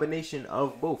a- a combination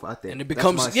of both. I think. And it That's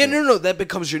becomes my no, stance. that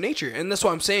becomes your nature, and that's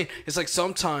what I'm saying. It's like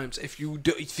sometimes if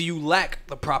you lack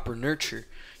the proper nurture,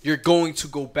 you're going to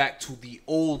go back to the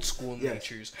old school Yes.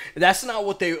 natures. That's not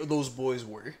what those boys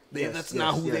were. Yes, That's yes,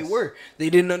 not who they yes. were.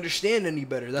 They didn't understand any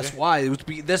better. That's why it was.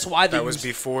 That's why they that was used-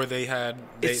 before they had.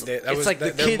 It's- That it's was, like the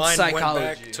their kid's mind psychology.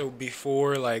 went back to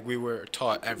before like we were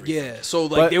taught everything. Yeah, so like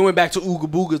But- they went back to Ooga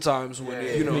Booga times when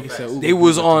Yeah, you know nigga said Ooga they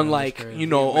was Booga on times, like crazy. you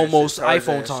know Versus almost Tarzan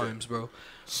iPhone shit. times, bro.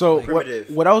 So Like, primitive.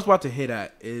 what I was about to hit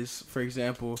at is, for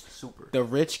example, Super. the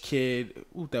rich kid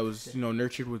that was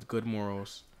nurtured with good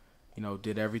morals,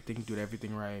 did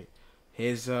everything right.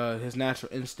 His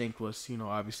natural instinct was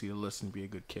obviously to listen, be a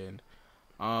good kid.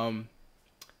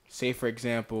 Say for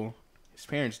example, his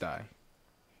parents die,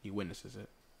 he witnesses it,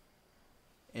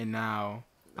 and now.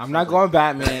 I'm not going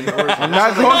Batman. I'm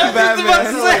not going Batman.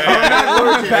 I'm not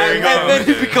going Batman. And then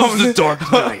it becomes the Dark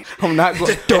Knight. I'm not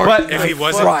going. Dark But If he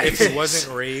wasn't, Right. if he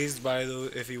wasn't raised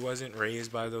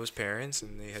by those parents,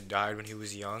 and they had died when he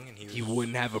was young, and He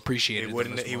wouldn't have appreciated. he them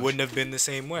wouldn't, as he much. wouldn't have been the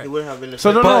same way. He wouldn't have been.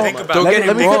 So no, affected no. as Think much. about Don't it.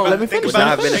 get me wrong. Let me Think finish. about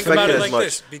Not it. been Think about affected it as like much.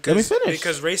 this, because Let me finish.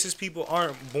 because racist people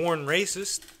aren't born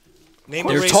racist. Name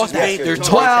They're a taught racist that. baby. They're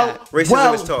taught that.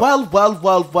 Racism is taught. Well.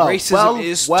 Racism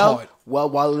is taught. Well,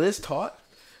 while it is taught,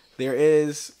 there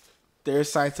is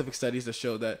scientific studies that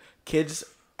show that kids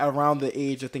around the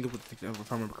age, if I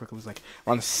remember correctly, it was like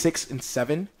around 6 and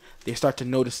 7, they start to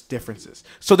notice differences.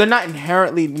 So they're not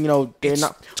inherently, they're It's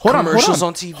not. Hold on, commercials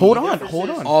on TV. Hold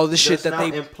on. All the shit Does that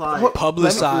not they imply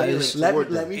publicize.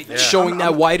 Let me It's finish. showing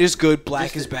that white is good,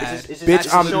 black is It's bad. just- it's just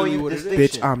Bitch, I'm- showing you what it is.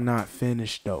 distinction. Bitch, I'm not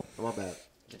finished though. Oh, my bad.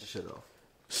 Get your shit off.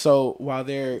 So while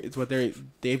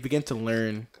they begin to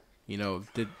learn, they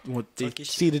Funky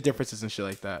see the differences and shit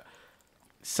like that.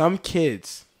 Some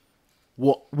kids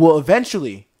will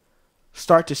eventually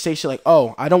start to say shit like,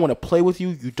 "Oh, I don't want to play with you.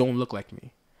 You don't look like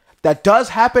me." That does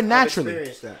happen naturally. I've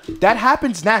experienced That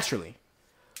happens naturally.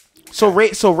 So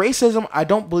racism, I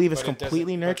don't believe it's But it doesn't-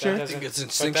 completely but that nurtured. I doesn't- think it's but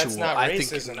that's instinctual. not I think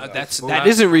racism, though. that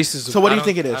isn't racism. So what do you I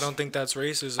think it don't- is? I don't think that's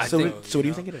racism. So though, what do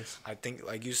you think it is? I think,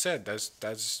 like you said,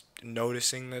 that's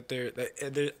noticing that they're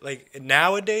like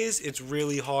nowadays. It's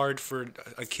really hard for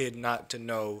a kid not to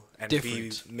know and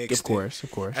Different. be mixed. Of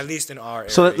course. At least in our area.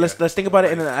 So let's think about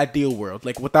it in an ideal world,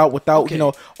 like without Okay.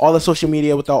 all the social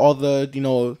media, without all the Can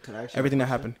I ask you everything a that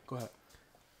happened. question?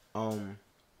 Go ahead.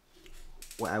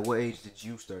 At what age did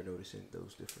you start noticing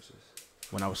those differences?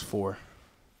 When I was 4.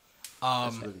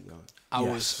 That's really young. I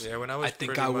Yes. was. Yeah, when I was. I think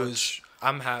pretty I much- was.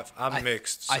 I'm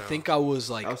mixed. I so. think I was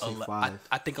like. I would say 5.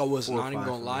 I think I was 4 or not even 5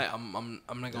 gonna for lie. me.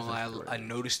 I'm not gonna That's lie. like I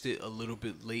noticed it a little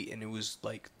bit late, and it was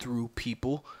like through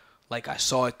people. Like I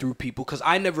saw it through people because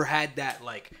I never had that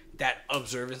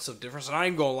observance of difference. And I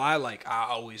ain't gonna lie. Like I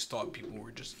always thought people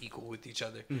were just equal with each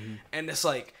other. And it's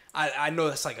like I know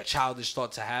that's like a childish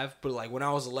thought to have, but like when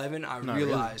I was 11, I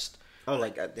realized. Oh,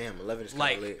 like goddamn, 11 is kind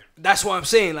Like of late. that's what I'm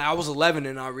saying. Like I was 11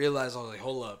 and I realized I was like,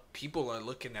 hold up, people are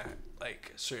looking at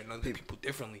like certain other people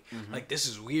differently. Like this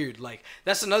is weird. Like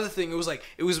that's another thing. It was like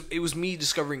it was me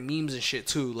discovering memes and shit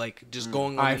too. Like just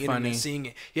going on the internet iFunny. seeing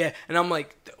it. Yeah, and I'm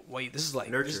like, wait, this is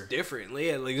like this is Nurture. different.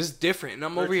 Yeah, like this is different. And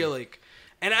I'm over here like,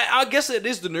 and I guess it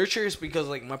is the nurture is because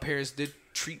like my parents did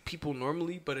treat people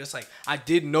normally, but it's like I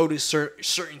did notice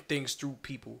certain things through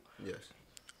people. Yes.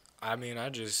 I mean,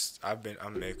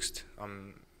 I'm mixed.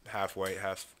 I'm half white,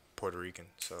 half Puerto Rican.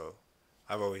 So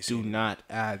I've always Do seen. not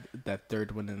add that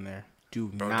third one in there. Do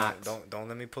Bro, not. don't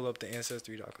let me pull up the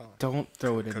ancestry.com. Don't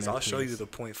throw it in there. Because I'll show you please. the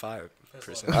 0.5%.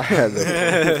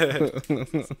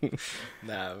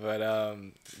 Nah,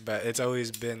 but it's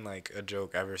always been like a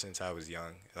joke ever since I was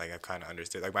young. Like I kind of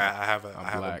understood. Like I have a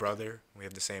black. brother. We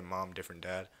have the same mom, different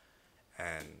dad,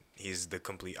 and he's the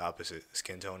complete opposite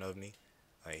skin tone of me.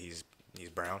 Like he's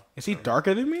brown. Is he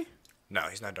darker than me? No,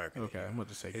 he's not dark. Okay, I'm about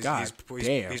to say, He's, God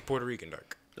damn. He's Puerto Rican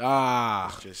dark.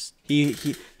 Ah, Just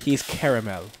he's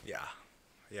caramel.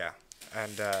 yeah,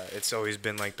 and it's always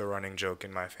been like the running joke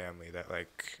in my family that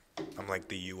like I'm like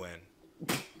the UN.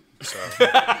 So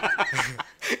The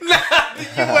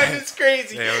UN is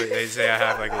crazy. they say I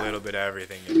have like a little bit of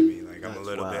everything in me. Like I'm a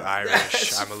little bit Irish.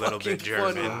 That's I'm a little bit fucking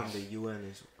funny. German. The UN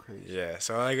is crazy. Yeah,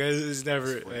 so like it's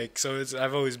never like so it's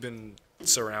I've always been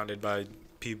surrounded by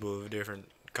people of different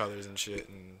colors and shit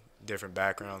and different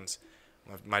backgrounds.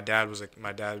 My dad was a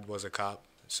cop,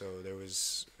 so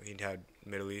he had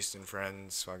Middle Eastern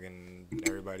friends, fucking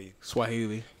everybody.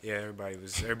 Swahili. Yeah, everybody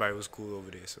was cool over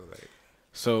there. So like,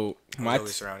 So I was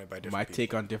always surrounded by different people.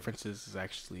 take on differences is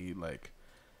actually like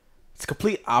it's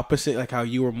complete opposite. Like how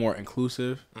you were more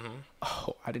inclusive. Mm-hmm.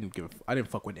 Oh, I didn't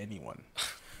fuck with anyone.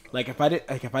 Like if I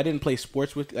didn't play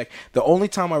sports with like the only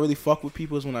time I really fucked with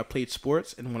people is when I played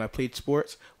sports, and when I played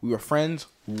sports, we were friends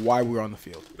while we were on the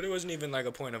field. But it wasn't even like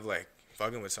a point of like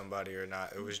fucking with somebody or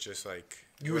not. It was just like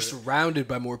You were surrounded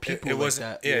by more people It like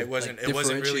wasn't. that. Yeah, it wasn't. Like, It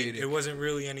wasn't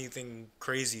really anything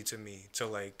crazy to me to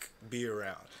like be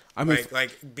around. I mean,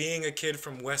 like being a kid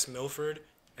from West Milford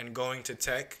and going to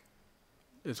Tech.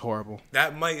 It's horrible.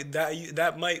 That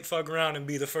might fuck around and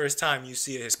be the first time you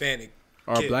see a Hispanic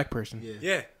Or kid. a black person.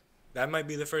 Yeah, that might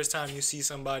be the first time you see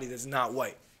somebody that's not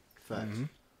white. Facts. Mm-hmm.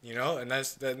 You know, and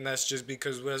that's just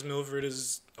because West Milford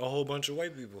is a whole bunch of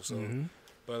white people. So,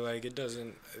 but like it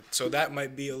doesn't. So that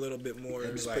might be a little bit more.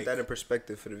 And just like, put that in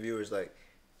perspective for the viewers. Like,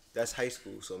 that's high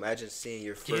school. So imagine seeing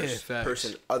your first facts.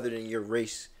 person other than your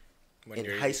race when in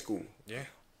you're- high school. Yeah.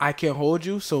 I can't hold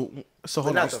you. So But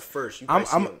hold not on. the first. You I'm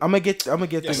probably see them. gonna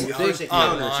get Yeah, them. Your see first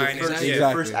encounters, online your first, and-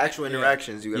 your first actual Yeah.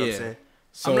 interactions. You get what I'm saying?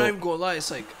 So I'm not even gonna lie.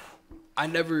 It's like I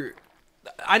never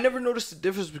noticed the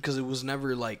difference because it was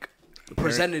never like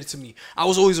presented to me. I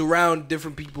was always around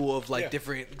different people of like Yeah.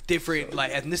 different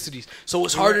like ethnicities. So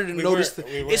it's harder to notice.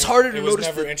 It's It harder to was notice.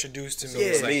 never introduced to me. Yeah,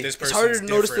 It's like, this it's harder to person's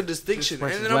notice the different. distinction.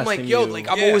 This And then person's I'm like, less yo, than like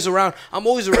you. I'm Yeah. always around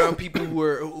people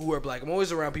who are black. I'm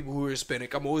always around people who are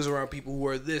Hispanic. I'm always around people who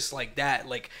are this, like that.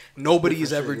 Like nobody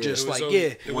is ever shit, yeah. just It was like, always- yeah,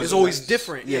 it it's was always always-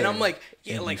 different. yeah. And I'm like,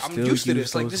 yeah, And like you I'm still used to use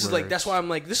this. Like those this is like that's words. why I'm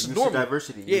like this is Use the normal.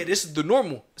 diversity. Yeah, this is the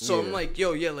normal. So I'm Yeah. like,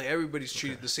 yo, yeah, like everybody's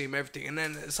treated the same, everything. And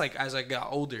then it's like as I got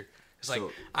older, it's like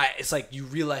So- it's like you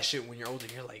realize shit when you're older.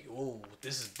 And you're like, oh,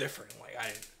 this is different. Like I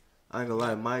ain't gonna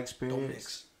lie, my don't experience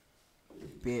mix.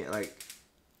 being like,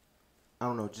 I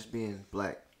don't know, just being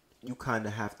black, you kind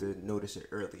of have to notice it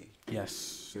early.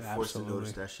 yes, You're forced to notice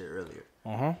absolutely. that shit earlier.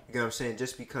 Uh huh. You get what I'm saying?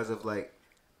 Just because of like,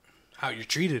 How you're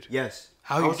treated. yes,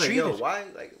 How I you're was like, yo, treated.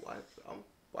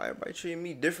 why everybody treating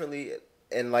me differently?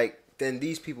 And like, then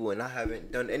these people and I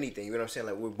haven't done anything. You know what I'm saying?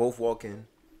 Like, we're both walking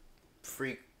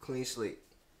free, clean slate,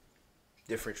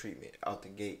 different treatment out the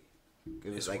gate. It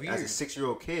was It's like as a weird.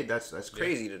 6-year-old kid, that's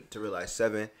crazy to realize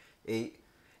 7, 8,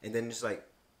 and then it's like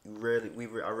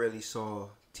I rarely saw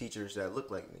teachers that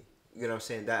looked like me. You know what I'm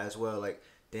saying? That as well, like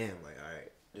damn, like all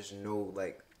right, there's no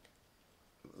like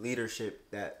leadership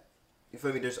that you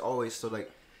feel me. There's always so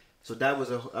that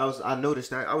was I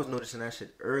noticed that I was noticing that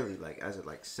shit early, like as a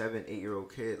like 7,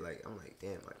 8-year-old kid. Like I'm like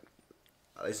damn,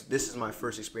 like this is my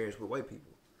first experience with white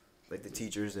people, like the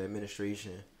teachers, the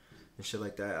administration. And shit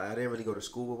like that. I didn't really go to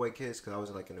school with white kids because I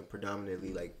was like in a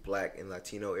predominantly like black and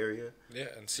Latino area. Yeah,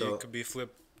 and So- it could be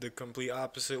flipped the complete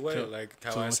opposite way. So- Like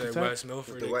how so I with said, the tech- West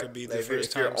Milford, With the it white- could be like, the first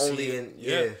if you're time only seeing. in-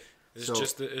 yeah. It's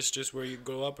So- just where you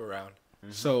grow up around.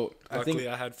 So I Luckily, think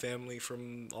I had family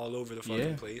from all over the fucking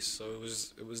Yeah. place, so it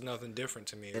was nothing different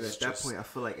to me. It And was at that just- point, I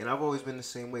feel like, and I've always been the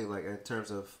same way. Like in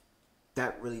terms of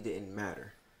that really didn't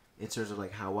matter in terms of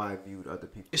like how I viewed other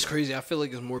people. It's Like, crazy. I feel like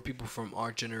there's more people from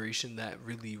our generation that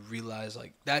really realize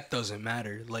like that doesn't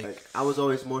matter. Like I was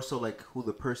always more so like who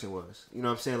the person was. You know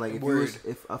what I'm saying? Like Word.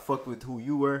 if I fucked with who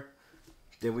you were,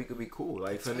 then we could be cool.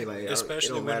 Like for me, like Especially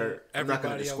it don't when matter. I'm not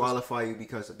gonna everybody else- disqualify you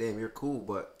because damn you're cool,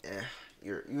 but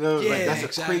you know yeah, like that's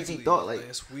exactly. a crazy thought. Like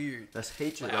that's weird. that's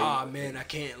hatred. Like, like, man, I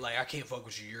can't fuck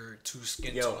with you. You're too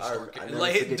skin Yo, tone I darker, never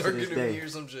like forget to darker this than day. me or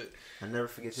some shit. I never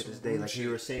forget to Some this day, rude like you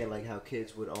shit. were saying, like how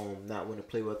kids would not want to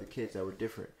play with other kids that were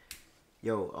different.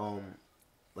 Yo,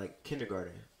 like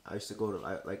kindergarten, I used to go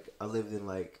to I lived in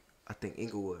like I think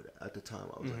Inglewood at the time.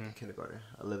 I was like in kindergarten.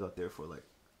 I lived out there for like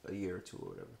a year or two or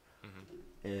whatever,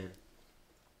 and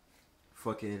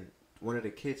fucking one of the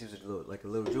kids, he was a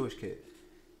little Jewish kid,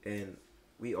 and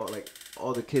we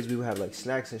all the kids, we would have like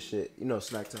snacks and shit,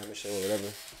 snack time and shit or whatever,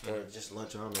 or just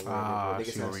lunch. I don't know. I Niggas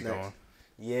see have where we snacks. going.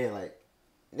 Yeah, like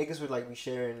niggas would like be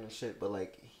sharing and shit, but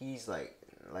like he's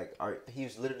he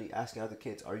was literally asking other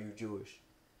kids, "Are you Jewish?"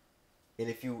 And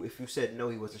if you said no,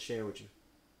 he wasn't sharing with you.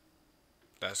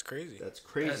 That's crazy. That's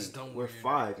crazy. That's dumb We're weird.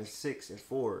 5 and 6 and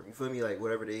 4. You feel me? Like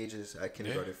whatever the age is at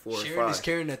kindergarten, 4 and Sharing 5. is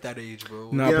caring at that age, bro.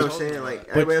 No, You know but- what I'm saying? Like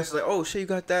everybody else is like, "Oh shit, you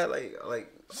got that?"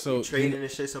 Like So trading and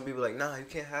shit. Some people like, "Nah, you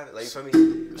can't have it." Like you feel me?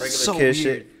 Regular so kid weird.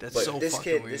 shit. That's but so this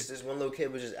fucking kid, weird. this one little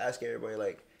kid was just asking everybody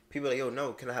like, people like, "Yo,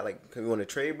 no, can we want to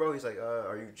trade, bro?" He's like,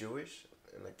 "Are you Jewish?"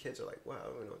 And like kids are like, "Wow, I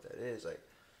don't even know what that is." Like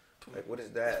what is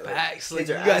that? Facts. Like, kids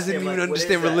you are guys asking, didn't like, even what is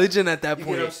understand that? religion at that You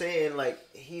point. get what I'm saying? Like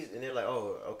and they're like,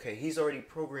 "Oh, okay, he's already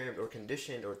programmed or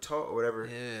conditioned or taught or whatever."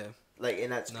 Yeah. Like,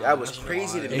 and Nah, that was that's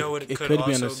crazy to wild. me. You know what it it could could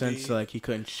be in also the sense be? like he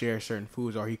couldn't share certain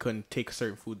foods or he couldn't take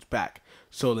certain foods back.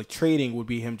 So like trading would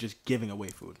be him just giving away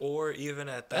food. Or even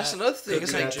at that. That's another thing. it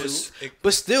It's could like just.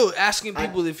 But still, asking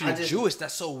people if I you're just- Jewish,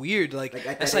 that's so weird. Like Like,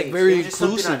 at that's that like age, very it was just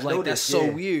something inclusive. I Like that's noticed, so yeah.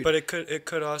 weird. But it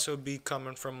could also be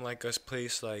coming from like a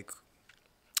place like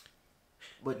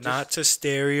But not to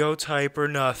stereotype or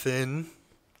nothing.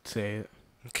 Say it.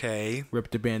 Okay. Rip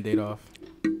the band-aid off.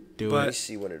 Do But- let me it.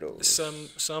 see one of those.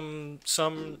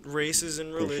 Some races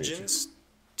and religions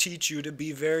teach you to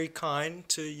be very kind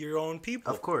to your own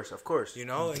people. Of course. You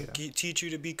know, and teach you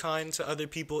to be kind to other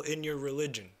people in your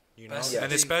religion. You know, That's the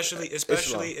and thing.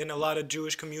 especially in a lot of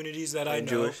Jewish communities that I And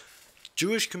know. Jewish.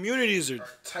 Jewish communities are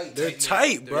Tight. they're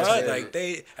tight, bro. Yes,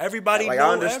 Like everybody Like know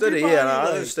I understood it, everybody, yeah. I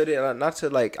like- understood it. Not to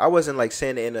like, I wasn't like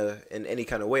saying it in any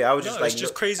kind of way. I was just No, like, it's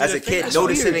just crazy as to a think kid, about.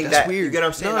 noticing That's that. weird. You get what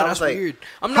I'm saying? No, I that's was like, weird.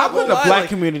 I'm How not come gonna the lie. black like,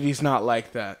 community's not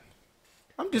like that?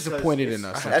 I'm disappointed in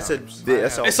us. That's a sometimes.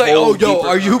 that's a It's like, whole oh, yo, deeper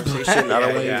are you conversation. black? I don't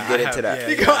want to Yeah, even get I into have- that. yeah,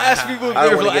 you gonna ask people if I don't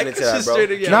they're wanna get black? into that, Just bro.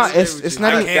 straight up, yeah, Nah, I understand it's what you're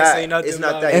not saying. even- can't say nothing It's not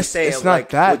about that. it. He's saying It's not like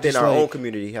that, within just our own like-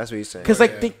 community. That's what he's saying. Because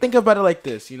like think about it like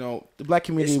this, the black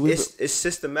community it's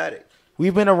systematic.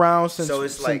 we've been around since So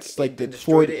it's like since like it the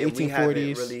destroyed 40, it, and we haven't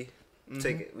 1840s. really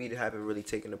we haven't really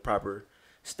taken the proper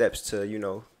steps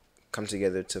to come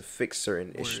together to fix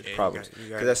certain issues, Yeah, problems. you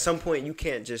Because got- at some point you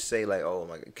can't just say like, oh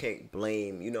my God, you can't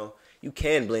blame. You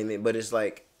can blame it, but it's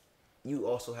like you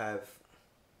also have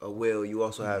a will. You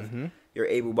also have you're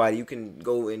able body. You can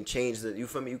go and change the. You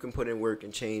feel me? You can put in work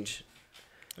and change.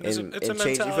 It's a and mentality.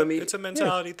 change, you feel me? It's a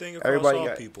mentality thing across Everybody all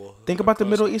got- people. Think about the Across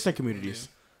Middle all- Eastern communities.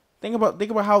 Think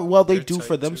about how well they They're do tight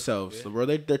for too, themselves. yeah. Bro,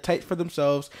 they're tight for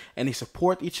themselves and they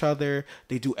support each other.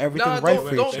 They do everything Nah, right don't,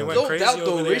 for don't, each They other. went don't crazy doubt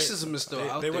though. over there. Racism is still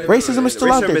out They there. went- Racism is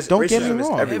still out there. Don't get me Racism is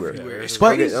wrong. everywhere. It's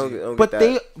But- crazy. Don't But get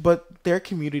that. their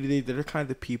community, they're kind of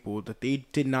the people that they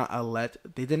did not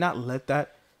let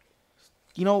that,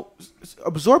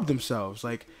 absorb themselves.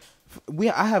 Like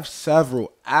I have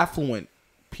several affluent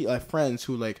friends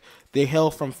who like they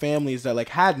hail from families that like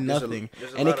had There's a- nothing,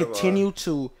 there's a and they lot of, continue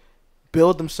to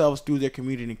build themselves through their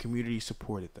community, and community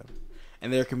supported them,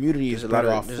 and their community is better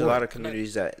off. There's for a lot it. of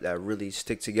communities that really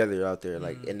stick together out there,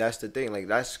 like, and that's the thing. Like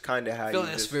that's kind of how I feel you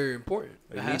like that's just, very important.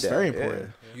 you It need has that, to. very yeah.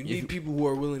 important. You need people who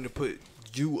are willing to put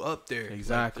you up there. Like,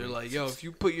 Exactly. they're like, yo, if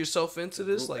you put yourself into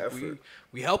this, Group like effort.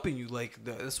 we helping you. Like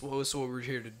that's what we're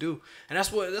here to do, and that's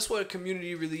what a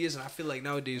community really is. And I feel like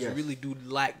nowadays Yes. we really do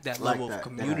lack that Lack level that, of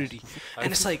community. yeah.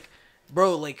 And it's like,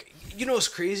 bro, like what's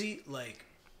crazy? Like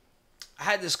I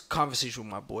had this conversation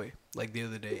with my boy like the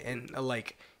other day, and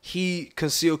like he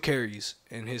concealed carries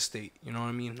in his state. You know what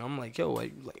I mean? And I'm like, yo,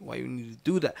 why you need to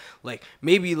do that? Like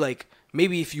maybe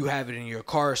if you have it in your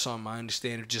car or something, I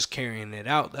understand if just carrying it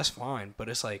out, that's fine. But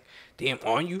it's like, damn,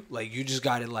 on you, like you just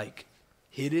got it like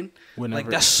hidden. Like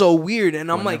Whenever- that's so weird.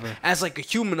 And I'm whenever. like, as like a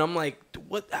human, I'm like,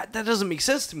 what? That doesn't make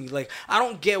sense to me. Like I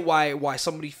don't get why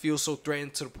somebody feels so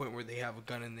threatened to the point where they have a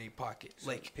gun in their pocket.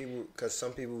 Like because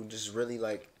some people just really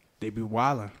like. They be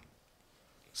wilding.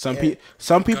 Some Yeah.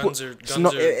 people. Guns are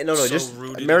no, No, so just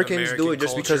rooted in Americans do American it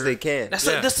just because culture. they can. that's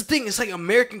Yeah. like that's the thing. It's like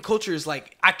American culture is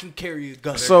like I can carry a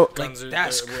gun. So- like Guns are-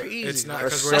 that's they're- crazy. It's not Like,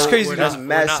 because That's crazy. We're That's not,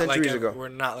 mad we're not centuries like ago. We're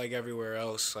not like everywhere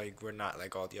else. Like we're not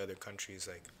like all the other countries.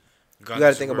 Like You got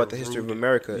to think about the history of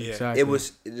America. Yeah. Exactly. It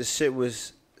was the shit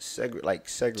was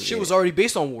segregated. shit was already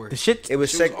based on war. the shit. It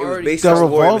was She was it was already- based The on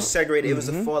war. It revolt- was segregated. It was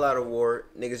a Mhm. fallout of war.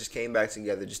 Niggas just came back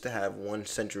together just to have one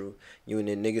central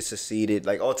union. Niggas seceded,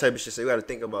 like all type of shit. So you got to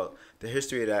think about the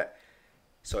history of that.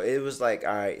 So it was like,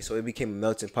 all right. So it became a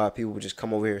melting pot. People would just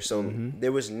come over here. So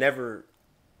there was never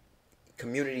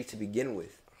community to begin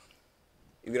with.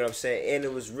 You get what I'm saying? And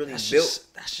it was really built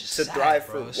that's just to sad, thrive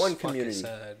bro. for It's one fucking community.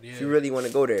 sad, yeah. If you really want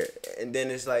to go there, and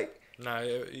then it's like. Nah,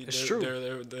 It's there,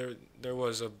 true. There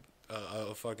was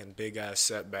a fucking big ass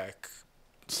setback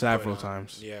several But,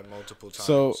 times. Yeah, multiple times.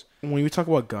 So when we talk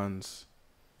about guns,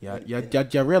 yeah,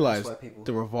 realize That's why people-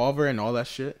 the revolver and all that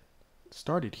shit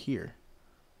started here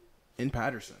in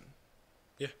Patterson.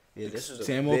 Yeah, this is a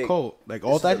Samuel big, Colt, like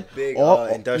all this is that, a big all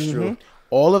industrial.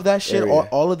 all of that shit, area.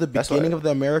 all of the That's beginning why- of the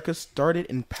Americas started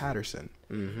in Patterson.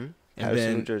 Mm-hmm. And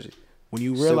then New Jersey. when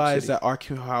you Silk realize City. that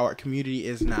how our community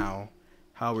is now,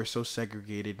 how we're so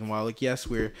segregated, and while like yes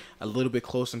we're a little bit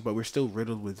closer, but we're still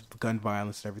riddled with gun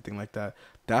violence and everything like that.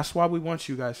 That's why we want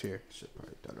you guys here.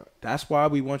 That's why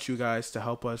we want you guys to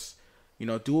help us,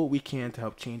 do what we can to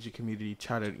help change the community,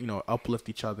 try to uplift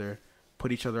each other,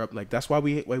 put each other up. Like that's why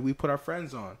we put our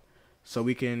friends on, so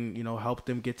we can help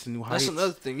them get to new heights. That's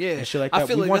another thing, yeah. And shit like I that.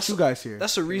 feel We like want that's you guys here.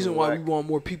 That's the reason why we want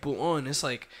more people on. It's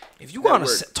like if you Network.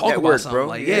 want to talk Network, about something, bro.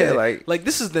 like Yeah, like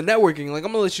this is the networking. Like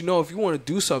I'm gonna let you know if you want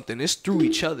to do something, it's through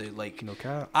each other. Like No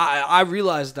cap. I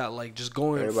realized that like just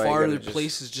going Everybody farther gotta just-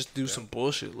 places, just do some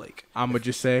bullshit. Like I'm gonna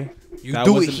just say you that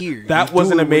do was it here. That You was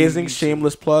do an it where you amazing need to.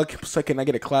 shameless plug. So can I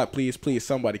get a clap, please? Please,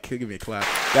 somebody give me a clap.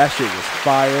 That shit was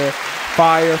fire,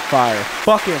 fire, fire,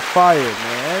 fucking fire,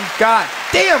 man. God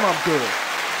damn, I'm good.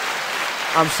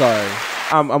 I'm sorry.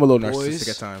 I'm a little narcissistic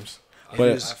at times,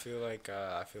 but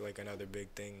I feel like another big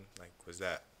thing was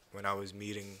that when I was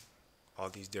meeting all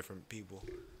these different people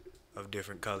of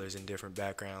different colors and different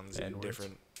backgrounds and N-words.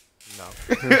 different no,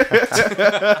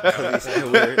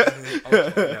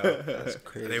 That's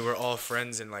crazy. they were all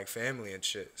friends and like family and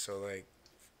shit. So like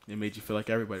it made you feel like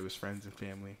everybody was friends and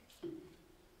family.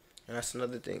 And that's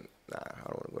another thing. Nah, I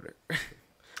don't want to go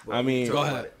there. I mean, Go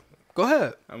ahead. Go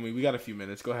ahead. I mean, we got a few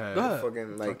minutes. Go ahead. Go ahead.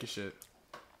 Fucking Talk like your shit.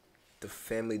 the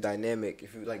family dynamic.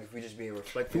 If we just being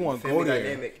reflective, You wanna the family go there.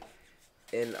 dynamic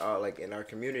in our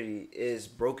community is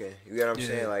broken. You get what I'm Yeah.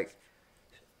 saying?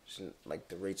 Like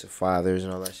the rates of fathers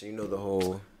and all that shit. The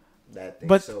whole that thing.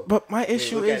 But So, but my when you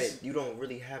issue look at is it, you don't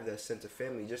really have that sense of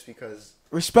family just because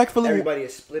respectfully. everybody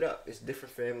is split up. It's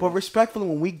different families. But respectfully,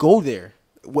 when we go there,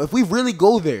 if we really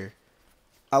go there,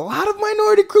 a lot of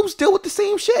minority groups deal with the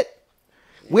same shit.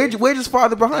 We're just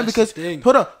farther behind That's the because thing.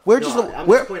 hold on, we're No, just I'm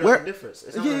we're just pointing out the difference.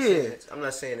 yeah. I'm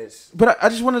not saying it's. But I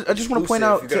just want to point exclusive,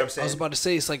 out you get what I'm to, saying? I was about to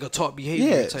say it's like a taught behavior.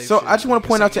 yeah. Type So shit. I just want to It's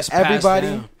point like out it's to passed everybody.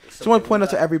 down. Just want to point out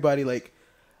to everybody, like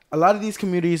a lot of these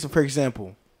communities. For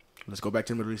example, let's go back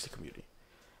to the Middle Eastern community.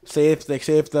 Say if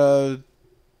the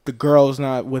girl's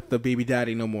not with the baby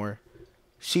daddy no more,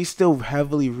 she's still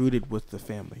heavily rooted with the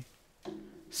family.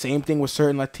 Same thing with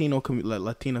certain Latina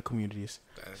communities.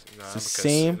 that's, the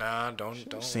same-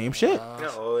 don't same shit.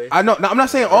 Not always. I know. No, I'm not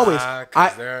saying always.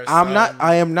 'cause there are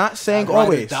I am not saying I'd rather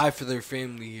always. die for their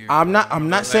family here. I'm not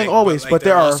But saying like- always, but but like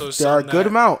there there are are also there are a some good that-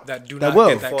 amount that do that not will.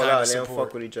 get that fall kind out of and they don't support.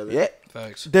 fuck with each other. Yeah.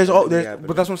 Facts. There's That there's, happening.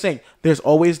 but that's what I'm saying. There's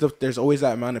always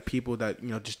that amount of people that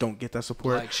just don't get that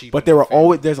support. Black sheep But in there the are family.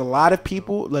 always there's a lot of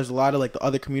people. There's a lot of like the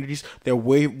other communities. They're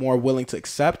way more willing to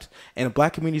accept, and the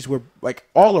black communities were like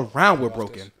all around we're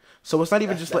broken. So it's not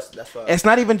even just like That's why- it's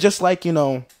not even just like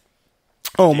oh,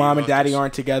 Do you mom and want daddy this?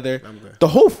 aren't together. I'm good. The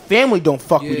whole family don't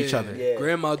fuck with each other. Yeah.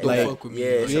 Grandma don't Like, fuck with me.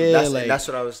 Yeah, Like, so Yeah, like- that's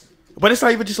what I was. But it's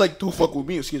not even just like don't fuck with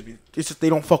me. Excuse me. It's just they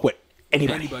don't fuck with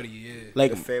anybody. anybody, yeah.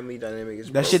 Like The family dynamic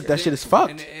is that shit. broken. That shit is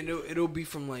fucked. And it'll be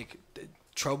from like the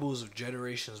troubles of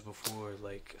generations before,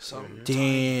 like some.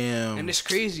 Damn. And it's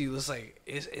crazy. It's like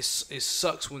it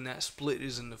sucks when that split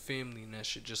is in the family and that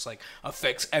shit just like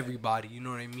affects everybody. You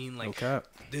know what I mean? Like No cap.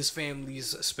 this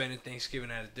family's spending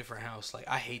Thanksgiving at a different house. Like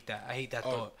I hate that. I hate that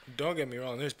Oh, thought. don't get me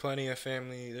wrong. There's plenty of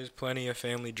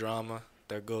family drama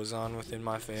that goes on within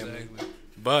my family. Exactly.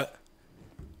 But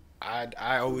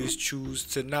I always choose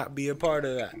to not be a part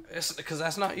of that. It's because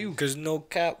that's not you. Cause no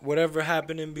cap, whatever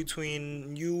happened in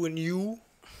between you and you,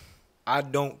 I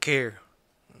don't care.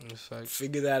 It's like,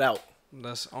 Figure that out.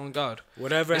 that's on God.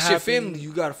 Whatever It's your happened, family.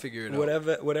 You gotta figure it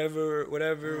out.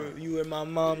 whatever you and my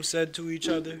mom said to each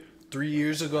other. 3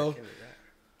 years ago.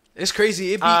 It's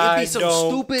crazy. It I be some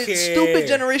don't stupid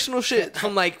care. generational shit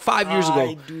from like 5 years ago.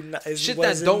 I do not. It Shit that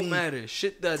wasn't don't me. matter.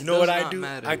 Shit that You know does what I not do?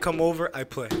 matter. I come over, I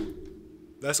play.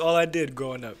 That's all I did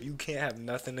growing up. You can't have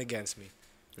nothing against me.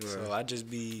 So I just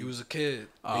be. You was a kid.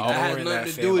 Oh, Like, that had ignoring nothing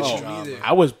that to do with family you drama. neither.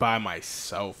 I was by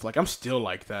myself. Like I'm still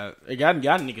like that. Like, y'all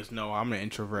niggas know I'm an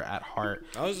introvert at heart.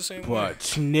 I was the same way. But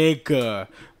nigga,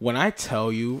 when I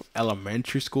tell you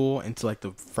elementary school into like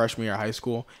the freshman year of high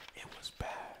school, it was bad.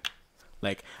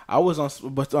 Like I was on,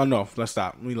 but oh no, let's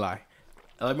stop. Let me lie.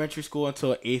 elementary school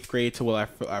until 8th grade till I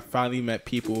finally met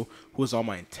people who was on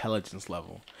my intelligence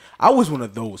level. I was one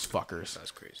of those fuckers.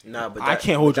 That's crazy. Nah, but I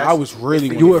can't hold you. I was really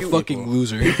one You were of a those fucking people.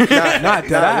 loser. Not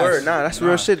that ass. That's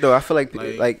real shit though. I feel like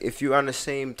Like- like if you're on the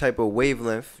same type of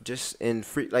wavelength, just in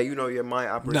free, like you know, your mind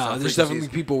operates. Nah, on there's frequencies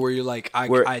definitely people where you're like,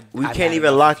 where we can't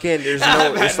even lock in. There's no.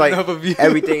 I've It's had like enough of you.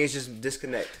 everything is just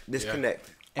disconnect.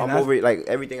 And I'm that's- over it. Like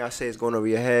everything I say is going over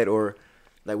your head, or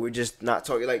like we're just not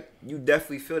talking. Like you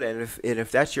definitely feel that, and if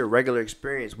that's your regular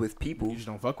experience with people, You just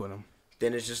don't fuck with them.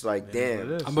 then it's just like What damn.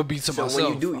 it is. I'm gonna beat to So myself.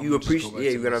 when you do, I'm you gonna just go appreciate. back Yeah,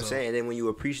 to you know what I'm myself. saying. And then when you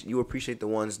appreciate the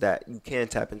ones that you can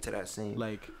tap into that same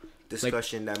Like,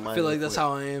 discussion. That I feel like that's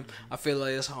how I am. I feel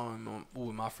like that's how I'm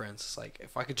with my friends. It's like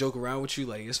if I could joke around with you,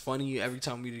 like it's funny every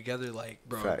time we together. Like,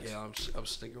 bro, Facts. yeah, I'm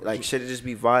sticking with like you. shit. It just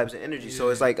be vibes and energy. So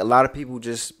Yeah. it's like a lot of people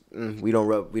just we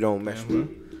don't mesh with.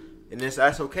 And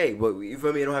that's okay, but you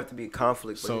feel me? It don't have to be a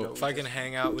conflict. But, So, you know, If I can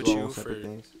hang out with do our you own for separate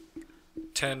things.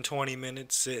 10, 20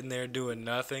 minutes sitting there doing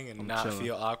nothing and I'm not chilling.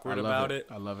 feel awkward I love about it,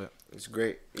 I love it. It's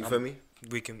great. You feel me?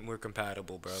 we're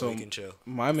compatible, bro. So- we can chill.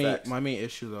 My Facts. main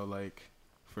issue though, like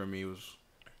for me, was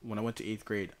when I went to 8th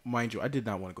grade. Mind you, I did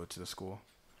not want to go to the school.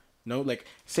 No, like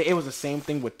say it was the same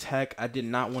thing with tech. I did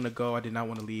not want to go. I did not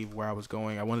want to leave where I was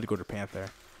going. I wanted to go to Panther,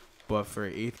 but for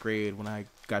 8th grade, when I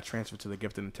got transferred to the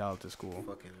gifted and talented school,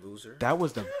 Fucking loser. that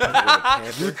was the I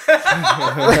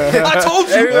told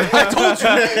you.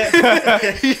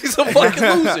 He's a fucking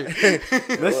loser.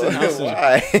 listen.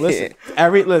 Why? Listen,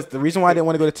 the reason why I didn't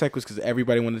want to go to tech was because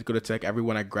everybody wanted to go to tech.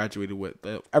 Everyone I graduated with,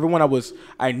 everyone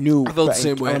I knew. I felt the in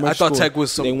same way. I elementary thought school, tech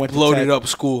was they some went to bloated tech. up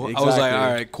school. I was like, Exactly.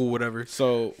 all right, cool, whatever.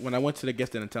 So when I went to the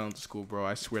gifted and talented school, bro,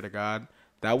 I swear to God,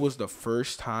 that was the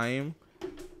first time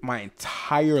my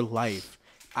entire life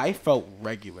I felt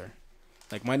regular.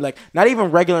 Like not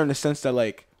even regular in the sense that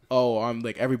like, oh, I'm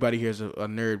like everybody here's a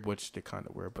nerd, which they kind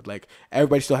of were, but like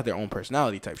everybody still had their own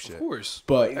personality type shit. Of course.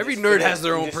 But Every just nerd feel has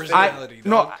their it. You own just feel it. personality.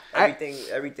 no, dog.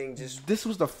 Everything just this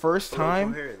was the first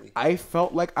time coherently. I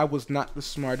felt like I was not the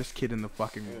smartest kid in the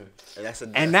fucking room.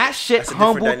 And That shit that's a different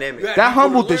humbled. dynamic. had That people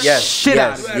humbled to the learn Yes, shit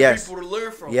yes, out You of had me. yes. people to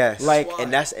learn from. Yes, That's like why.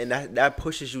 and that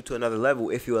pushes you to another level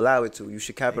if you allow it to. You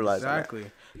should capitalize Exactly.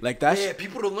 Like that's Yeah,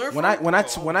 people to learn when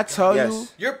from. when I tell Yes. you,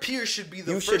 Your peers should be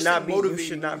the You first should not thing be- you motivating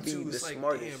should not be too. the It's like,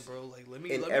 smartest damn, bro, like let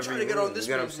me in try every to get room. on this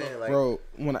You know what I'm man's saying? level. Like,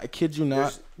 bro, when I kid you not,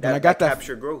 there's when I got that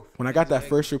capture growth. when I got that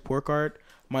first report card,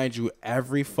 mind you,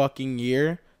 every fucking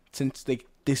year since they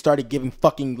started giving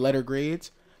fucking letter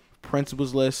grades,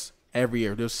 principals list every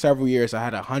year. There's several years I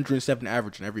had 107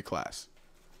 average in every class.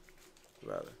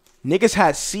 Rather. Niggas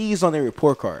had C's on their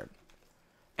report card.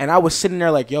 And I was sitting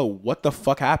there like, yo, what the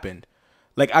fuck happened?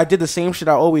 Like, I did the same shit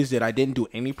I always did. I didn't do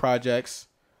any projects.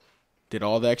 Did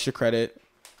all the extra credit.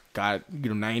 Got,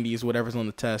 90s, whatever's on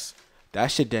the test. That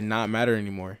shit did not matter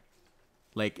anymore.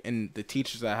 Like, and the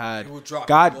teachers I had, It would drop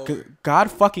you lower. God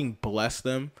fucking bless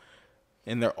them.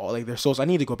 And they're all, like, their souls. I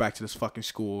need to go back to this fucking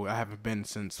school. I haven't been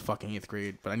since fucking 8th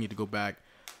grade, but I need to go back.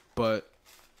 But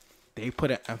they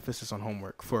put an emphasis on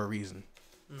homework for a reason.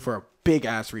 For a big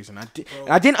ass reason.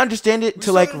 I didn't understand it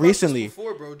till like started about this recently.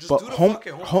 before, bro. Just But do the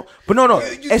fucking homework. but no.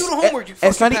 You do the homework, you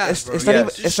it's not. fucking pass, It's bro. it's not even.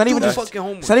 Yes. It's not do even the just. fucking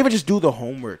homework. It's not even just do the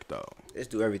homework though. Let's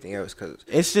do everything else, cause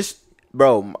It's just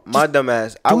bro, my dumb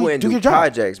ass, I wouldn't do do your job.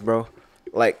 projects, bro.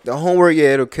 Like the homework,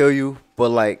 yeah, it'll kill you, but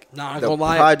like Nah, I'm the gonna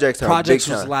lie. projects are Projects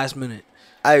big was time. last minute.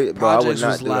 I would Projects not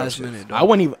was do that last shit. minute. I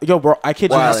wouldn't even. Yo, bro, I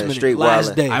kid you Wildin', not. Last minute. straight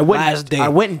Last wildin'. day. I wouldn't. Last day. I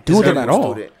wouldn't do that at Terrible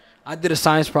all. student. I did a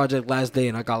science project last day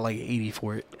and I got like 80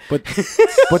 for it. But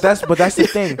that's the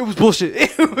thing. It was bullshit.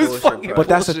 It was Bullshit, fucking bro. But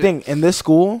that's the bullshit. thing. In this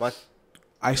school, My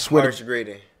I swear harsh to,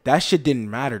 grading. that shit didn't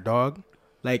matter, dog.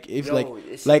 Like if Yo, like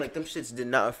it seemed like like them shits did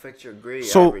not affect your grade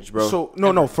so average, bro. so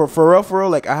no for real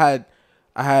like I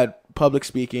had public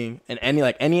speaking and any of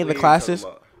the What year you classes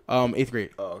talking 8th grade.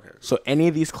 Oh, okay. So any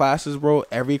of these classes, bro,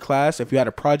 every class, if you had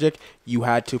a project, you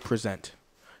had to present.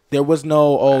 There was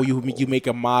no you make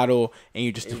a model and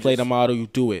you just display the model, you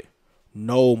do it.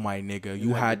 No, my nigga,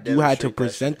 you had to demonstrate that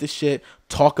present the shit,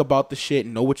 talk about the shit,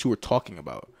 know what you were talking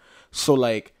about. So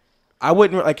like I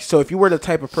wouldn't like so if you were the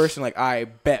type of person like I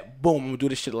bet boom I'm gonna do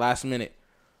this shit last minute,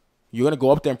 you're gonna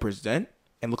go up there and present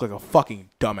and look like a fucking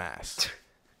dumbass.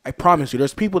 I promise you,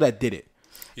 there's people that did it.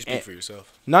 You speak for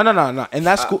yourself. No. In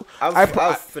that school, I've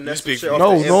finessed speak shit for off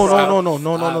no, the no,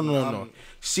 improv. no.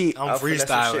 See, I'm I'll finesse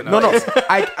some freestyling. shit.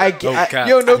 no. I cap.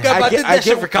 Yo, no cap. I I get- did I that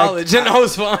shit get- for college and I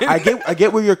was fine. I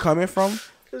get where you're coming from,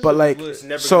 but like It's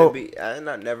never so gonna be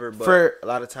not never, but for- a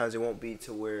lot of times it won't be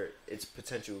to where it's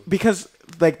potential. because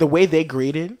like the way they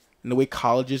graded and the way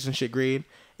colleges and shit grade,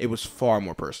 it was far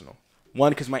more personal.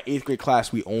 One, because my 8th grade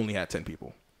class we only had 10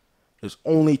 people. There's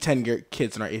only 10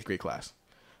 kids in our 8th grade class,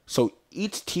 so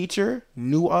each teacher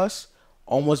knew us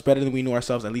almost better than we knew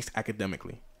ourselves, at least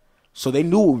academically. So they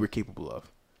knew what we were capable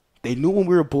of. They knew when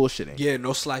we were bullshitting. Yeah,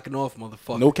 no slacking off,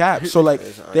 motherfucker. No cap. So like,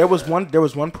 there was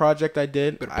one project I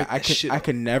did. I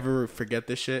can never forget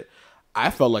this shit. I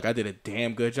felt like I did a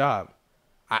damn good job.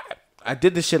 I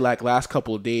did this shit like last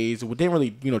couple of days. We didn't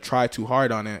really try too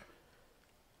hard on it.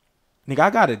 Nigga, I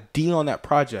got a D on that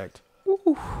project,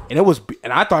 and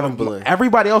I thought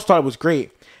everybody else thought it was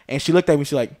great. And she looked at me.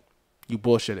 She's like, "You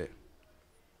bullshitted."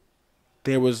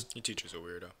 Your teacher's a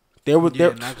weirdo.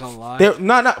 Not gonna lie.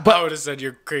 But I would have said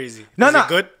you're crazy. No, Is no. it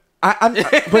good?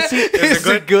 But see, Is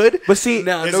it good? But see,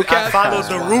 I followed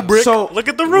the rubric. So look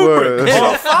at the rubric.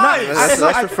 All five.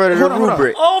 Let's refer to the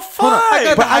rubric. All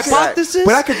five. But I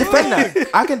can defend that.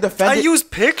 I can defend it. I use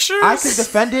pictures. I can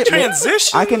defend it.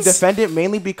 Transitions. I can defend it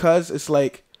mainly because it's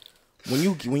like when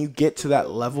you get to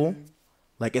that level,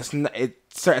 like at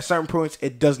certain points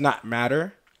it does not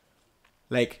matter.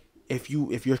 Like if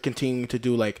you're continuing to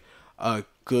do like a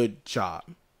good job,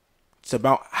 it's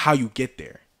about how you get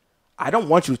there. I don't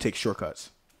want you to take shortcuts.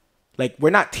 Like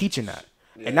we're not teaching that.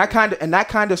 Yeah. And that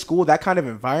kind of school, that kind of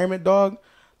environment, dog.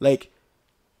 Like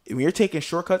when you're taking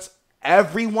shortcuts,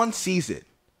 everyone sees it.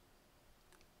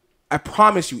 I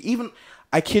promise you. Even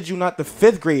I kid you not, the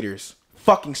 5th graders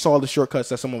fucking saw the shortcuts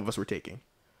that some of us were taking,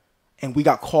 and we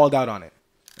got called out on it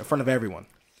in front of everyone.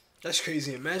 That's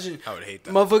crazy. Imagine I would hate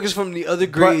that. Motherfuckers from the other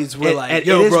grades were like,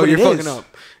 "Yo, bro, you're fucking up."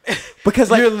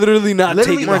 Because like you're literally not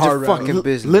taking the hard route. fucking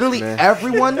business. Literally man.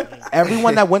 everyone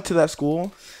that went to that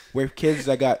school were kids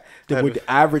that would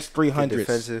average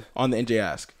 300s on the NJ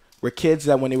Ask. Were kids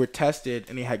that when they were tested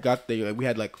and they had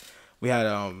we had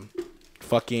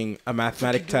fucking a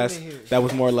mathematic test that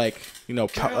was more like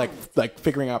like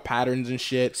figuring out patterns and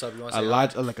shit. A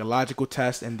logical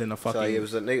test, and then a fucking. So it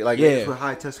was for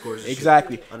high test scores.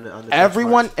 Exactly. On the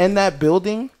Everyone in that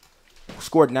building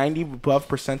scored 90 above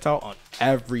percentile on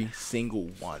every single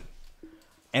one,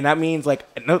 and that means like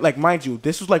mind you,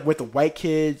 this was like with the white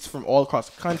kids from all across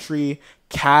the country,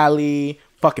 Cali,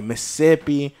 fucking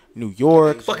Mississippi, New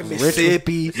York, fucking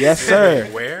Mississippi. Yes, sir.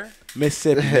 Where?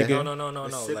 Mississippi, nigga.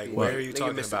 No. Like, where are you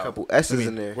talking missed about? a couple S's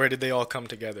in there. Where did they all come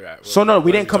together at? So no,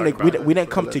 we didn't come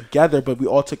together, but we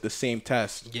all took the same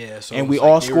test. Yeah, so and we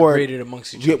all scored. graded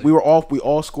amongst each other. We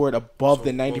all scored above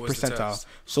the 90 what was the percentile. test?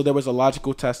 So there was a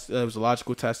logical test. There was a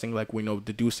logical testing, like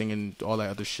deducing and all that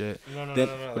other shit. No. What do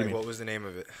you mean? What was the name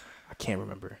of it? I can't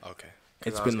remember. Okay.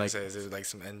 It's been like. Is it like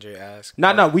some NJ Ask?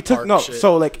 No. We took no. Shit?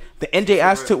 So like the NJ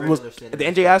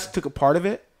Ask took a part of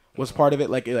it. Was part of it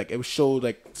like it showed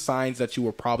like signs that you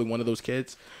were probably one of those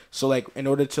kids. So like in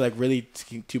order to like really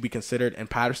to be considered in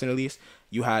Patterson at least,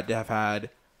 you had to have had,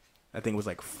 I think it was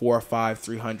like 4 or 5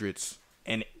 300s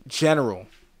in general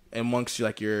amongst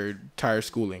like your entire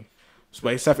schooling. So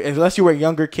unless you were a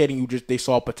younger kid and they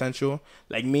saw potential,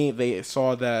 like me, they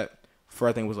saw that for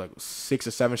I think it was like 6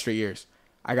 or 7 straight years.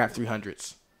 I got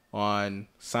 300s on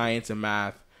science and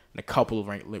math and a couple of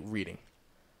reading,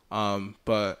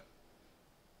 but.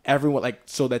 Everyone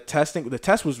the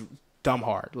test was dumb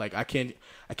hard. Like I kid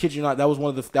you not, that was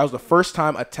the first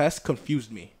time a test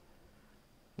confused me.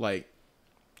 Like,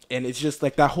 and it's just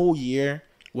like that whole year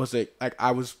was like I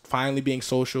was finally being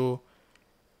social.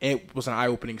 It was an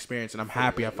eye-opening experience, and I'm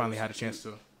happy I finally had a chance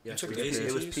to. Yeah,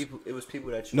 It was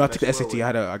people that you. No, I took the SAT.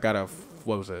 I got a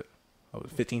what was it?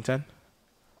 1510.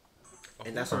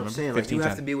 And that's what I'm saying. Like, you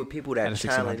have to be with people that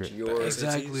challenge you.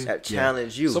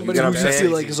 Somebody you know who you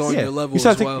feel like is on your level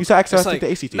as well. You said I took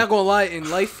the ACT. Not gonna lie, in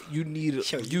life you need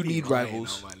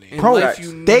rivals. In Bro, life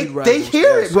you need they rivals.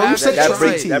 hear it, bro. You said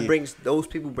that brings those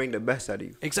people bring the best out of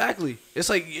you. Exactly. It's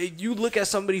like you look at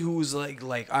somebody who's like,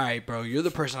 all right, bro, you're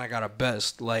the person I got a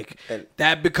best. Like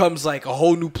that becomes like a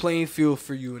whole new playing field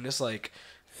for you, and it's like.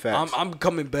 I'm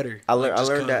becoming better. I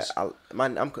learned that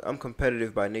I'm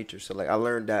competitive by nature, so like I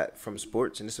learned that from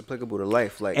sports, and it's applicable to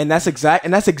life. Like, and that's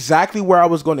exactly where I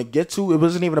was going to get to. It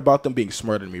wasn't even about them being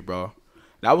smarter than me, bro.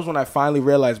 That was when I finally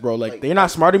realized, bro, like they're not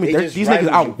smarter than me. These niggas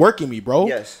outworking me, bro.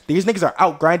 Yes, these niggas are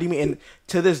out grinding me, and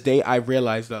to this day, I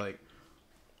realized that like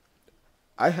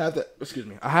I have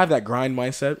that grind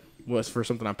mindset was for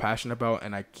something I'm passionate about,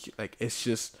 and it's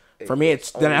just for me.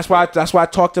 That's why I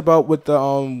talked about with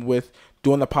the with.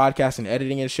 Doing the podcast and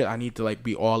editing and shit, I need to like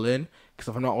be all in. Because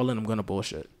if I'm not all in, I'm gonna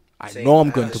bullshit. I know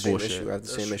I'm going to bullshit. I have the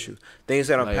same issue. Things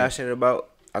that I'm passionate about,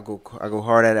 I go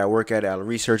hard at it. I work at it. I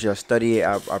research it. I study it.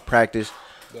 I practice.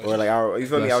 Or like, you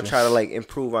feel me? I'll try to like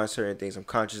improve on certain things. I'm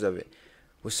conscious of it.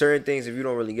 with certain things, if you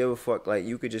don't really give a fuck, like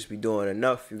you could just be doing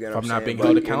enough. You get If what I'm I'm not saying? being But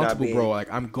held you're not accountable, being- bro,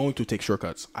 like I'm going to take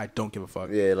shortcuts. I don't give a fuck.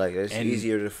 Yeah, like it's And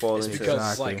easier to fall It's into. because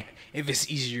Exactly. like if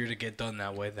it's easier to get done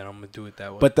that way, then I'm gonna do it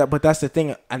that way. But that's the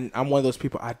thing. And I'm one of those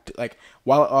people. I like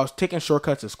while I was taking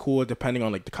shortcuts is cool, depending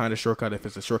on like the kind of shortcut. If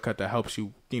it's a shortcut that helps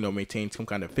you, maintain some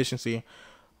kind of efficiency.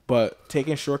 But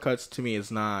taking shortcuts to me is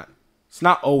not.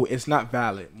 It's not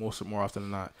valid more often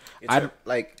than not.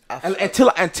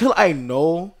 Until I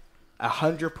know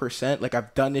 100%, like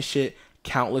I've done this shit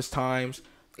countless times.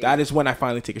 That is when I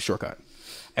finally take a shortcut.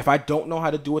 If I don't know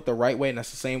how to do it the right way, and that's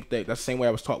the same thing. That's the same way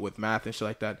I was taught with math and shit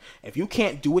like that. If you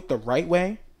can't do it the right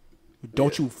way,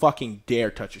 don't you fucking dare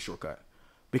touch a shortcut,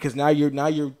 because now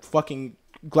you're fucking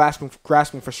grasping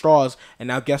for straws. And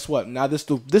now guess what? Now this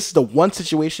is the one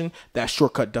situation that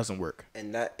shortcut doesn't work.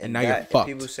 And now you're fucked.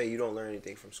 People say you don't learn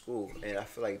anything from school, and I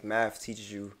feel like math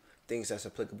teaches you things that's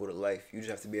applicable to life. You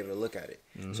just have to be able to look at it.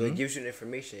 Mm-hmm. So it gives you the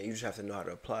information, and you just have to know how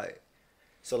to apply it.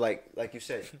 So like you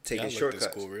said, taking Y'all looked shortcuts.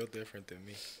 at school real different than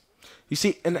me. You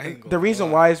see, and ain't the gonna reason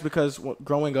lie. why is because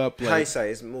growing up, like, Hindsight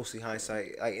is mostly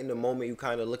hindsight. Like in the moment, you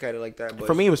kind of look at it like that. But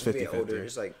For me, it was being 50-50. older,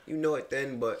 it's like you know it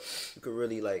then, but you could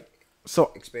really like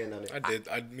so expand on it.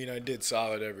 I did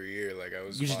solid every year. Like I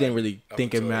was. You just fine didn't really up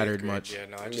think it until mattered 8th grade. much. Yeah,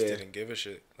 no, I just Yeah. didn't give a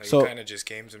shit. Like So- it kind of just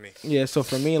came to me. yeah. So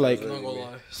for me, like, I'm not gonna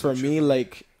lie. for me,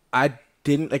 like, I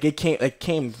didn't like it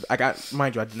came. I got,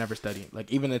 mind you, I never studied.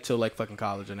 Like even until like fucking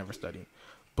college, I never studied.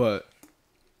 But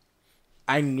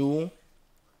I knew,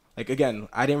 like, again,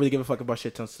 I didn't really give a fuck about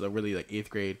shit until really like 8th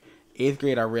grade. 8th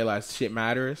grade, I realized shit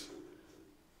matters.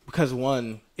 Because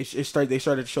one, they started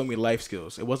to show me life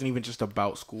skills. It wasn't even just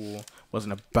about school. It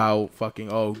wasn't about fucking,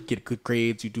 get good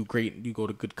grades, you do great, you go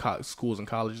to good schools and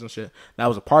colleges and shit. That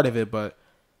was a part of it, but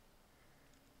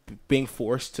being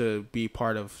forced to be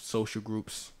part of social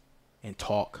groups and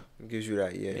talk. It gives you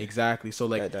that, yeah. Exactly. So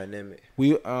like that dynamic.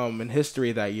 we in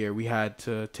history that year, we had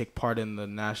to take part in the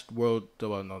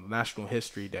National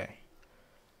History Day,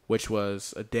 which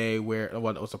was a day where it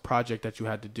was a project that you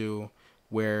had to do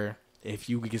where if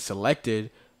you get selected,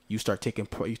 you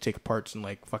take parts in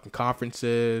like fucking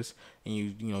conferences, and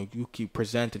you keep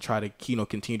present and try to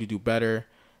continue to do better,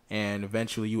 and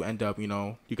eventually you end up you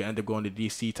can end up going to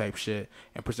DC type shit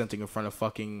and presenting in front of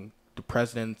fucking the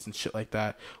presidents and shit like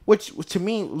that, which to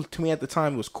me at the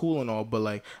time was cool and all, but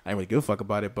like I didn't really give a fuck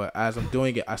about it. But as I'm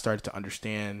doing it, I started to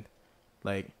understand,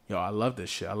 like, I love this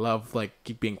shit. I love like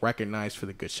keep being recognized for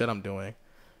the good shit I'm doing,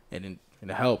 and it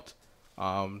helped.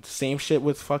 Same shit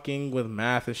with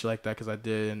math and shit like that, because I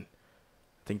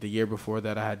think the year before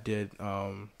that I did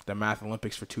the math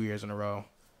Olympics for 2 years in a row.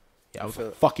 Yeah, I was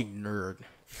a fucking nerd.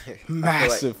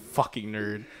 Massive fucking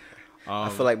nerd. I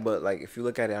feel like, but like if you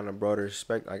look at it on a broader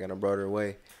in a broader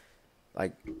way,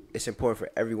 like it's important for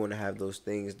everyone to have those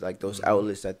things, like those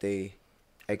outlets that they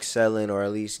excel in, or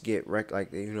at least get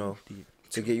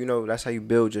to get that's how you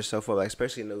build yourself up, like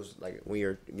especially in those, like when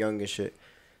you're young and shit.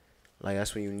 Like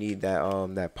that's when you need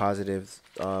that positive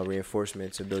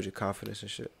reinforcement to build your confidence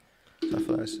and shit. So I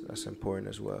feel that's important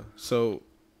as well. So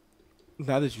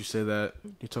now that you say that,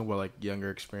 you're talking about like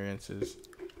younger experiences.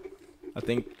 I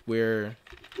think where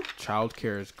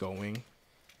childcare is going,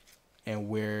 and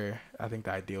where I think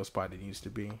the ideal spot it needs to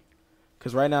be,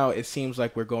 because right now it seems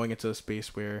like we're going into a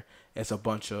space where it's a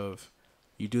bunch of,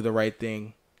 you do the right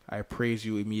thing, I praise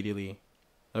you immediately.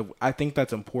 Like, I think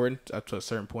that's important up to a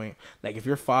certain point. Like if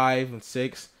you're 5 and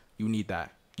 6, you need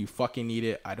that. You fucking need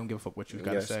it. I don't give a fuck what you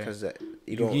gotta say. Because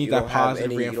you need that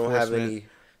positive You don't have reinforcement. any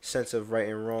sense of right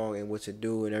and wrong and what to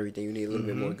do and everything. You need a little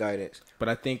bit more guidance. But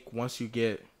I think once you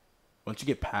get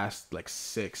past like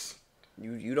 6,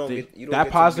 you don't get that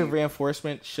to positive be-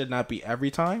 reinforcement should not be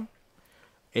every time.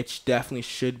 It definitely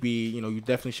should be, you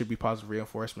definitely should be positive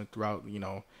reinforcement throughout,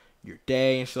 your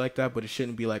day and shit like that. But it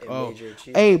shouldn't be like, And major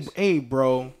achievements. hey,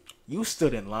 bro, you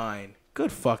stood in line.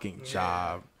 Good fucking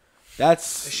job.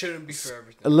 That's It shouldn't be for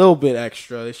everything. a little bit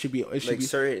extra. It should be. It should like be.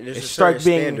 certain, there's It a start certain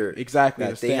being standard exactly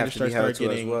that the they have standard to be held start to as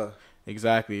getting well.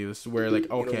 exactly. This is where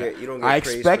like okay, You don't get I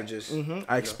praise expect for just,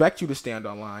 I expect you to stand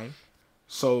on line.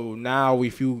 So now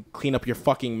if you clean up your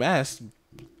fucking mess,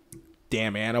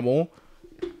 damn animal,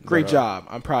 great job.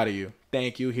 I'm proud of you.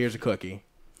 Thank you. Here's a cookie.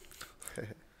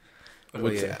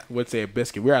 Would say a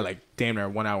biscuit. We're at like damn near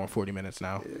 1 hour and 40 minutes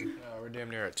now. We're damn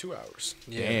near at 2 hours.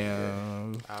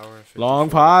 Damn. Hour and 50. Long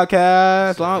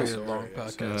podcast. Very Long. long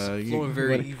podcast. You Flowing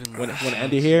very wanna- evenly. Wanna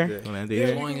end it here? Wanna end it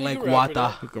here? Flowing we like can wrap it water.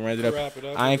 up. We can round it up. Wrap it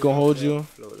up. I ain't gonna hold you.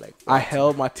 Flow like I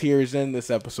held my tears in this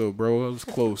episode, bro. It was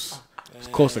close. It was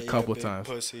close a you couple big times.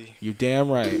 Pussy. You damn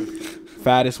right.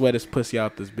 Fattest, wettest pussy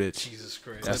out this bitch. Jesus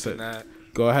Christ. That's Clipping it. that.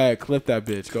 Go ahead, clip that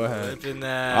bitch. Go ahead. Flipping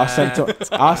that.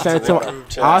 I'll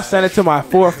send it to my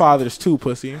forefathers too,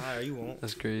 pussy. Nah, you won't.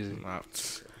 That's crazy. You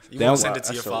That won't was- send it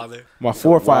to your father. My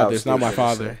forefathers, not my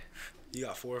father. You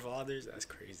got 4 fathers? That's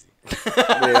crazy. Yeah,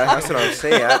 that's what I'm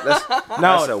saying.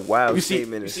 That's a wild You see,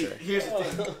 statement to say. here's the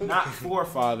thing. Not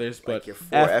forefathers, but Like your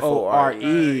four FORE fathers.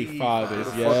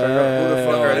 Who the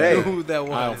fuck are Yeah. they? Who that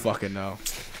was? I don't fucking know.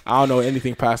 I don't know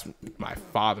anything past my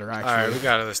father, All right, actually. we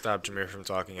gotta stop Jameer from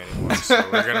talking anymore. So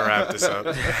we're gonna wrap this up.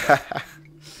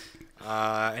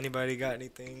 Anybody got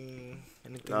anything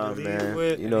Nah, to leave man.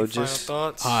 with? You know, Any final just-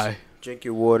 thoughts. Hi. Drink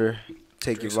your water.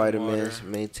 Take Drink your some vitamins. water.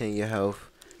 Maintain your health.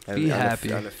 Be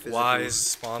happy. Wise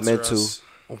sponsor mental, us.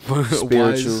 spiritual,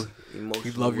 Wise. emotional.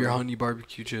 We love your well. honey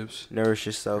barbecue chips. Nourish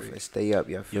yourself and stay up.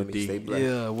 Y'all feel Yo, me? D. Stay blessed.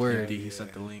 Yeah, word. He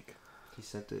sent the link He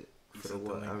sent it for the sent the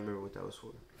what? I link. don't remember what that was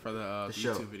for. for the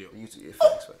show. YouTube video. The YouTube, yeah,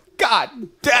 facts, facts. God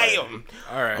damn!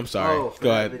 All right. I'm sorry. Oh, for Go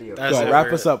that ahead. video. Go That's ahead. it.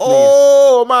 Wrap us up, please.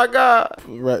 Oh my God!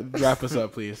 Wrap us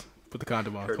up, please. Put the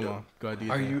condom on. Heard Come that. on. Go ahead. Do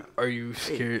your Are thing. you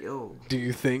scared? Hey, yo. Do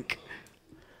you think?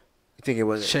 You think it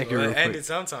wasn't? Check it Well, real it ended quick.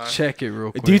 sometime. Check it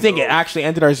real quick. Do you think it actually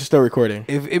ended or is it still recording?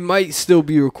 If it might still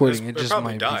be recording, It it just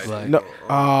probably might died. be black. No.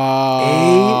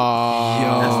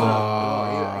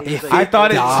 I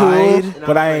thought it died. too,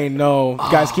 but I ain't know.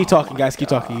 Guys, keep talking. Guys, keep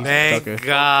talking. Thank Okay.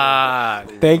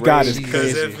 God. Thank God it's Jesus.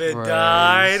 Because crazy. if it Christ.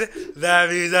 died, that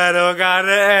means I don't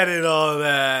gotta edit all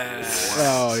that.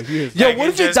 Oh, he is- Yo, I what can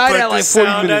if it just died put at the like 40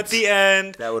 sound minutes? at the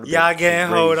end. That would've Y'all been getting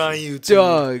hold on crazy. YouTube.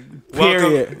 Dog.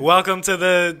 Period. Welcome to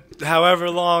the however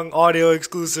long audio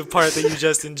exclusive part that you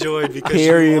just enjoyed because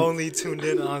Period. you only tuned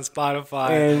in on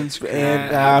Spotify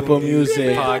and Apple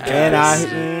Music.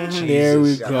 Podcast. And there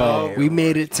we Jesus. go. We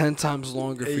made it 10 times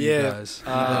longer for you Yeah. guys.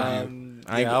 We love you.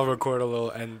 I'll record a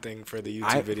little end thing for the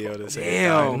YouTube video to say it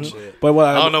Damn. died and shit. But what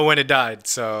I don't know when it died,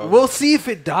 so We'll see if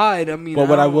it died. I mean, But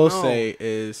what I don't will know. say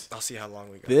is I'll see how long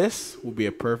we got. this will be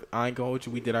a perfect. I ain't gonna hold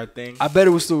you. We did our thing. I bet it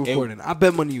was still recording. I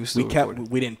bet money was still We kept.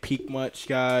 recording. We didn't peak much,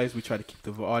 guys. We tried to keep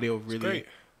the audio really, great.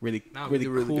 really, Nah, we really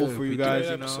did really cool good. for We you did guys.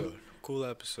 Great You know, episode. Cool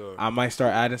episode. I might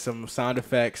start adding some sound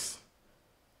effects.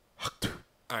 All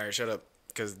right, shut up,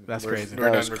 because That's crazy. We're That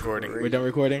done was recording. crazy. We're done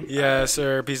recording. Yeah,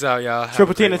 sir. Peace out, y'all. Have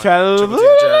Triple a T in great the one. chat.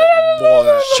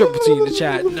 Triple T in the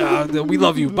chat. Boy. Triple T in the chat. Nah, we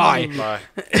love you. Bye. Bye.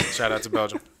 Shout out to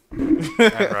Belgium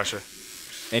and Russia.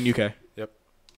 And UK.